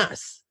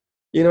BS.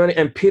 You know what I mean?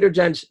 And Peter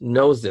Judge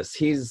knows this.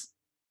 He's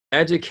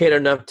educated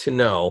enough to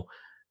know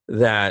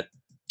that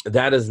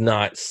is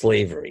not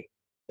slavery.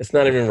 It's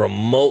not even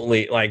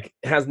remotely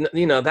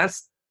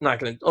that's not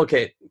going to.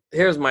 Okay,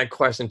 here's my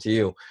question to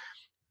you,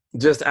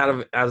 just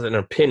as an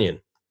opinion,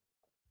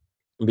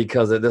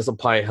 because this will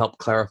probably help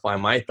clarify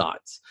my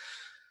thoughts.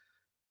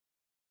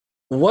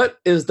 What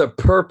is the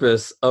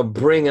purpose of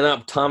bringing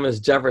up Thomas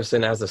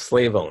Jefferson as a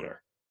slave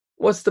owner?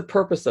 What's the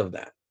purpose of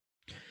that?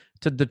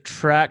 To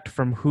detract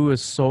from who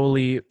is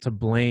solely to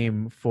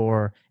blame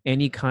for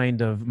any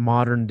kind of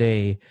modern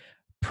day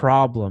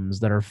problems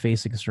that are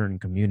facing certain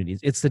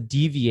communities. It's to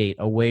deviate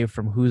away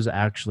from who's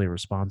actually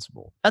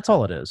responsible. That's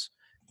all it is.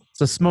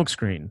 It's a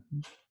smokescreen.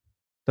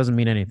 Doesn't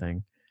mean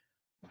anything.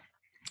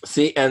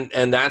 See, and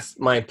that's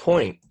my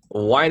point.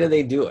 Why do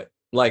they do it?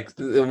 Like,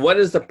 what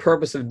is the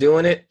purpose of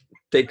doing it?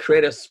 They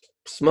create a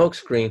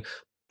smokescreen,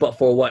 but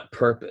for what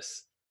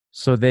purpose?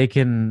 So they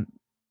can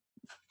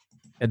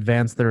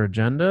advance their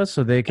agenda,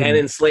 so they can... And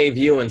enslave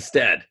you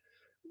instead.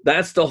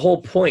 That's the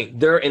whole point.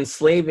 They're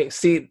enslaving.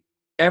 See,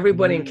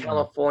 everybody in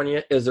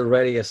California is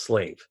already a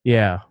slave.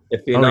 Yeah.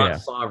 If you're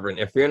not sovereign,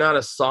 if you're not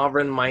a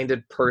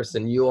sovereign-minded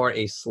person, you are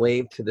a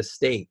slave to the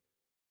state.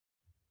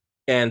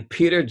 And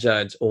Peter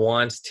Judge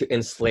wants to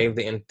enslave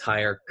the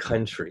entire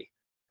country.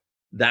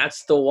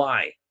 That's the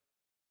why.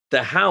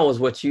 The how is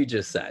what you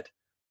just said.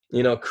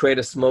 You know, create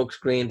a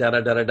smokescreen,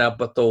 da-da-da-da-da.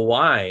 But the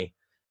why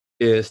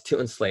is to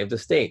enslave the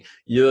state.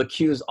 You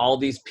accuse all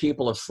these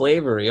people of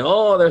slavery.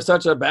 Oh, they're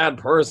such a bad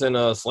person.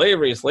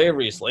 Slavery.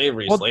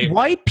 Well,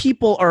 white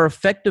people are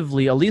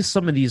effectively, at least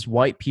some of these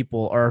white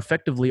people are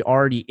effectively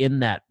already in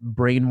that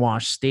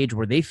brainwashed stage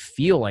where they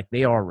feel like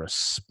they are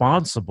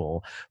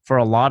responsible for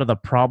a lot of the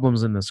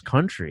problems in this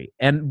country.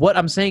 And what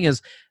I'm saying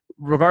is,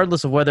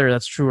 regardless of whether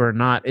that's true or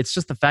not, it's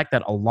just the fact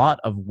that a lot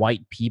of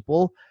white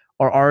people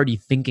are already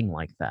thinking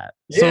like that.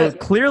 Yeah. So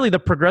clearly the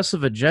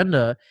progressive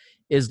agenda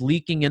is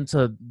leaking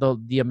into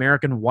the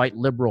American white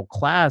liberal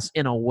class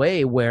in a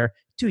way where,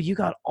 dude, you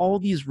got all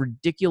these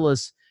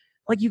ridiculous,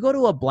 like you go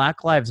to a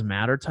Black Lives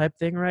Matter type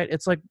thing, right?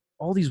 It's like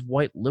all these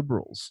white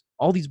liberals,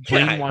 all these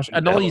brainwashed,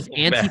 and all these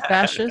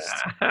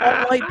anti-fascists,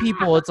 all white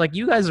people. It's like,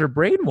 you guys are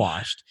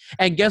brainwashed.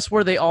 And guess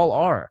where they all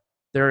are?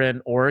 They're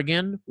in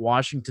Oregon,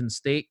 Washington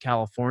State,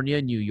 California,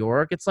 New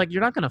York. It's like,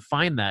 you're not going to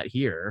find that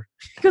here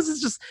because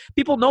it's just,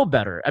 people know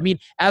better. I mean,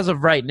 as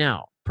of right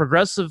now,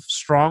 progressive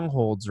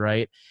strongholds,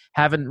 right,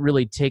 haven't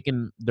really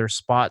taken their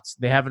spots.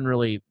 They haven't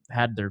really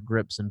had their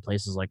grips in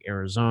places like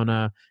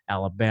Arizona,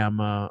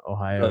 Alabama,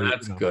 Ohio. Oh,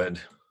 that's good.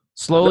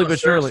 Slowly but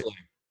surely.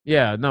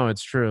 Yeah, no,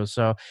 it's true.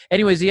 So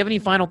anyways, do you have any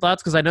final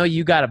thoughts? Because I know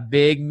you got a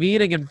big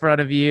meeting in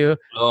front of you.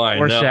 Oh, I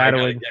know.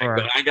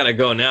 I got to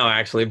go now,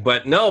 actually.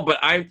 But no,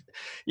 but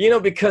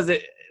because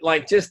it,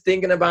 like, just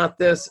thinking about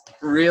this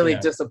really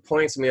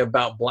disappoints me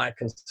about Black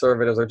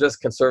conservatives or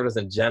just conservatives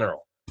in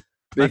general.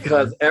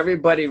 Because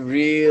everybody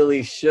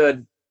really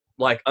should,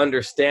 like,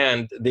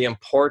 understand the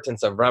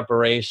importance of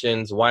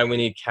reparations, why we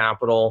need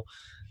capital,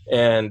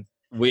 and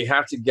we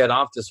have to get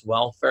off this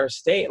welfare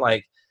state.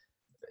 Like,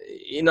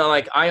 you know,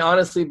 like, I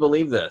honestly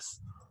believe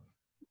this.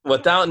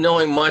 Without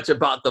knowing much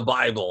about the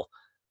Bible,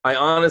 I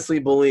honestly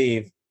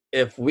believe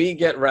if we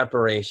get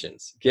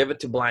reparations, give it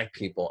to Black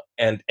people,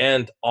 and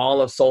end all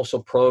of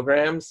social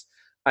programs,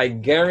 I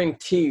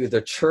guarantee you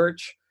the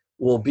church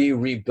will be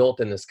rebuilt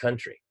in this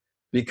country.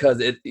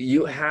 Because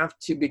you have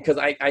to, because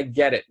I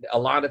get it. A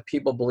lot of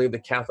people believe the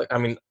Catholic, I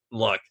mean,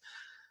 look,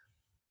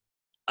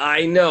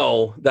 I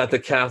know that the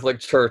Catholic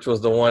Church was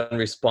the one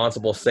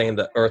responsible saying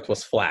the earth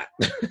was flat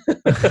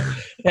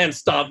and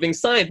stopping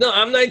science. No,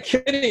 I'm not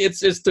kidding. It's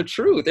just the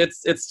truth.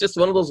 It's just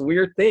one of those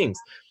weird things.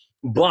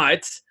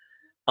 But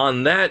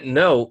on that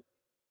note,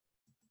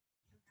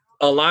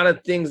 a lot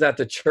of things that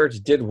the church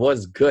did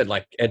was good,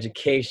 like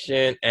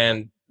education,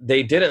 and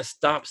they didn't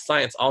stop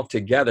science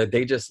altogether.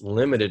 They just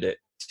limited it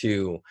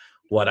to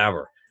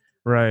whatever.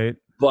 Right.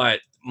 But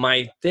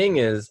my thing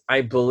is,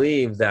 I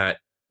believe that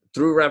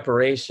through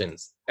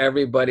reparations,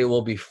 everybody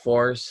will be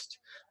forced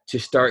to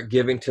start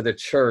giving to the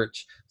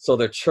church. So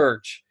the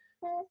church,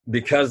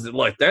 because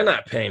look, they're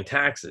not paying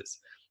taxes,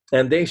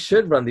 and they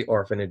should run the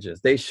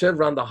orphanages. They should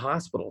run the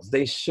hospitals.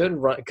 They should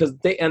run, because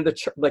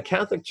the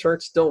Catholic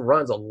Church still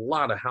runs a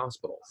lot of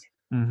hospitals,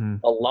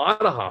 a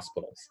lot of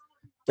hospitals.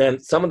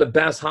 And some of the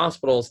best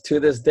hospitals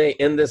to this day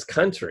in this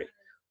country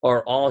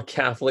are all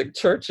Catholic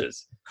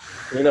churches.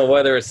 You know,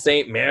 whether it's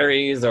St.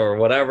 Mary's or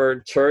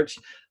whatever church,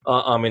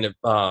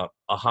 a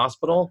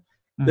hospital.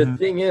 The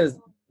thing is,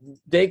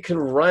 they can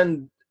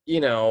run,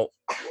 you know,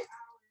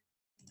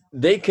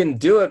 they can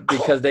do it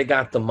because they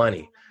got the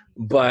money.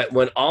 But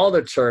when all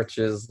the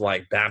churches,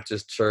 like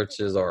Baptist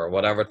churches or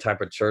whatever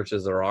type of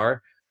churches there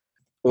are,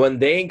 when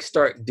they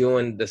start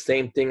doing the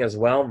same thing as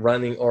well,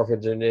 running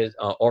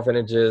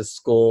orphanages,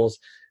 schools,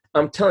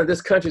 I'm telling you,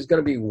 this country is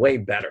going to be way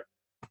better.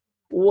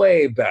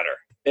 Way better.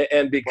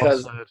 And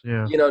because,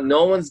 you know,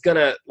 no one's going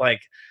to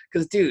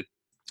because, dude,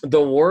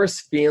 the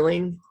worst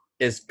feeling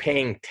is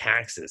paying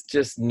taxes.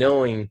 Just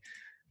knowing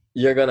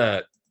you're going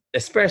to,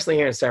 especially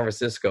here in San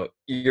Francisco,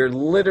 you're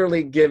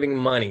literally giving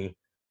money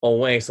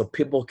away so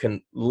people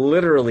can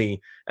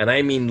literally, and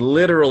I mean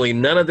literally,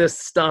 none of this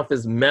stuff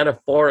is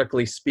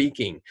metaphorically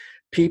speaking.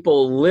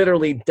 People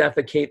literally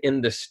defecate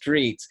in the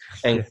streets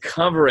and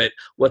cover it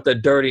with a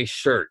dirty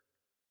shirt.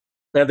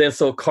 And then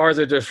so cars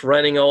are just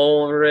running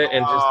all over it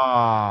and just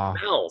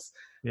smells.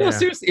 Yeah. No,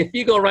 seriously, if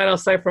you go right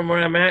outside from where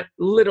I'm at,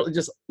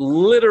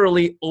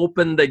 literally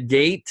open the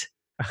gate,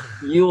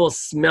 you will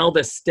smell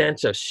the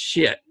stench of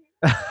shit.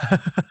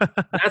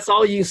 That's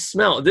all you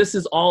smell. This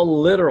is all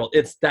literal.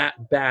 It's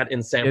that bad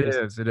in San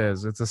Francisco. It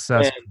is. It's a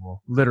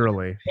cesspool,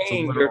 literally.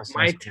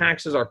 My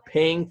taxes are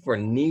paying for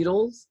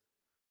needles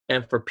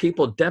and for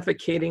people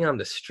defecating on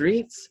the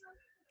streets.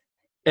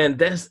 And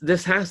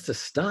this has to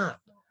stop.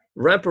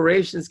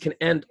 Reparations can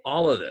end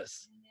all of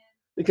this,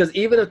 because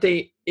even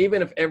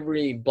if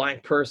every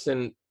black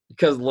person,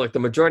 because look, the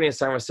majority in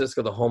San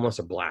Francisco, the homeless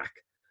are black,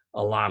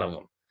 a lot of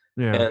them,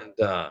 and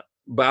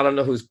but I don't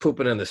know who's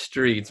pooping in the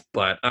streets,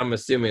 but I'm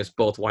assuming it's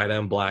both white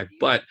and black.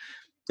 But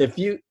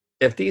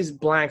if these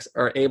blacks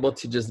are able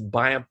to just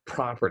buy a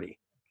property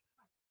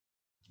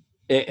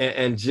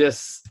and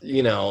just,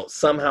 you know,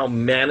 somehow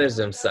manage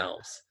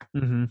themselves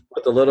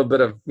with a little bit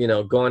of, you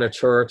know, going to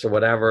church or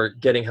whatever,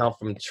 getting help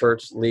from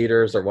church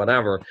leaders or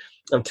whatever,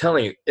 I'm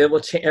telling you, it will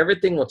change.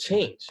 Everything will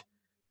change.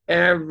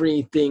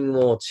 Everything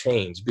will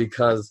change,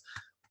 because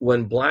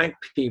when black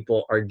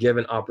people are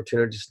given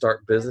opportunity to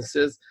start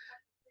businesses,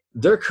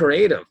 they're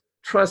creative.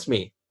 Trust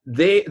me.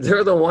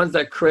 They're the ones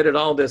that created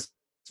all this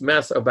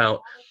mess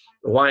about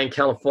why in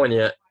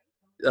California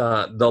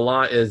the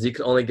law is you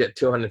can only get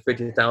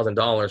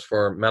 $250,000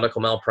 for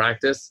medical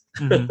malpractice,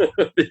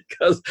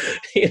 because,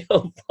 you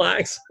know,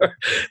 blacks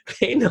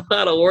they know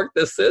how to work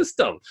the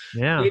system.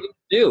 Yeah, they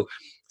do.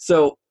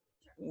 So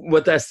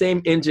with that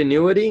same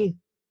ingenuity,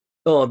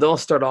 they'll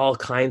start all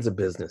kinds of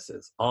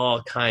businesses,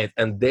 all kinds,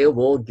 and they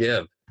will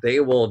give. They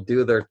will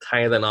do their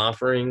tithe and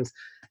offerings,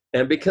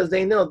 and because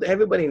they know,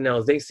 everybody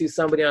knows, they see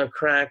somebody on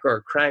crack or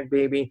a crack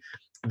baby,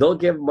 they'll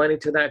give money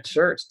to that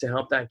church to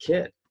help that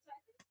kid.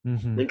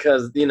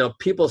 Because, you know,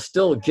 people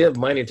still give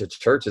money to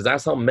churches.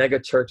 That's how mega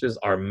churches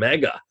are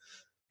mega,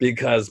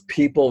 because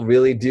people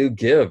really do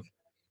give.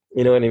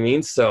 You know what I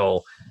mean?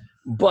 So,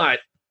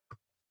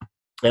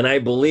 and I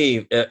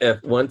believe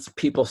if once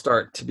people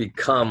start to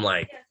become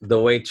like the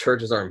way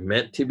churches are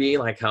meant to be,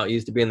 like how it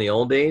used to be in the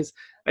old days,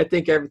 I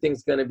think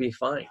everything's going to be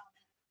fine.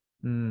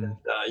 You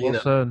know.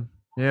 Said.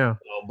 Yeah.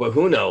 But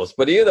who knows?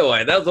 But either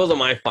way, those are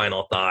my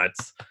final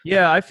thoughts.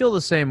 Yeah, I feel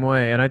the same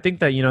way. And I think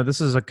that, you know,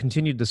 this is a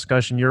continued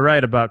discussion. You're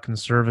right about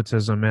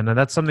conservatism, and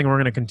that's something we're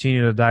going to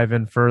continue to dive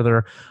in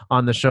further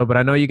on the show. But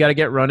I know you got to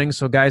get running.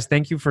 So, guys,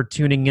 thank you for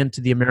tuning in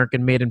to the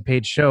American Made and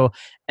Paid Show,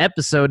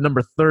 episode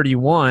number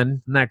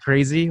 31. Isn't that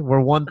crazy? We're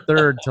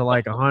 1/3 to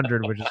like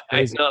 100, which is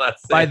crazy. I know,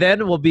 that's By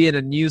then, we'll be in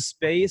a new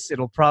space.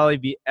 It'll probably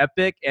be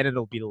epic, and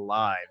it'll be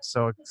live.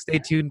 So stay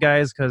tuned,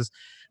 guys, because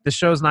the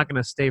show's not going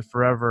to stay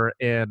forever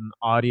in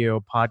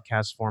audio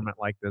podcast format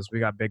like this. We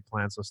got big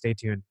plans, so stay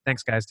tuned.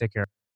 Thanks, guys. Take care.